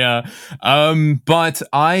of them. Yeah, but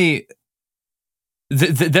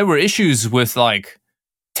there were issues with like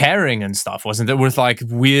tearing and stuff, wasn't there? With like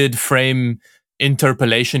weird frame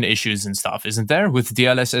interpolation issues and stuff, isn't there? With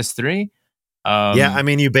DLSS 3? Yeah, I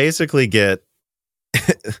mean, you basically get.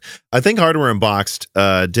 I think Hardware Unboxed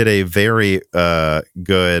did a very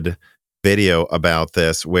good video about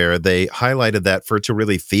this where they highlighted that for it to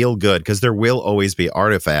really feel good, because there will always be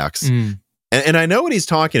artifacts. And I know what he's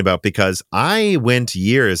talking about because I went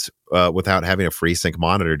years without having a FreeSync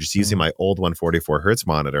monitor, just using my old 144 hertz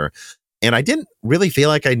monitor. And I didn't really feel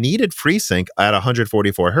like I needed FreeSync at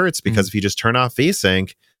 144 hertz because if you just turn off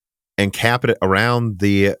VSync and cap it around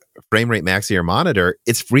the frame rate max of your monitor,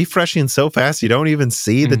 it's refreshing so fast you don't even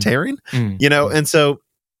see the tearing, you know? And so,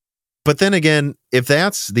 but then again, if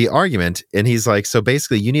that's the argument, and he's like, so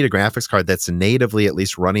basically you need a graphics card that's natively at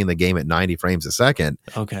least running the game at 90 frames a second.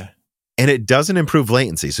 Okay. And it doesn't improve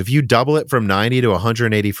latency. So if you double it from 90 to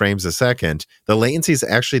 180 frames a second, the latency is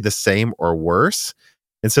actually the same or worse.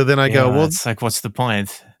 And so then I go, well, it's like, what's the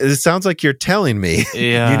point? It sounds like you're telling me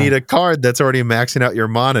you need a card that's already maxing out your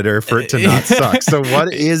monitor for it to not suck. So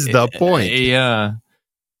what is the point? Yeah.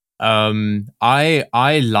 I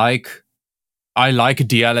like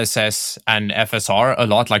DLSS and FSR a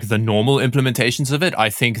lot, like the normal implementations of it.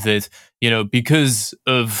 I think that, you know, because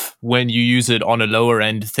of when you use it on a lower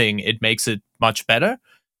end thing, it makes it much better.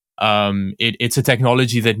 It's a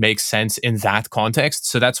technology that makes sense in that context.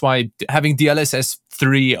 So that's why having DLSS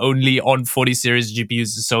 3 only on 40 series GPUs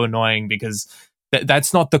is so annoying, because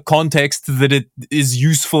that's not the context that it is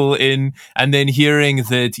useful in. And then hearing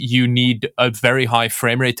that you need a very high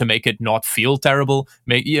frame rate to make it not feel terrible,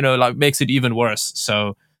 makes it even worse.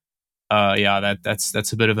 So,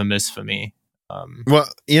 that's a bit of a miss for me. Well,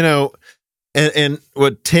 you know, and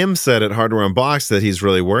what Tim said at Hardware Unboxed that he's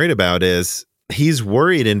really worried about is he's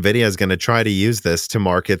worried NVIDIA is going to try to use this to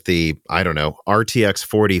market the, I don't know, RTX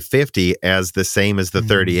 4050 as the same as the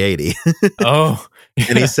 3080. Oh, yeah.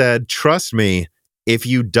 And he said, trust me, if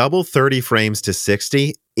you double 30 frames to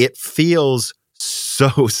 60, it feels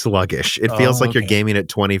so sluggish. It feels like you're gaming at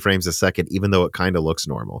 20 frames a second, even though it kind of looks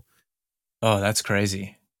normal. Oh, that's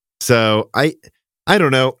crazy. So I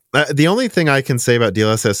don't know. The only thing I can say about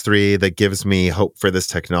DLSS 3 that gives me hope for this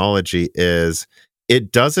technology is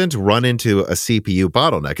it doesn't run into a CPU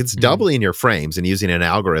bottleneck. It's doubling your frames and using an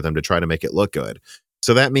algorithm to try to make it look good.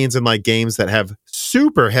 So that means in like games that have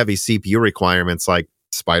super heavy CPU requirements like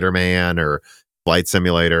Spider-Man or Flight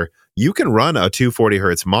Simulator, you can run a 240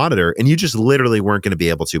 hertz monitor and you just literally weren't going to be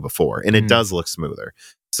able to before. And it does look smoother.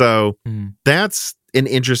 So that's an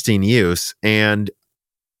interesting use. And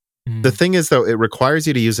the thing is, though, it requires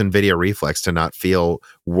you to use NVIDIA Reflex to not feel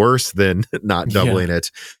worse than not doubling it.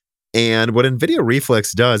 And what NVIDIA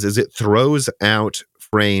Reflex does is it throws out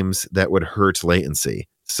frames that would hurt latency.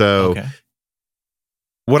 So Okay.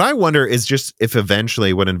 what I wonder is just if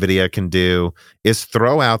eventually what NVIDIA can do is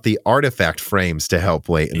throw out the artifact frames to help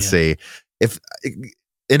latency. If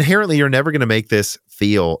inherently you're never going to make this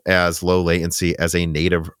feel as low latency as a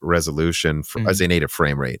native resolution, as a native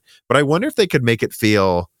frame rate. But I wonder if they could make it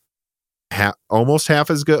feel almost half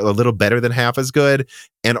as good, a little better than half as good,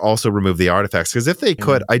 and also remove the artifacts. Because if they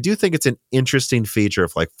could, I do think it's an interesting feature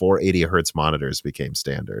if like 480 hertz monitors became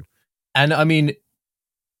standard. And I mean,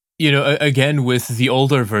 you know, again, with the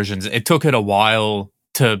older versions, it took it a while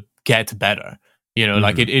to get better. You know,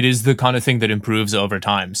 like it is the kind of thing that improves over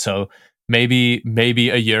time. So maybe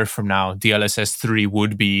a year from now, DLSS 3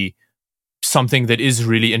 would be something that is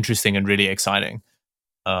really interesting and really exciting.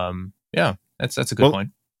 Yeah, that's a good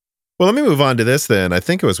point. Well, let me move on to this then. I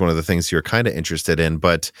think it was one of the things you're kind of interested in,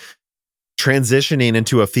 but transitioning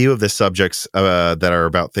into a few of the subjects that are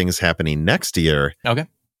about things happening next year. Okay.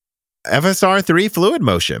 FSR 3 fluid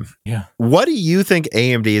motion. Yeah. What do you think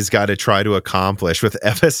AMD has got to try to accomplish with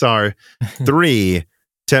FSR 3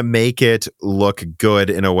 to make it look good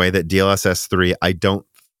in a way that DLSS 3 I don't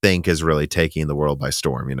think is really taking the world by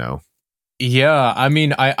storm, you know? Yeah, I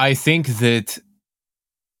mean, I think that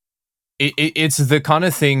it's the kind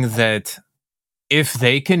of thing that if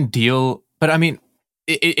they can deal, but I mean,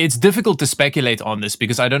 it's difficult to speculate on this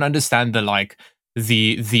because I don't understand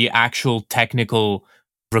the actual technical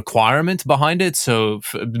requirement behind it. So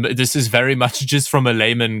this is very much just from a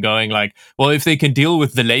layman going like, well, if they can deal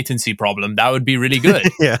with the latency problem, that would be really good.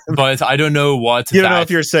 Yeah. But I don't know what. You don't know if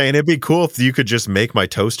you're saying it'd be cool if you could just make my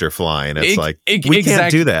toaster fly, and it's we can't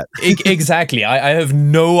do that. Exactly. I have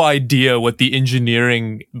no idea what the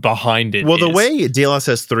engineering behind it is. Well, the way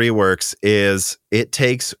DLSS 3 works is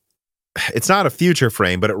it's not a future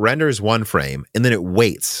frame, but it renders one frame and then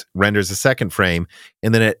it renders a second frame,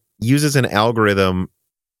 and then it uses an algorithm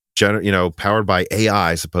powered by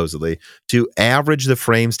AI supposedly to average the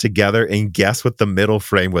frames together and guess what the middle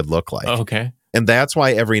frame would look like. Okay. And that's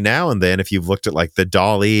why every now and then, if you've looked at like the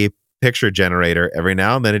DALL-E picture generator, every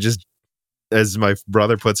now and then it just, as my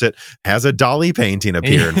brother puts it, has a DALL-E painting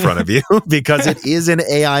appear in front of you because it is an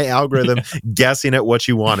AI algorithm guessing at what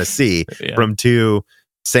you want to see from two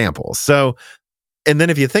samples. So, and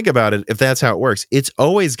then if you think about it, if that's how it works, it's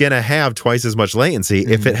always going to have twice as much latency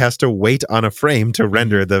if it has to wait on a frame to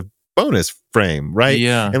render the bonus frame, right?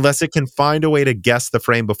 Yeah. Unless it can find a way to guess the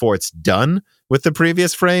frame before it's done with the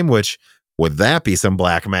previous frame, which would that be some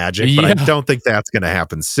black magic? But I don't think that's going to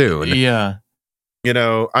happen soon. Yeah. You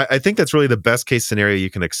know, I think that's really the best case scenario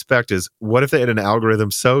you can expect is what if they had an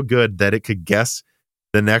algorithm so good that it could guess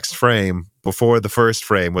the next frame before the first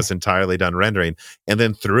frame was entirely done rendering, and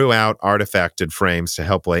then threw out artifacted frames to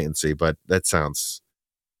help latency. But that sounds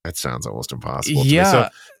almost impossible to me. So,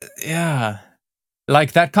 yeah.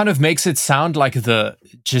 Like that kind of makes it sound like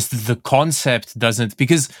the concept doesn't,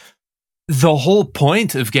 because the whole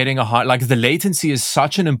point of getting a high, like the latency is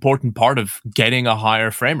such an important part of getting a higher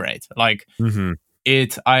frame rate. Like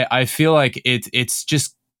I feel like it's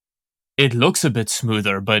just, it looks a bit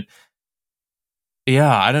smoother, but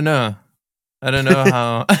yeah, I don't know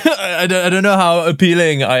how I don't know how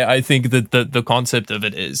appealing I think that the concept of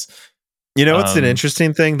it is. You know, it's an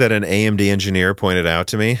interesting thing that an AMD engineer pointed out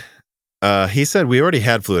to me. He said we already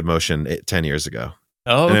had fluid motion 10 years ago.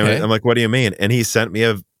 Oh, okay. And I'm like, what do you mean? And he sent me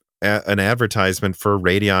an advertisement for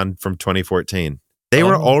Radeon from 2014. They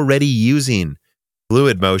were already using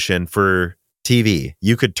fluid motion for TV.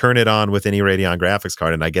 You could turn it on with any Radeon graphics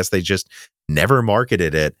card, and I guess they just never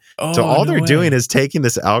marketed it. So all they're doing is taking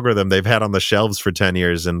this algorithm they've had on the shelves for 10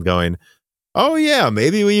 years and going, oh yeah,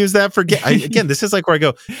 maybe we use that for again, this is like where I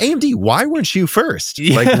go, AMD, why weren't you first?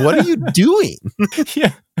 Like, what are you doing?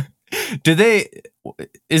 Yeah.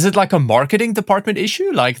 Is it like a marketing department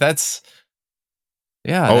issue? Like that's,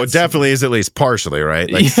 yeah. It definitely is, at least partially,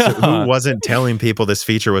 right? Like who wasn't telling people this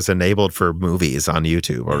feature was enabled for movies on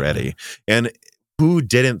YouTube already? And who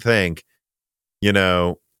didn't think,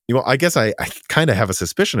 I guess I kind of have a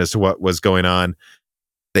suspicion as to what was going on.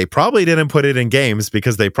 They probably didn't put it in games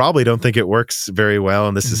because they probably don't think it works very well,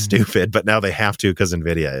 and this is stupid, but now they have to because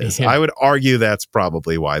NVIDIA is. I would argue that's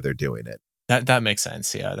probably why they're doing it. That makes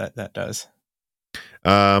sense. Yeah, that does.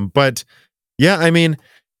 But yeah, I mean,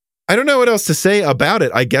 I don't know what else to say about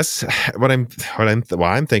it. I guess what I'm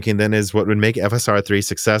thinking then is what would make FSR 3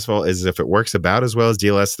 successful is if it works about as well as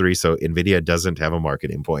DLSS 3, so NVIDIA doesn't have a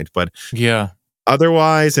marketing point. But yeah.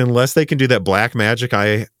 Otherwise, unless they can do that black magic,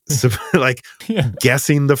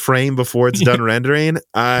 guessing the frame before it's done rendering,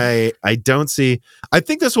 I don't see. I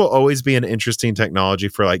think this will always be an interesting technology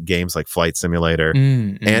for like games like Flight Simulator,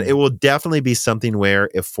 and it will definitely be something where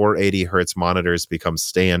if 480 hertz monitors become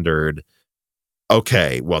standard,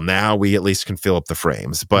 okay, well, now we at least can fill up the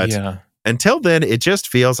frames. But yeah, until then, it just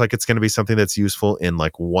feels like it's going to be something that's useful in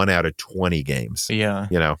like 1 out of 20 games. yeah.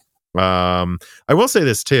 You know, I will say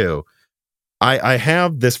this too. I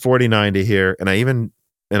have this 4090 here, and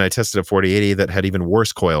I tested a 4080 that had even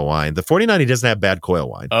worse coil whine. The 4090 doesn't have bad coil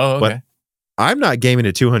whine. Oh, okay. But I'm not gaming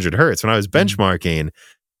at 200 hertz. When I was benchmarking,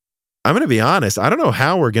 I'm going to be honest, I don't know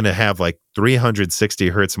how we're going to have like 360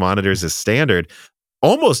 hertz monitors as standard.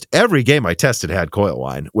 Almost every game I tested had coil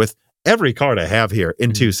whine with every card I have here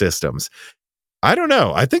in 2 systems. I don't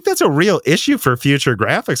know. I think that's a real issue for future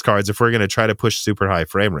graphics cards if we're going to try to push super high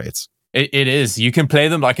frame rates. It is. You can play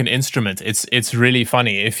them like an instrument. It's really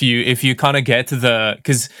funny if you kind of get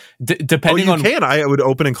because depending on I would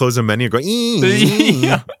open and close a menu and go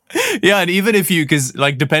yeah, and even if you because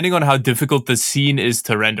like depending on how difficult the scene is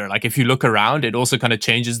to render, like if you look around, it also kind of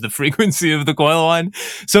changes the frequency of the coil whine.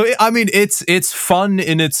 So I mean, it's fun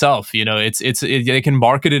in itself. You know, they can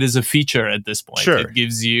market it as a feature at this point. Sure. It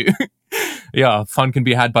gives you. Yeah, fun can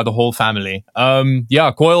be had by the whole family.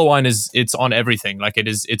 Yeah, coil whine it's on everything. Like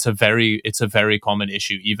it's a very common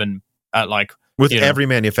issue, even at like with every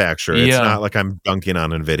manufacturer. Yeah. It's not like I'm dunking on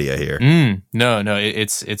Nvidia here. No,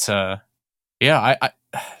 it's yeah.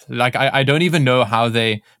 I don't even know how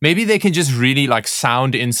maybe they can just really like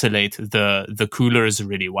sound insulate the coolers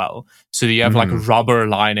really well, so that you have like rubber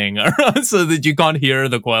lining around so that you can't hear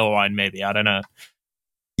the coil whine. Maybe I don't know.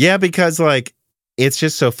 Yeah, because like. It's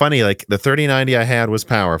just so funny. Like the 3090 I had was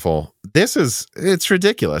powerful. It's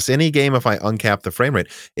ridiculous. Any game, if I uncap the frame rate,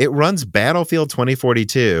 it runs Battlefield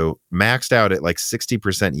 2042 maxed out at like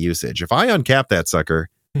 60% usage. If I uncap that sucker,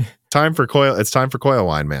 it's time for coil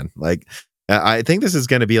whine, man. Like I think this is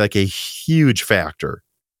going to be like a huge factor.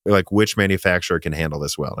 Like which manufacturer can handle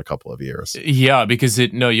this well in a couple of years. Yeah, because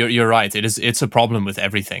you're right. It's a problem with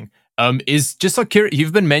everything. Is just like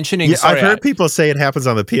you've been mentioning. Yeah, I've heard people say it happens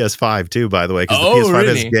on the PS5 too, by the way, because the PS5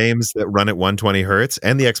 has games that run at 120 hertz,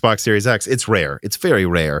 and the Xbox Series X. It's rare. It's very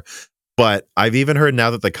rare. But I've even heard now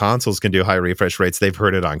that the consoles can do high refresh rates. They've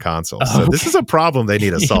heard it on consoles. So this is a problem they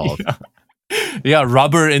need to solve. Yeah,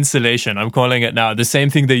 rubber insulation. I'm calling it now. The same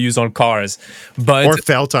thing they use on cars, or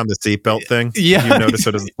felt on the seatbelt thing. Yeah, you notice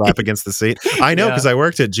it doesn't slap against the seat. I know because I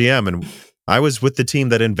worked at GM and I was with the team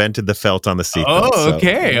that invented the felt on the seatbelt. Oh,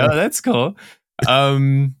 okay. Oh, that's cool.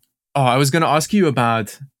 I was going to ask you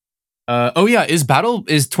about. Is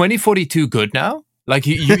 2042 good now? Like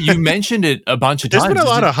you mentioned it a bunch of times. There's been a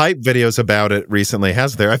lot of hype videos about it recently,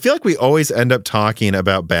 hasn't there? I feel like we always end up talking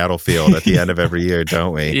about Battlefield at the end of every year,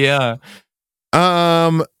 don't we? Yeah.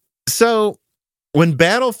 So when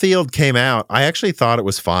Battlefield came out, I actually thought it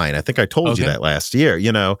was fine. I think I told you that last year.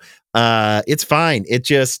 You know, it's fine. It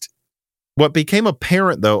just. What became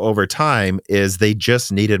apparent, though, over time is they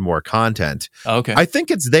just needed more content. Okay. I think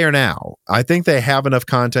it's there now. I think they have enough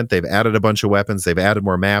content. They've added a bunch of weapons. They've added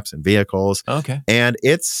more maps and vehicles. Okay. And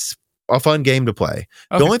it's a fun game to play.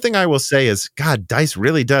 Okay. The only thing I will say is, God, DICE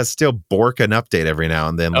really does still bork an update every now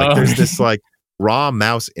and then. Like there's this like raw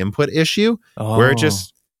mouse input issue where it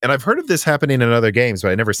just, and I've heard of this happening in other games,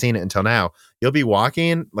 but I've never seen it until now. You'll be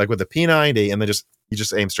walking like with a P90 and then you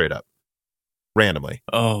just aim straight up randomly.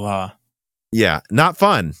 Oh, wow. Yeah, not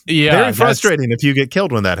fun. Yeah, very frustrating if you get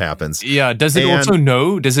killed when that happens. Yeah, does it also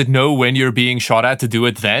know? Does it know when you're being shot at to do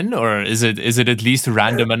it then, or is it at least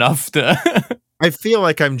random enough to? I feel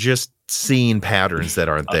like I'm just seeing patterns that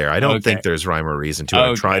aren't there. I don't think there's rhyme or reason to it.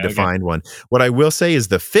 I tried to find one. What I will say is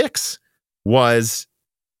the fix was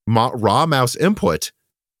raw mouse input.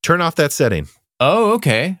 Turn off that setting. Oh,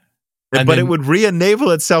 okay. But it would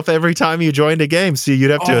re-enable itself every time you joined a game, so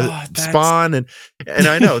you'd have to spawn and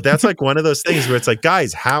I know that's like one of those things where it's like,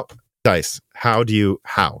 guys, how do you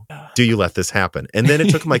let this happen? And then it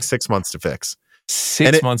took them like 6 months to fix.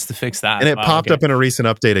 6 months to fix that, and it popped up in a recent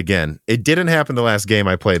update again. It didn't happen the last game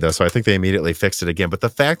I played though, so I think they immediately fixed it again. But the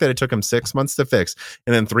fact that it took them 6 months to fix,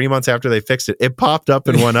 and then 3 months after they fixed it, it popped up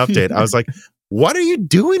in one update. I was like, what are you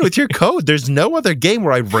doing with your code? There's no other game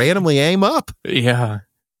where I randomly aim up. Yeah.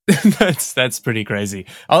 that's pretty crazy.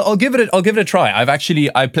 I'll give it a try. I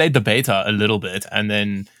played the beta a little bit, and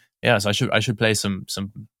then so I should play some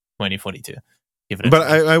 2042. But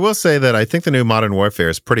I will say that I think the new Modern Warfare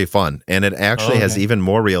is pretty fun, and it actually has even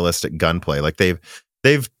more realistic gunplay. Like they've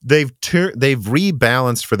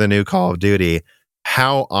rebalanced for the new Call of Duty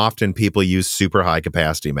how often people use super high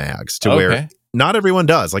capacity mags to where not everyone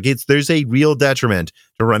does. Like there's a real detriment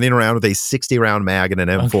to running around with a 60 round mag and an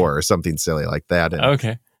M4 or something silly like that.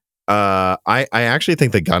 And, I actually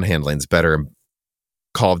think the gun handling's better in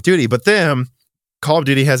Call of Duty, but then Call of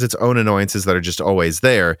Duty has its own annoyances that are just always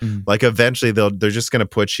there. Like eventually they're just going to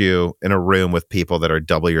put you in a room with people that are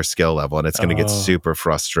double your skill level, and it's going to get super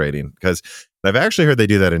frustrating because I've actually heard they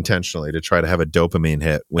do that intentionally to try to have a dopamine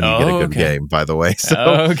hit when you get a good game, by the way.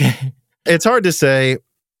 So it's hard to say.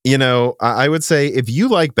 You know, I would say if you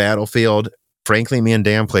like Battlefield, frankly, me and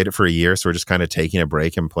Dan played it for a year, so we're just kind of taking a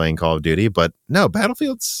break and playing Call of Duty. But no,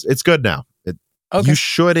 Battlefield's it's good now. You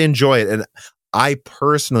should enjoy it. And I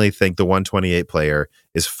personally think the 128 player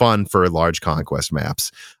is fun for large conquest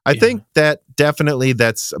maps. I think that definitely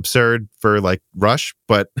that's absurd for like Rush,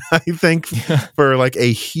 but I think for like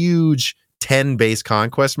a huge 10 base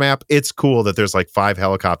conquest map, it's cool that there's like 5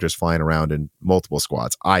 helicopters flying around in multiple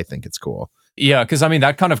squads. I think it's cool. Yeah, because I mean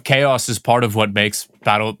that kind of chaos is part of what makes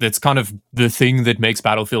It's kind of the thing that makes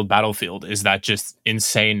Battlefield is that just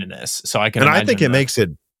insaneness. So I can, and I think it makes it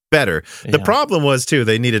better. The problem was too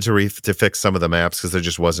they needed to fix some of the maps because there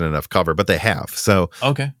just wasn't enough cover, but they have. So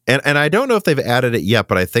and I don't know if they've added it yet,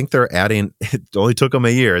 but I think they're adding. It only took them a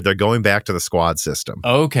year. They're going back to the squad system.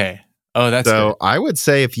 That's so good. I would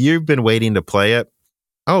say if you've been waiting to play it.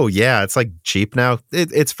 Oh yeah, it's like cheap now.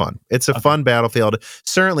 It's fun. It's a fun Battlefield.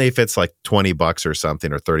 Certainly, if it's like $20 or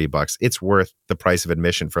something or $30, it's worth the price of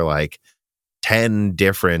admission for like 10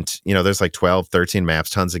 different. You know, there's like 12, 13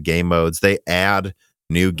 maps, tons of game modes. They add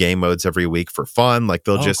new game modes every week for fun. Like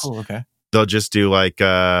they'll just do like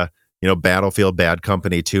Battlefield Bad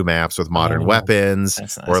Company 2 maps with modern weapons,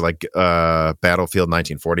 nice. Or like Battlefield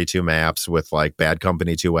 1942 maps with like Bad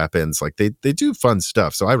Company 2 weapons. Like they do fun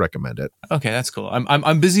stuff, so I recommend it. Okay, that's cool.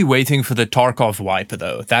 I'm busy waiting for the Tarkov wipe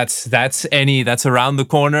though. That's around the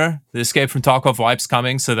corner. The Escape from Tarkov wipe's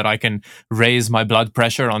coming, so that I can raise my blood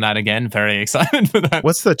pressure on that again. Very excited for that.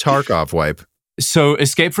 What's the Tarkov wipe? So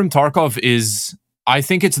Escape from Tarkov is, I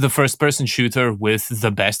think it's the first-person shooter with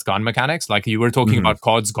the best gun mechanics. Like you were talking about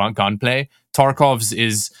COD's gunplay. Tarkov's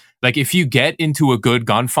is like if you get into a good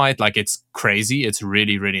gunfight, like it's crazy. It's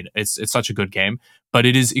really, really, it's such a good game. But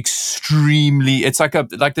it is extremely. It's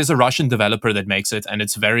like there's a Russian developer that makes it, and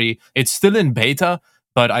it's still in beta.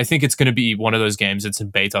 But I think it's going to be one of those games. It's in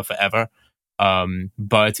beta forever.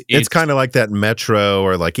 But it's kind of like that Metro,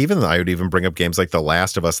 or like even I would even bring up games like The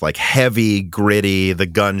Last of Us, like heavy, gritty, the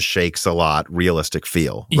gun shakes a lot, realistic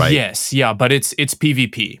feel, right? Yes, yeah, but it's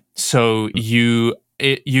PvP. So you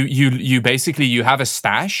basically you have a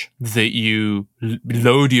stash that you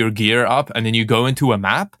load your gear up, and then you go into a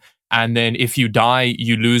map, and then if you die,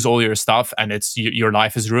 you lose all your stuff, and your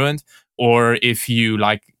life is ruined. Or if you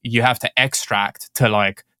have to extract to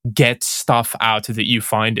like get stuff out that you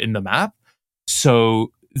find in the map.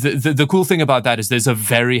 So the cool thing about that is there's a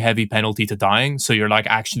very heavy penalty to dying. So you're like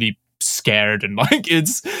actually scared, and like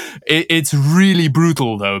it's really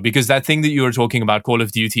brutal though, because that thing that you were talking about, Call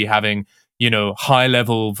of Duty having, high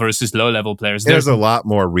level versus low level players. There's a lot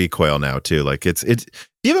more recoil now too. Like you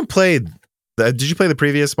haven't played. Did you play the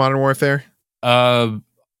previous Modern Warfare? The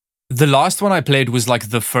last one I played was like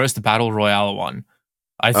the first Battle Royale one.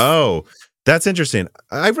 That's interesting.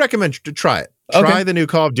 I recommend to try it. Try the new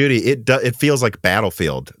Call of Duty. It feels like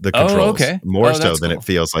Battlefield, the controls, more so than it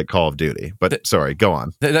feels like Call of Duty. But sorry, go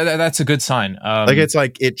on. That's a good sign. It's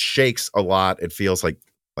like it shakes a lot. It feels like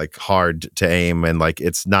hard to aim, and like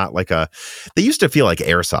it's not like they used to feel like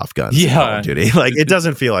airsoft guns in Call of Duty. Like it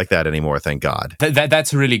doesn't feel like that anymore, thank God.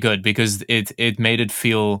 That's really good, because it made it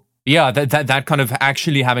feel that kind of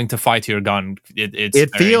actually having to fight your gun.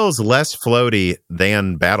 It feels less floaty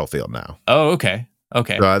than Battlefield now. Oh, okay.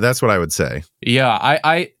 So that's what I would say. Yeah,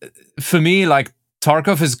 I for me, like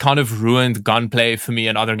Tarkov has kind of ruined gunplay for me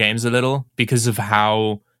in other games a little, because of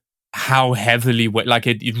how heavily like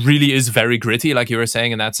it really is very gritty, like you were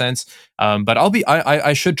saying in that sense. But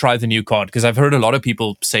I should try the new COD, because I've heard a lot of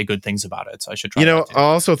people say good things about it. So I should try. I'll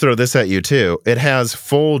also throw this at you too. It has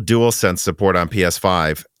full DualSense support on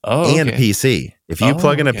PS5 and PC. If you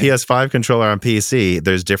plug in a PS5 controller on PC,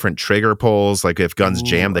 there's different trigger pulls. Like if guns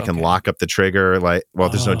jam, they can lock up the trigger.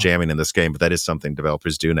 There's no jamming in this game, but that is something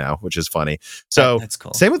developers do now, which is funny. So that's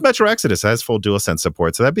cool. Same with Metro Exodus. It has full DualSense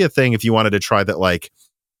support. So that'd be a thing if you wanted to try that, like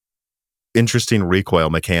interesting recoil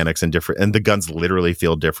mechanics and the guns literally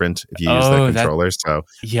feel different if you use the controllers. So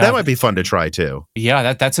that might be fun to try too.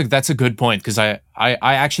 Yeah, that's a good point, because I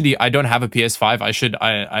actually I don't have a PS5.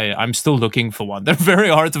 I'm still looking for one. They're very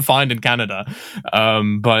hard to find in Canada,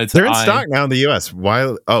 but they're in stock now in the US.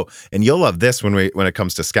 And you'll love this when it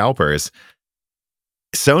comes to scalpers.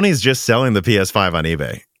 Sony's just selling the PS5 on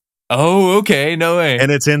eBay. Oh, okay. No way.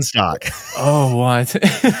 And it's in stock. Oh, what?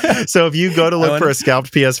 So if you go to look for a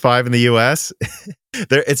scalped PS5 in the US,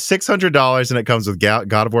 it's $600, and it comes with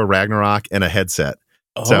God of War Ragnarok and a headset.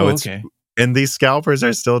 Oh, so it's And these scalpers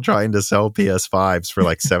are still trying to sell PS5s for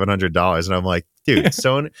like $700. And I'm like, dude,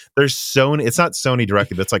 Sony, there's Sony. It's not Sony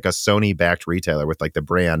directly, but it's like a Sony backed retailer with like the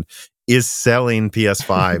brand is selling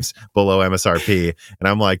PS5s below MSRP. And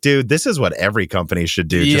I'm like, dude, this is what every company should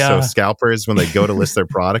do. Just so scalpers, when they go to list their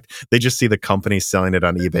product, they just see the company selling it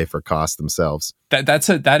on eBay for cost themselves.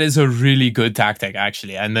 That is a really good tactic,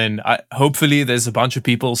 actually. And then hopefully there's a bunch of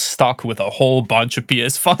people stuck with a whole bunch of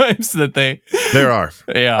PS5s that they... There are.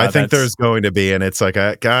 Yeah, I think there's going to be. And it's like,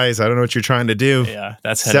 guys, I don't know what you're trying to do. Yeah,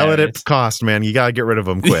 that's Sell hilarious. it at cost, man. You got to get rid of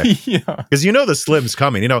them quick. Yeah. Because you know the Slim's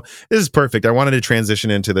coming. You know, this is perfect. I wanted to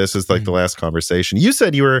transition into this as like the last conversation. You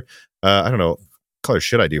said you were, I don't know, what color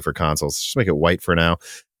should I do for consoles? Just make it white for now.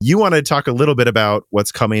 You want to talk a little bit about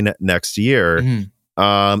what's coming next year.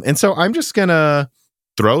 And so I'm just going to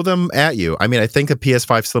throw them at you. I mean, I think the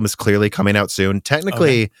PS5 Slim is clearly coming out soon.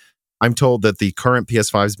 Technically, I'm told that the current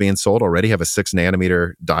PS5s being sold already have a 6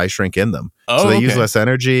 nanometer die shrink in them. So they use less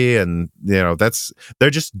energy, and you know, they're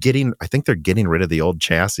just getting, I think they're getting rid of the old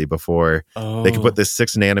chassis before they can put this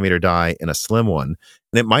 6 nanometer die in a slim one.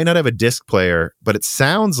 And it might not have a disc player, but it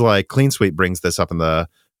sounds like Clean Sweep brings this up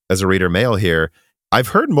as a reader mail here. I've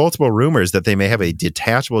heard multiple rumors that they may have a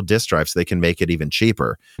detachable disc drive so they can make it even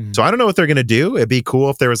cheaper. So I don't know what they're going to do. It'd be cool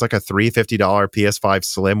if there was like a $350 PS5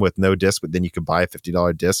 Slim with no disc, but then you could buy a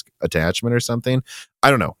 $50 disc attachment or something. I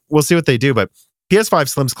don't know. We'll see what they do, but PS5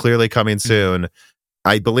 Slim's clearly coming soon.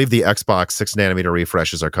 I believe the Xbox 6 nanometer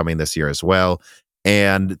refreshes are coming this year as well.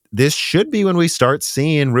 And this should be when we start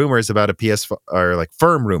seeing rumors about a PS5, or like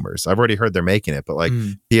firm rumors. I've already heard they're making it, but like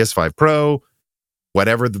PS5 Pro,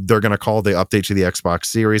 whatever they're going to call the update to the Xbox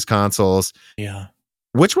Series consoles. Yeah.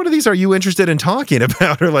 Which one of these are you interested in talking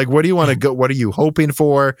about? Or like, what do you want to go? What are you hoping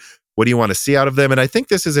for? What do you want to see out of them? And I think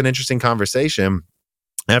this is an interesting conversation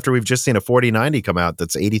after we've just seen a 4090 come out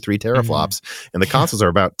that's 83 teraflops and the consoles are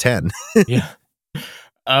about 10. Yeah.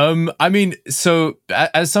 I mean, so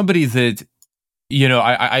as somebody that, you know,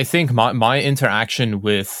 I think my interaction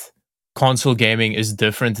with console gaming is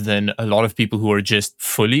different than a lot of people who are just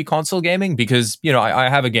fully console gaming, because you know I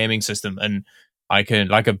have a gaming system and I can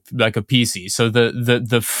like a PC, so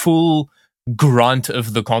the full grunt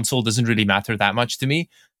of the console doesn't really matter that much to me.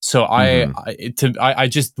 So I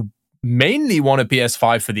just mainly want a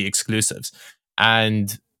PS5 for the exclusives,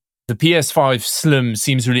 and the PS5 Slim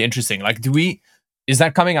seems really interesting. Like, is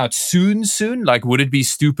that coming out soon? Like, would it be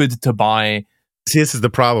stupid to buy? See, this is the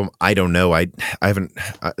problem. I don't know. I haven't.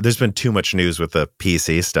 There's been too much news with the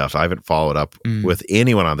PC stuff. I haven't followed up with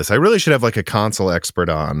anyone on this. I really should have like a console expert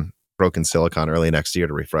on Broken Silicon early next year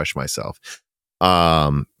to refresh myself.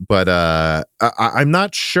 But I'm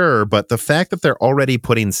not sure. But the fact that they're already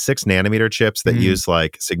putting 6 nanometer chips that use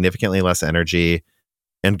like significantly less energy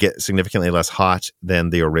and get significantly less hot than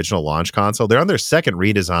the original launch console. They're on their second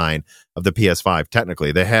redesign of the PS5.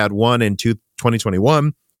 Technically, they had one in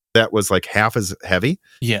 2021. That was like half as heavy.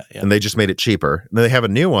 Yeah. And they just made it cheaper. And they have a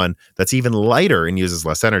new one that's even lighter and uses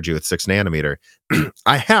less energy with 6 nanometer.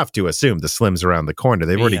 I have to assume the Slim's around the corner.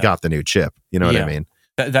 They've already got the new chip. You know what I mean?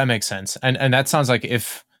 That makes sense. And that sounds like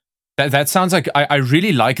that sounds like I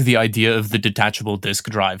really like the idea of the detachable disk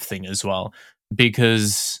drive thing as well,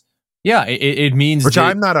 because it means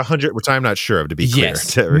I'm not sure of, to be clear.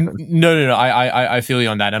 Yes. No. I feel you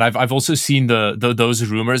on that, and I've also seen those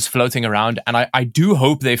rumors floating around, and I do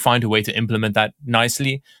hope they find a way to implement that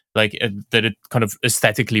nicely, like that it kind of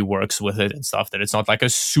aesthetically works with it and stuff. That it's not like a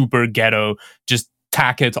super ghetto, just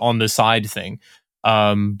tack it on the side thing.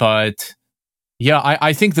 But yeah,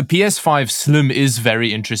 I think the PS5 Slim is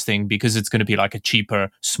very interesting because it's going to be like a cheaper,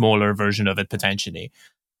 smaller version of it potentially.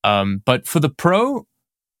 But for the Pro,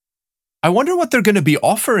 I wonder what they're going to be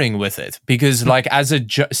offering with it, because like as a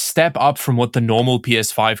step up from what the normal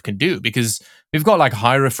PS5 can do, because we've got like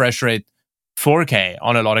high refresh rate 4K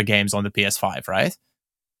on a lot of games on the PS5, right?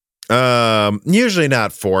 Usually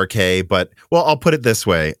not 4K, but well, I'll put it this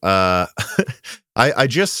way. I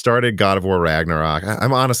just started God of War Ragnarok.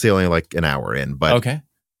 I'm honestly only like an hour in, but okay.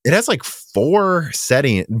 It has like 4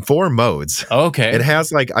 modes. Okay. It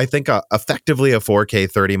has like, I think effectively a 4K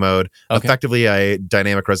 30 mode, effectively a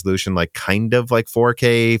dynamic resolution, like kind of like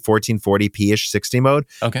 4K 1440p-ish 60 mode.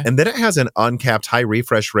 Okay. And then it has an uncapped high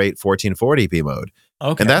refresh rate 1440p mode.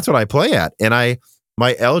 Okay. And that's what I play at. And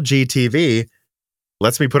my LG TV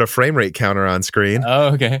lets me put a frame rate counter on screen.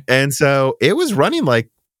 Oh, okay. And so it was running like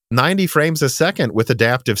 90 frames a second with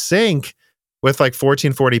adaptive sync with like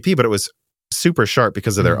 1440p, but it was super sharp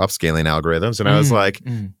because of their upscaling algorithms. And I was like,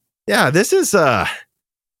 yeah, this is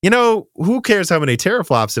who cares how many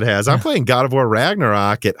teraflops it has? I'm playing God of War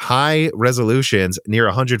Ragnarok at high resolutions near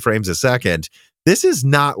 100 frames a second this is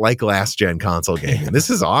not like last gen console gaming. This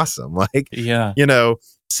is awesome. Like, Yeah.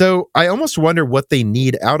 So I almost wonder what they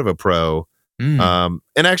need out of a Pro. And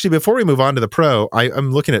actually, before we move on to the Pro,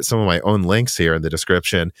 I'm looking at some of my own links here in the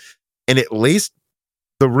description, and at least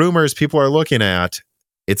the rumors people are looking at,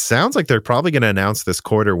 it sounds like they're probably going to announce this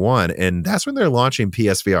Q1, and that's when they're launching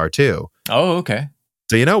PSVR 2. Oh, okay.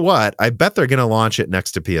 So you know what? I bet they're going to launch it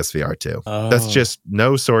next to PSVR 2. Oh. That's just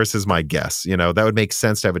no source is my guess. That would make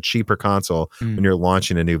sense to have a cheaper console when you're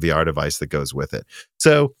launching a new VR device that goes with it.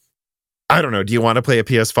 So I don't know. Do you want to play a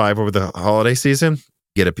PS5 over the holiday season?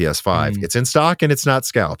 Get a PS5. It's in stock and it's not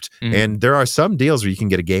scalped. And there are some deals where you can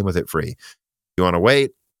get a game with it free. You want to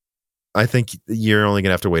wait? I think you're only going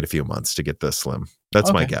to have to wait a few months to get the Slim.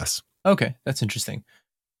 That's my guess. Okay, that's interesting.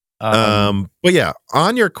 But yeah,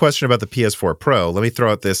 on your question about the PS4 Pro, let me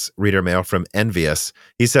throw out this reader mail from Envious.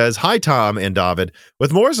 He says, "Hi, Tom and David.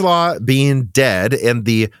 With Moore's Law being dead and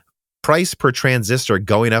the price per transistor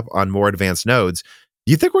going up on more advanced nodes,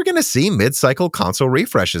 do you think we're going to see mid-cycle console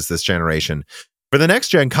refreshes this generation? For the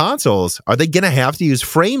next-gen consoles, are they going to have to use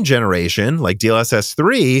frame generation like DLSS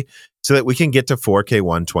 3 so that we can get to 4K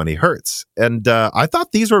 120 hertz?" And I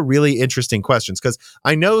thought these were really interesting questions because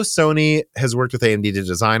I know Sony has worked with AMD to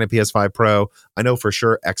design a PS5 Pro. I know for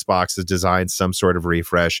sure Xbox has designed some sort of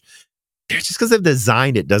refresh. Just because they've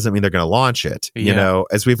designed it doesn't mean they're going to launch it.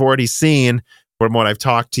 As we've already seen from what I've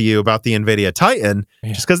talked to you about the NVIDIA Titan,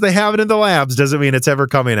 just because they have it in the labs doesn't mean it's ever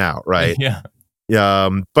coming out, right? Yeah.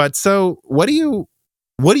 But so what do you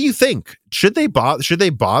think? Should they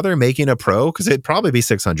bother making a Pro? Because it'd probably be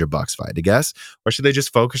 $600 if I had to guess. Or should they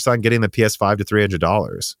just focus on getting the PS5 to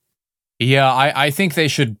 $300? Yeah, I think they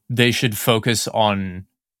should focus on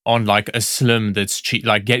like a Slim that's cheap,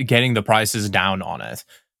 like getting the prices down on it.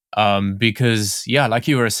 Because yeah, like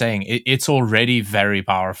you were saying, it's already very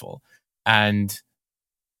powerful. And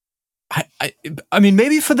I mean,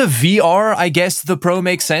 maybe for the VR, I guess the Pro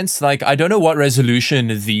makes sense. Like, I don't know what resolution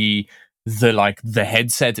the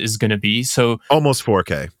headset is going to be. So almost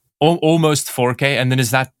 4K. Almost 4K. And then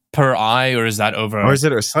is that per eye or is that over? Or is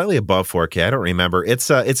it slightly above 4K? I don't remember.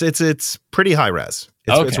 It's pretty high res.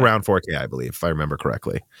 It's around 4K, I believe, if I remember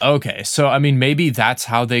correctly. Okay. So, I mean, maybe that's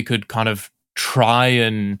how they could kind of try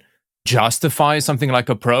and justify something like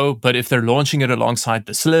a Pro. But if they're launching it alongside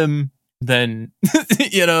the Slim, then,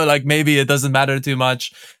 like maybe it doesn't matter too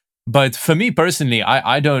much. But for me personally,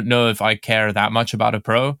 I don't know if I care that much about a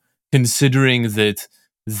Pro, considering that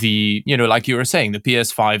like you were saying, the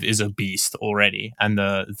PS5 is a beast already, and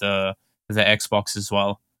the Xbox as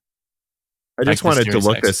well. I just wanted to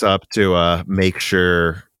look this up to make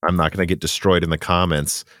sure I'm not going to get destroyed in the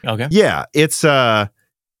comments. Okay. Yeah, it's above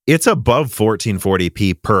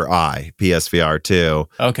 1440p per eye, PSVR 2.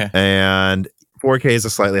 Okay. And 4K is a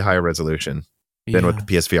slightly higher resolution than what the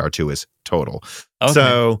PSVR 2 is total. Okay.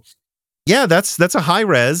 So yeah, that's a high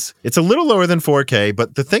res. It's a little lower than 4K,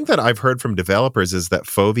 but the thing that I've heard from developers is that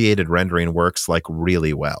foveated rendering works like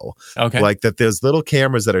really well. Okay. Like that there's little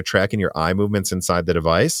cameras that are tracking your eye movements inside the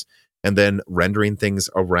device and then rendering things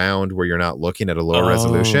around where you're not looking at a lower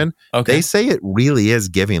resolution. Okay. They say it really is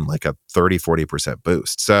giving like a 30-40%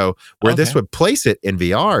 boost. So where this would place it in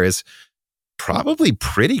VR is probably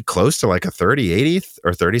pretty close to like a 3080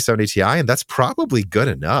 or 3070 Ti, and that's probably good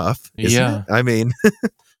enough, isn't it?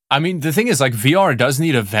 I mean, the thing is, like, VR does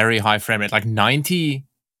need a very high frame rate. Like 90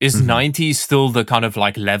 is 90 still the kind of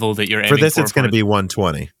like level that you're aiming for? For this, it's going to be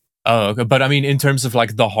 120. Oh, okay. But I mean, in terms of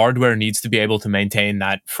like the hardware needs to be able to maintain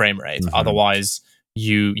that frame rate. Otherwise,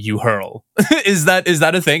 you hurl. Is that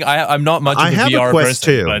a thing? I'm not much of a VR a Quest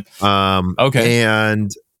person. 2. Okay.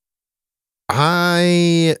 And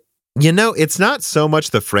it's not so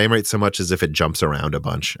much the frame rate so much as if it jumps around a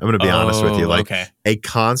bunch. I'm going to be honest with you. Like a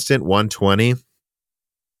constant 120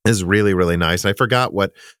 is really, really nice. I forgot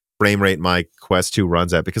what frame rate my Quest 2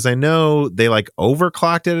 runs at because I know they like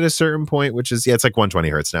overclocked it at a certain point, which is, it's like 120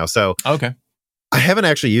 hertz now. So okay. I haven't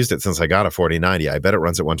actually used it since I got a 4090. I bet it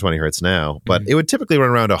runs at 120 hertz now, but it would typically run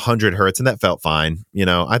around 100 hertz and that felt fine.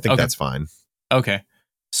 I think that's fine. Okay.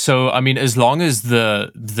 So, I mean, as long as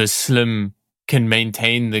the Slim can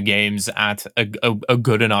maintain the games at a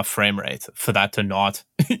good enough frame rate for that to not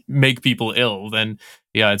make people ill, then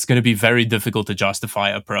yeah, it's going to be very difficult to justify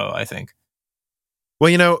a Pro, I think.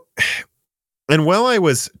 Well, and while I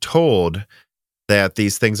was told that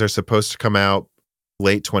these things are supposed to come out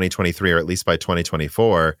late 2023 or at least by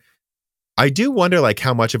 2024, I do wonder like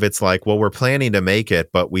how much of it's like, well, we're planning to make it,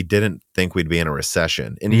 but we didn't think we'd be in a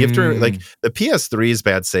recession. And you have to like the PS3's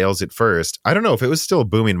bad sales at first. I don't know if it was still a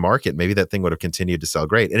booming market, maybe that thing would have continued to sell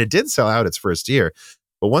great. And it did sell out its first year.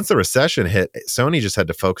 But once the recession hit, Sony just had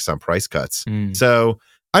to focus on price cuts. So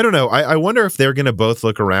I don't know. I wonder if they're going to both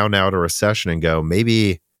look around now at a recession and go,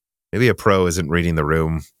 maybe a pro isn't reading the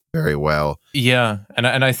room very well. Yeah, and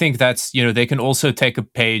I think that's, they can also take a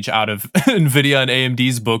page out of Nvidia and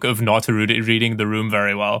AMD's book of not reading the room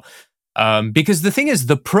very well. Because the thing is,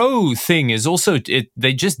 the pro thing is also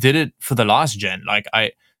they just did it for the last gen. Like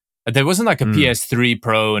there wasn't like a PS3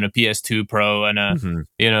 Pro and a PS2 Pro and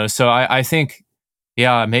a so I think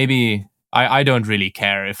maybe I don't really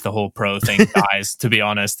care if the whole pro thing dies. To be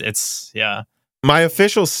honest, it's My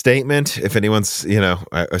official statement, if anyone's,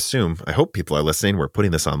 I hope people are listening, we're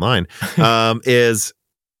putting this online, is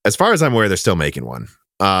as far as I'm aware, they're still making one.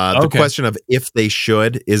 The question of if they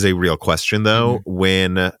should is a real question, though,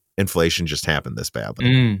 when inflation just happened this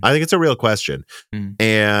badly. I think it's a real question.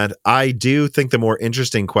 And I do think the more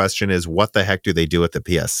interesting question is what the heck do they do with the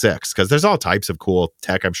PS6? Because there's all types of cool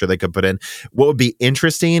tech I'm sure they could put in. What would be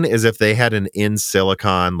interesting is if they had an in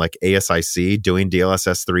silicon like ASIC doing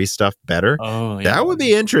DLSS 3 stuff better. That would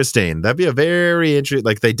be interesting. That'd be a very interesting,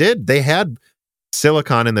 like they had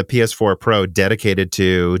silicon in the PS4 Pro dedicated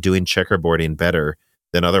to doing checkerboarding better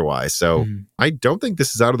than otherwise. So I don't think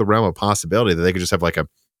this is out of the realm of possibility that they could just have like a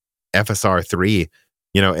FSR 3,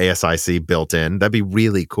 ASIC built in. That'd be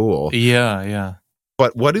really cool. Yeah.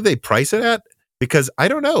 But what do they price it at? Because I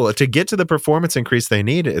don't know. To get to the performance increase they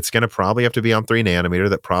need, it's going to probably have to be on 3 nanometer.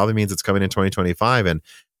 That probably means it's coming in 2025. And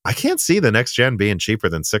I can't see the next gen being cheaper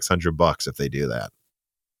than $600 if they do that.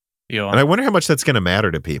 Yeah. And I wonder how much that's going to matter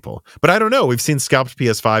to people. But I don't know. We've seen scalped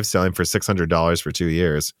PS5 selling for $600 for 2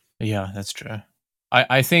 years. Yeah, that's true.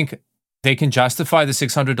 I think they can justify the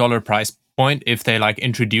 $600 price point if they like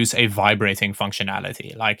introduce a vibrating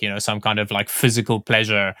functionality, like some kind of like physical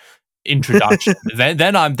pleasure introduction.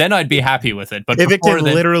 then I'd be happy with it. But if it can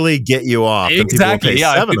literally get you off, exactly,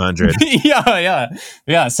 then people will pay $700.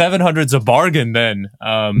 yeah, 700's a bargain then.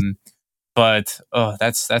 But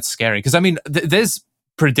that's scary because I mean there's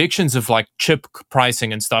predictions of like chip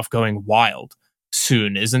pricing and stuff going wild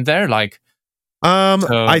soon, isn't there? Like.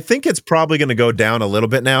 I think it's probably going to go down a little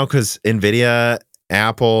bit now because NVIDIA,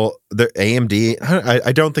 Apple, the AMD.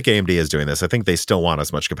 I don't think AMD is doing this. I think they still want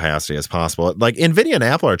as much capacity as possible. Like NVIDIA and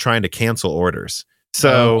Apple are trying to cancel orders.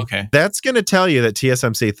 So that's going to tell you that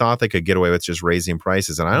TSMC thought they could get away with just raising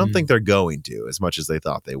prices. And I don't think they're going to as much as they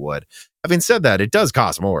thought they would. Having said that, it does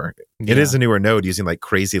cost more. It is a newer node using like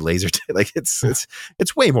crazy laser. Like it's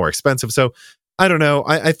way more expensive. So I don't know.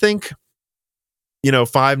 I think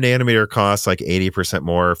 5 nanometer costs like 80%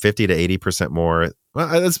 more, 50 to 80% more. Well,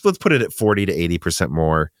 let's put it at 40 to 80%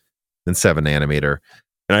 more than 7 nanometer.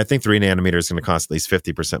 And I think 3 nanometer is going to cost at least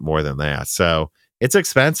 50% more than that. So it's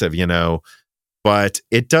expensive, but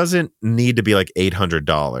it doesn't need to be like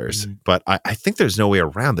 $800. But I think there's no way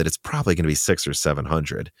around it. It's probably going to be $600 or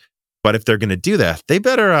 $700. But if they're going to do that, they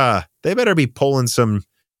better be pulling some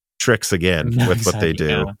tricks again with what they do.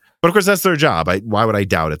 Yeah. But of course, that's their job. Why would I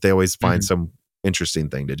doubt it? They always find some interesting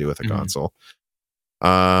thing to do with a console.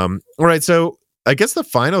 All right, so I guess the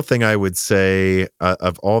final thing I would say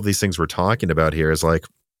of all these things we're talking about here is like,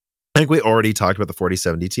 I think we already talked about the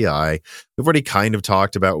 4070 Ti. We've already kind of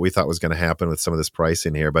talked about what we thought was going to happen with some of this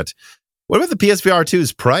pricing here, but what about the PSVR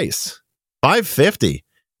 2's price? $550.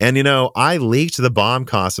 And I leaked the BOM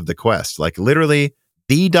cost of the Quest, like literally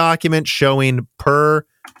the document showing per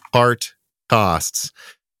part costs.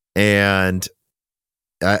 And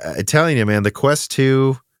I'm telling you, man, the Quest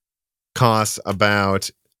 2 costs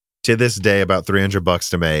to this day, about $300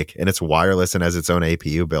 to make, and it's wireless and has its own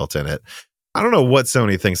APU built in it. I don't know what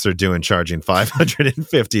Sony thinks they're doing charging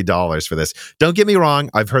 $550 for this. Don't get me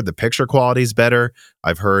wrong. I've heard the picture quality is better.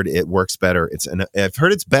 I've heard it works better. I've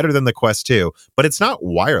heard it's better than the Quest 2, but it's not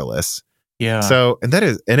wireless. Yeah. So, and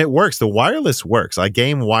it works. The wireless works. I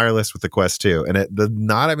game wireless with the Quest 2, and the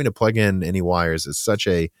not having to plug in any wires is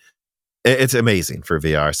it's amazing for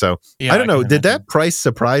VR. So I don't know. Did that price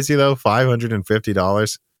surprise you though?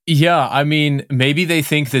 $550? Yeah, I mean, maybe they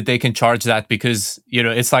think that they can charge that because,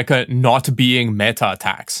 it's like a not being meta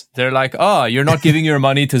tax. They're like, oh, you're not giving your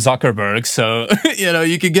money to Zuckerberg, so,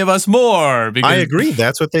 you can give us more. Because, I agree.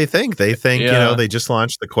 That's what they think. They think, they just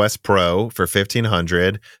launched the Quest Pro for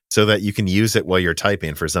 $1,500 so that you can use it while you're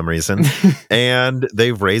typing for some reason. And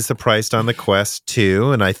they've raised the price on the Quest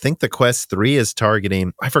 2. And I think the Quest 3 is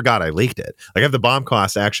targeting, I forgot I leaked it. I have the BOM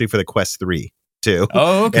cost actually for the Quest 3 too.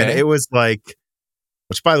 Oh, okay. And it was like,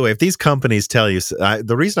 which, by the way, if these companies tell you,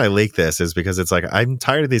 the reason I leak this is because it's like, I'm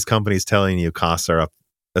tired of these companies telling you costs are up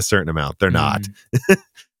a certain amount. They're not.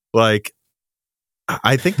 Like,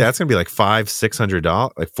 I think that's going to be like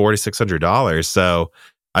 $500-$600, like $400-$600. So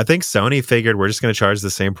I think Sony figured we're just going to charge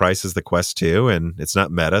the same price as the Quest 2, and it's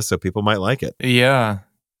not meta, so people might like it. Yeah.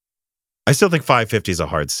 I still think 550 is a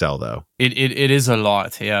hard sell, though. It is a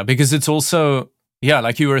lot, yeah, because it's also, yeah,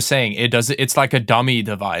 like you were saying, it's like a dummy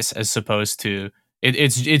device as opposed to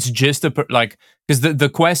it's just like, because the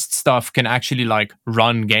Quest stuff can actually like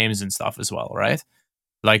run games and stuff as well, right?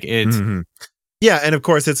 Like it. Mm-hmm. Yeah, and of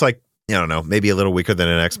course it's like, I don't know, maybe a little weaker than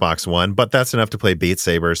an Xbox One, but that's enough to play Beat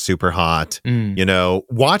Saber, super hot. You know,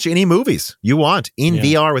 watch any movies you want in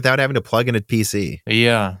VR without having to plug in a PC.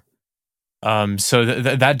 Yeah. So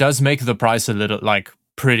that does make the price a little like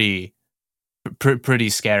pretty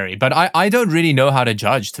scary. But I don't really know how to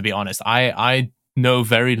judge, to be honest. I know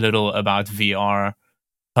very little about VR,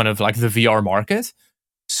 kind of like the VR market.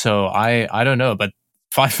 So I don't know, but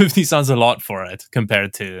 550 sounds a lot for it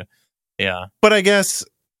compared to, yeah. But I guess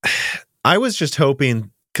I was just hoping,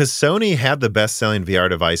 because Sony had the best-selling VR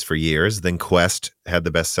device for years, then Quest had the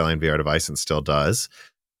best-selling VR device and still does.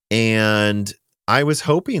 And I was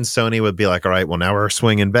hoping Sony would be like, all right, well, now we're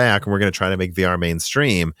swinging back and we're going to try to make VR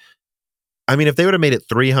mainstream. I mean, if they would have made it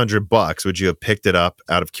 $300, would you have picked it up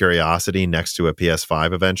out of curiosity next to a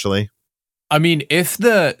PS5 eventually? I mean,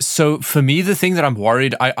 so for me, the thing that I'm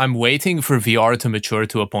worried, I'm waiting for VR to mature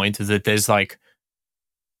to a point that there's like,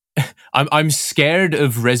 I'm scared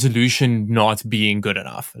of resolution not being good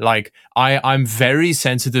enough. Like I'm very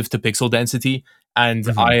sensitive to pixel density, and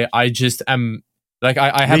I just am like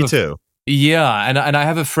I have me too. Yeah, and I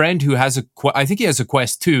have a friend who has I think he has a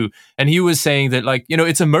Quest 2, and he was saying that, like, you know,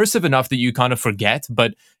 it's immersive enough that you kind of forget,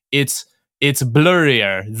 but it's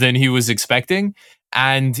blurrier than he was expecting,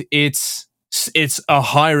 and it's a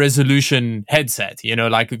high resolution headset, you know,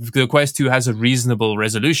 like the Quest 2 has a reasonable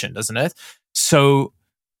resolution, doesn't it? So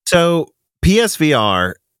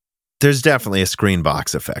PSVR, there's definitely a screen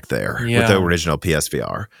box effect there with the original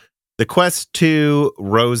PSVR. The Quest 2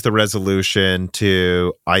 rose the resolution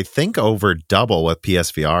to, I think, over double what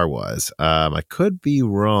PSVR was. I could be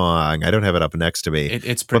wrong. I don't have it up next to me.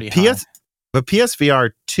 It's pretty high. But PSVR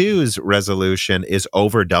 2's resolution is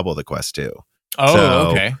over double the Quest 2. Oh,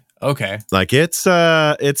 so, okay. Like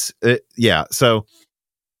yeah. So,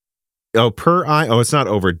 per eye. Oh, it's not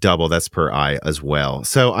over double. That's per eye as well.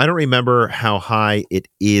 So I don't remember how high it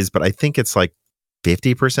is, but I think it's like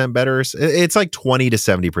 50% better. It's like 20 to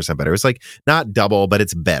 70% better. It's like not double, but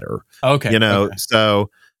it's better. Okay. You know,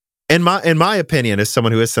 so in my opinion, as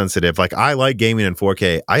someone who is sensitive, like I like gaming in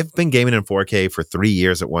 4K. I've been gaming in 4K for 3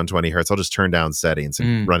 years at 120 hertz. I'll just turn down settings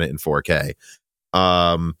and run it in 4K.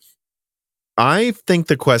 I think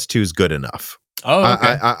the Quest 2 is good enough. Oh,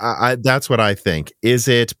 okay. I that's what I think. Is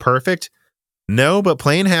it perfect? No, but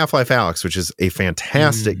playing Half-Life Alyx, which is a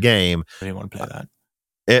fantastic game. I didn't want to play that.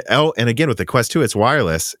 And again, with the Quest 2, it's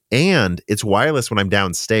wireless, and it's wireless when I'm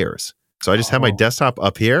downstairs. So I just have my desktop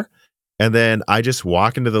up here, and then I just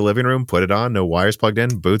walk into the living room, put it on, no wires plugged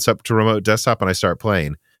in, boots up to remote desktop, and I start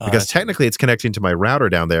playing. Because technically it's connecting to my router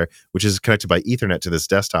down there, which is connected by Ethernet to this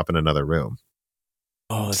desktop in another room.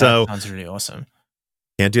 Oh, that sounds really awesome.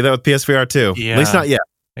 Can't do that with PSVR 2. Yeah. At least not yet.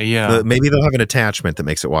 Yeah. Maybe they'll have an attachment that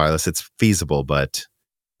makes it wireless. It's feasible, but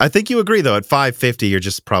I think you agree, though, at $550, you're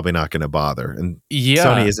just probably not going to bother. And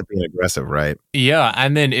Sony isn't being aggressive, right? Yeah.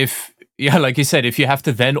 And then like you said, if you have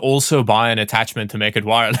to then also buy an attachment to make it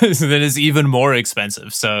wireless, then it's even more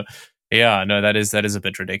expensive. So yeah, no, that is a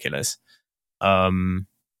bit ridiculous.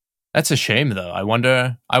 That's a shame, though. I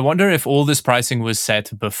wonder if all this pricing was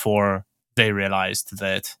set before they realized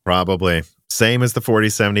that. Probably. Same as the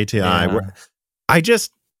 4070 Ti. Yeah.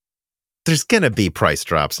 There's going to be price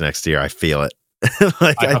drops next year. I feel it.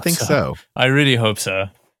 I think so. I really hope so.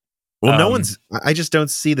 Well, I just don't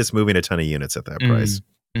see this moving a ton of units at that price.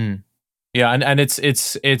 Yeah. And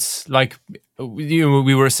it's like we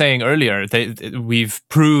were saying earlier, we've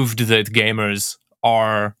proved that gamers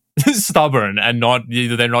are stubborn and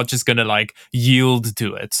they're not just going to like yield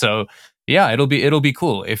to it. So yeah, it'll be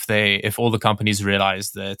cool if all the companies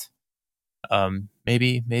realize that,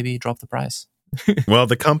 maybe drop the price. Well,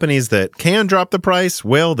 the companies that can drop the price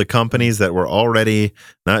will. The companies that were already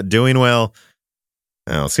not doing well,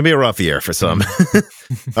 it's gonna be a rough year for some.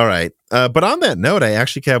 All right, but on that note, I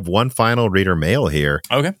actually have one final reader mail here.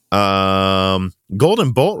 Okay.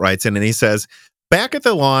 Golden Bolt writes in and he says, back at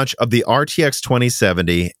the launch of the RTX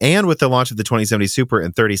 2070 and with the launch of the 2070 Super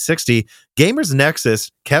and 3060, Gamers Nexus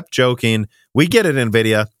kept joking, we get it,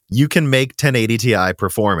 NVIDIA, you can make 1080 Ti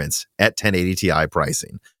performance at 1080 Ti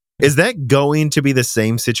pricing. Is that going to be the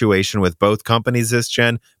same situation with both companies this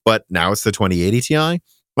gen, but now it's the 2080 Ti?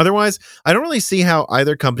 Otherwise, I don't really see how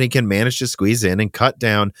either company can manage to squeeze in and cut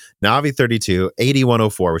down Navi 32,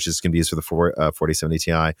 8104, which is going to be used for the 4070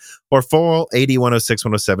 Ti, or full 8106,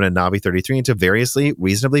 107, and Navi 33 into variously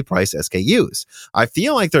reasonably priced SKUs. I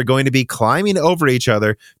feel like they're going to be climbing over each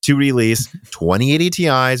other to release 2080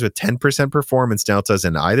 Ti's with 10% performance deltas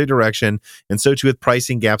in either direction, and so too with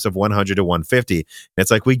pricing gaps of 100 to 150. It's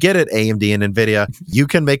like, we get it, AMD and NVIDIA. You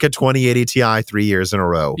can make a 2080 Ti 3 years in a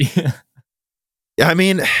row. Yeah. I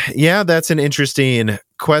mean, yeah, that's an interesting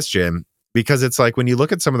question, because it's like when you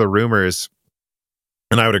look at some of the rumors,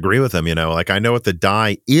 and I would agree with them, like I know what the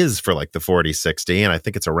die is for like the 4060, and I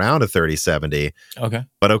think it's around a 3070. Okay.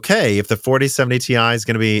 But okay, if the 4070 Ti is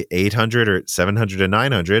going to be 800 or 700 to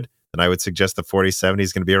 900, then I would suggest the 4070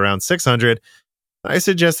 is going to be around 600. I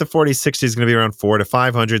suggest the 4060 is going to be around 400 to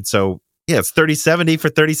 500. So yeah, it's 3070 for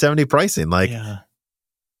 3070 pricing. Like, yeah.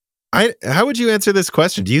 How would you answer this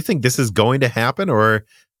question? Do you think this is going to happen, or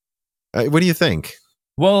what do you think?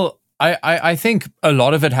 Well, I think a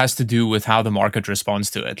lot of it has to do with how the market responds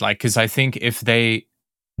to it. Like, because I think if they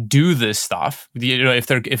do this stuff,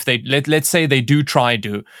 if they let's say they do try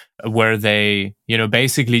to, where they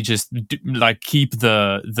basically just like keep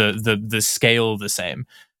the scale the same,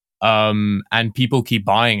 and people keep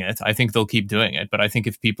buying it, I think they'll keep doing it. But I think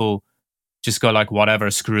if people just go like, whatever,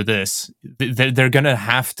 screw this, they're gonna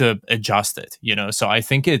have to adjust it, So I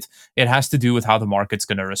think it has to do with how the market's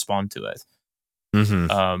gonna respond to it.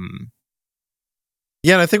 Mm-hmm.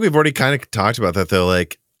 Yeah, and I think we've already kind of talked about that, though.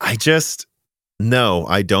 Like, I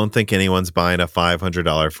don't think anyone's buying a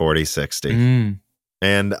 $500 4060.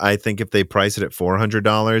 And I think if they price it at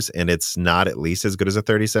 $400 and it's not at least as good as a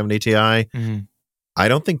 3070 Ti, I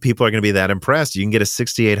don't think people are going to be that impressed. You can get a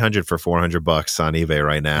 6800 for $400 on eBay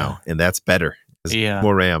right now, and that's better. It's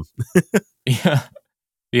more RAM.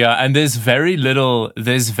 Yeah, and there's very little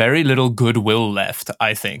goodwill left,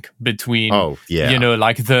 I think, between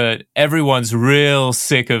like everyone's real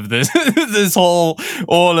sick of this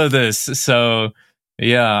all of this. So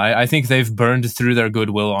yeah, I think they've burned through their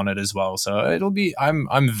goodwill on it as well. So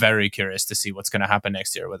I'm very curious to see what's going to happen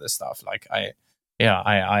next year with this stuff. Like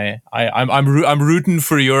I'm rooting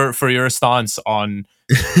for your stance on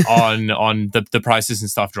the prices and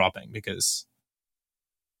stuff dropping, because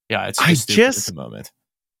it's just stupid at the moment.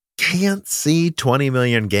 Can't see 20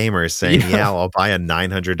 million gamers saying, I'll buy a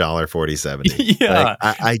 $900 4070. Yeah.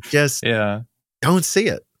 Like, I just don't see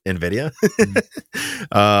it, NVIDIA.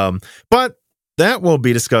 But that will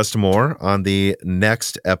be discussed more on the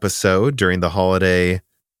next episode during the holiday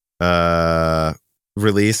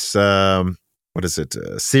release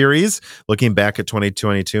series, looking back at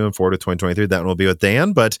 2022 and forward to 2023. That one will be with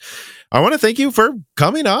Dan. But I want to thank you for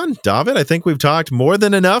coming on, David. I think we've talked more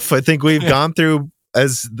than enough. I think we've gone through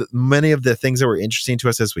many of the things that were interesting to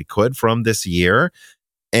us as we could from this year.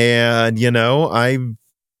 And,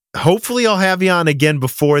 hopefully I'll have you on again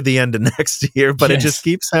before the end of next year, but it just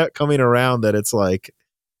keeps coming around that it's like,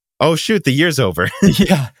 oh shoot, the year's over.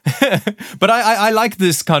 Yeah. But I like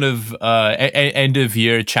this kind of end of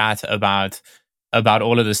year chat about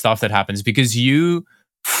all of the stuff that happens, because you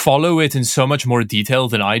follow it in so much more detail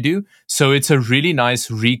than I do. So it's a really nice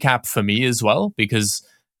recap for me as well, because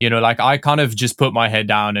like I kind of just put my head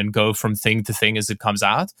down and go from thing to thing as it comes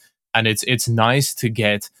out. And it's nice to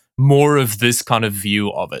get more of this kind of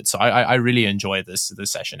view of it. So I really enjoy this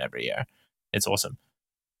session every year. It's awesome.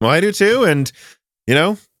 Well, I do too. And,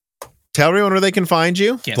 tell everyone where they can find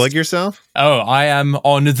you. Yes. Plug yourself. Oh, I am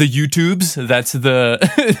on the YouTubes. That's the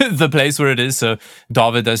the place where it is. So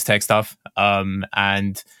David does tech stuff.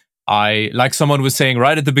 And I, like someone was saying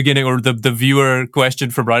right at the beginning, or the viewer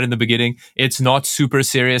question from right in the beginning, it's not super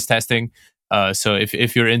serious testing. So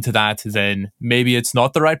if you're into that, then maybe it's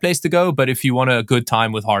not the right place to go. But if you want a good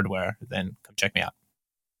time with hardware, then come check me out.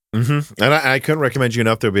 Mm-hmm. And I couldn't recommend you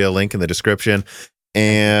enough. There'll be a link in the description.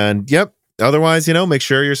 And otherwise, make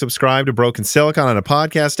sure you're subscribed to Broken Silicon on a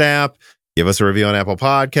podcast app. Give us a review on Apple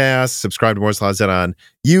Podcasts. Subscribe to Moore's Law Z on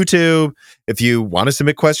YouTube. If you want to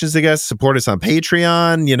submit questions to guests, support us on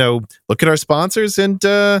Patreon. Look at our sponsors, and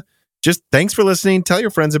just thanks for listening. Tell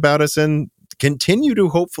your friends about us, and continue to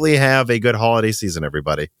hopefully have a good holiday season,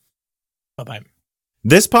 everybody. Bye-bye.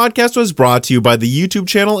 This podcast was brought to you by the YouTube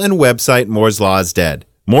channel and website Moore's Law is Dead.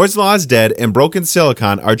 Moore's Law is Dead and Broken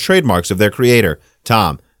Silicon are trademarks of their creator,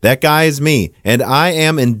 Tom. That guy is me, and I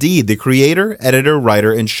am indeed the creator, editor,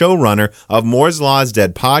 writer, and showrunner of Moore's Law is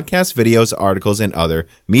Dead podcasts, videos, articles, and other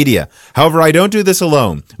media. However, I don't do this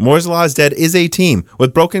alone. Moore's Law is Dead is a team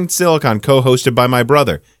with Broken Silicon co-hosted by my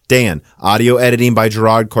brother, Dan, audio editing by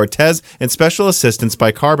Gerard Cortez, and special assistance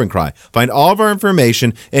by Carbon Cry. Find all of our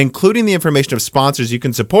information, including the information of sponsors you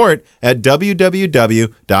can support, at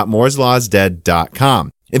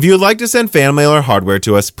www.mooreslawsdead.com. If you would like to send fan mail or hardware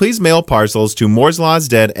to us, please mail parcels to Moore's Law is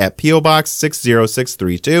Dead at P.O. Box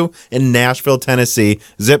 60632 in Nashville, Tennessee,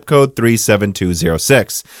 zip code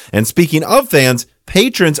 37206. And speaking of fans,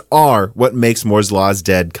 patrons are what makes Moore's Law is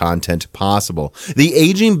Dead content possible. The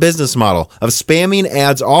aging business model of spamming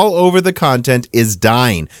ads all over the content is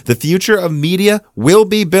dying. The future of media will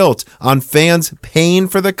be built on fans paying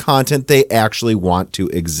for the content they actually want to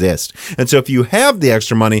exist. And so if you have the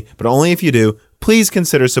extra money, but only if you do, please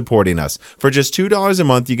consider supporting us. For just $2 a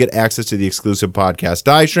month, you get access to the exclusive podcast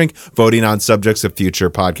Die Shrink, voting on subjects of future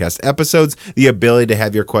podcast episodes, the ability to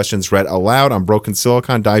have your questions read aloud on Broken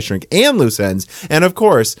Silicon, Die Shrink, and Loose Ends, and of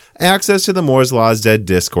course, access to the Moore's Law is Dead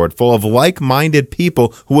Discord full of like-minded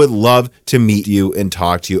people who would love to meet you and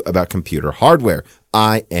talk to you about computer hardware.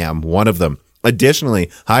 I am one of them.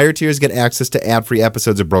 Additionally, higher tiers get access to ad-free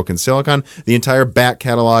episodes of Broken Silicon, the entire back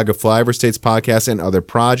catalog of Flyover States podcasts and other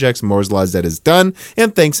projects Moore's Law is Dead has done,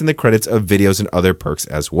 and thanks in the credits of videos and other perks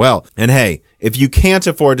as well. And hey, if you can't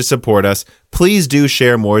afford to support us, please do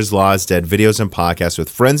share Moore's Law is Dead videos and podcasts with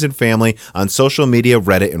friends and family on social media,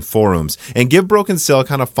 Reddit, and forums. And give Broken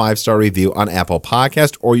Silicon a 5-star review on Apple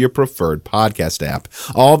Podcast or your preferred podcast app.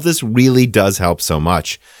 All of this really does help so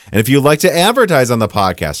much. And if you'd like to advertise on the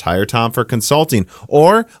podcast, hire Tom for consulting,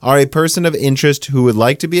 or are a person of interest who would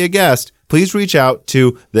like to be a guest, please reach out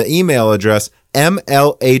to the email address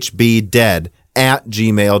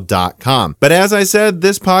mlhbdead@gmail.com. But as I said,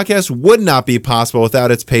 this podcast would not be possible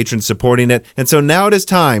without its patrons supporting it, and so now it is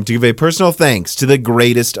time to give a personal thanks to the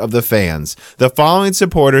greatest of the fans. The following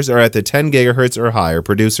supporters are at the 10 gigahertz or higher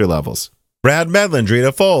producer levels: Brad Medlin,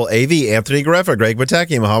 Drita Full, AV, Anthony Greffa, Greg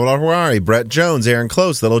Pataki, Muhammad Al-Hawari, Brett Jones, Aaron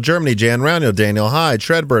Close, Little Germany, Jan Roundill, Daniel Hyde,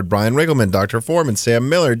 Shredbird, Brian Riggleman, Dr. Foreman, Sam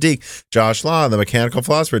Miller, Deke, Josh Law, The Mechanical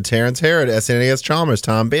Philosopher, Terrence Herod, SNAS Chalmers,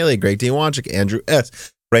 Tom Bailey, Greg D. Wanchik, Andrew S.,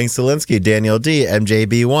 Frank Zielinski, Daniel D.,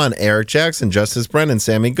 MJB1, Eric Jackson, Justice Brennan,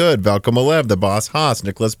 Sammy Good, Valko Malev, The Boss Haas,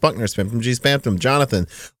 Nicholas Buckner, Spam G. Spamtum, Jonathan,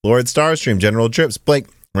 Lord Starstream, General Drips, Blake,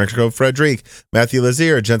 Mexico Frederic, Matthew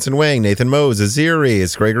Lazier, Jensen Wang, Nathan Mose,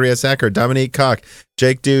 Aziri, Gregory S. Acker, Dominique Koch,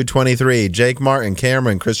 Jake Dude 23, Jake Martin,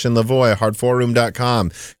 Cameron, Christian Lavoie, Hard4Room.com,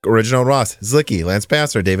 Original Ross, Zlicky, Lance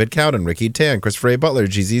Passer, David Cowden, Ricky Tan, Christopher A. Butler,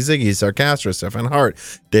 GZ Ziggy, Sarcastra, Stefan Hart,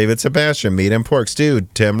 David Sebastian, Meat and Pork, Stu,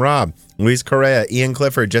 Tim Robb, Luis Correa, Ian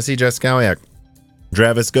Clifford, Jesse Jaskowiak,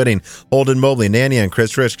 Travis Gooding, Holden Mobley, Nanian,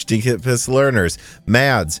 Chris Rich, Deepest Learners,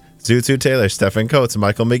 Mads, Zuzu Taylor, Stephen Coates,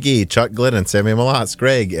 Michael McGee, Chuck Glidden, Sammy Malotz,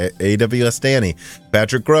 Greg, AWS Danny,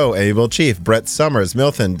 Patrick Groh, Able Chief, Brett Summers,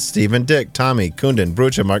 Milton, Stephen Dick, Tommy, Kunden,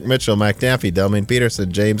 Brucha, Mark Mitchell, Mike Daffy, Delmain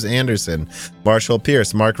Peterson, James Anderson, Marshall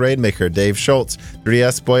Pierce, Mark Raidmaker, Dave Schultz,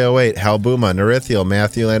 3S Boy08, Hal Buma, Nerithiel,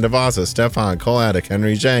 Matthew Landavaza, Stefan, Cole Attic,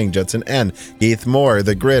 Henry Zhang, Judson N, Heath Moore,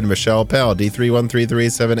 The Grid, Michelle Pell,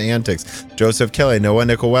 D31337 Antics, Joseph Kelly, Noah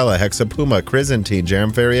Nicolella, Hexa Puma, Chrysantine,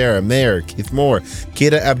 Jerem Ferriera, Mayor, Keith Moore,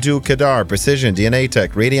 Kita Abdul Kadar, Precision, DNA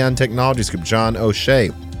Tech, Radion Technologies Group, John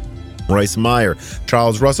O'Shea, Royce Meyer,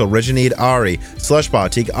 Charles Russell, Reginald Ari,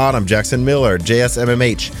 Slushbot, Teak Autumn, Jackson Miller,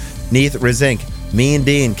 JSMMH, Neith Rizink, Mean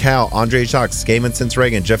Dean, Cal, Andre Chalks, Gaiman Since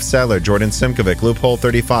Reagan, Jeff Sadler, Jordan Simkovic, Loophole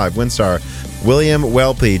 35, Winstar, William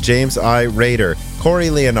Welpe, James I. Raider, Corey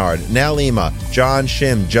Leonard, Nalima, John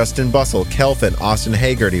Shim, Justin Bussell, Kelvin, Austin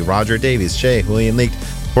Hagerty, Roger Davies, Shay, Julian Leaked,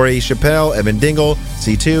 Corey Chappelle, Evan Dingle,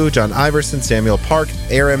 C2, John Iverson, Samuel Park,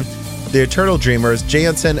 Aaron, The Eternal Dreamers,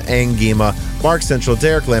 Jansen, Angima, Mark Central,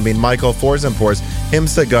 Derek Lambing, Michael, Forza and Pors,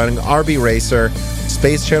 Himsa Gunn, RB Racer,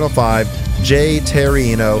 Space Channel 5, Jay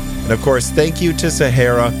Terrino, and of course, thank you to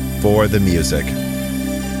Sahara for the music.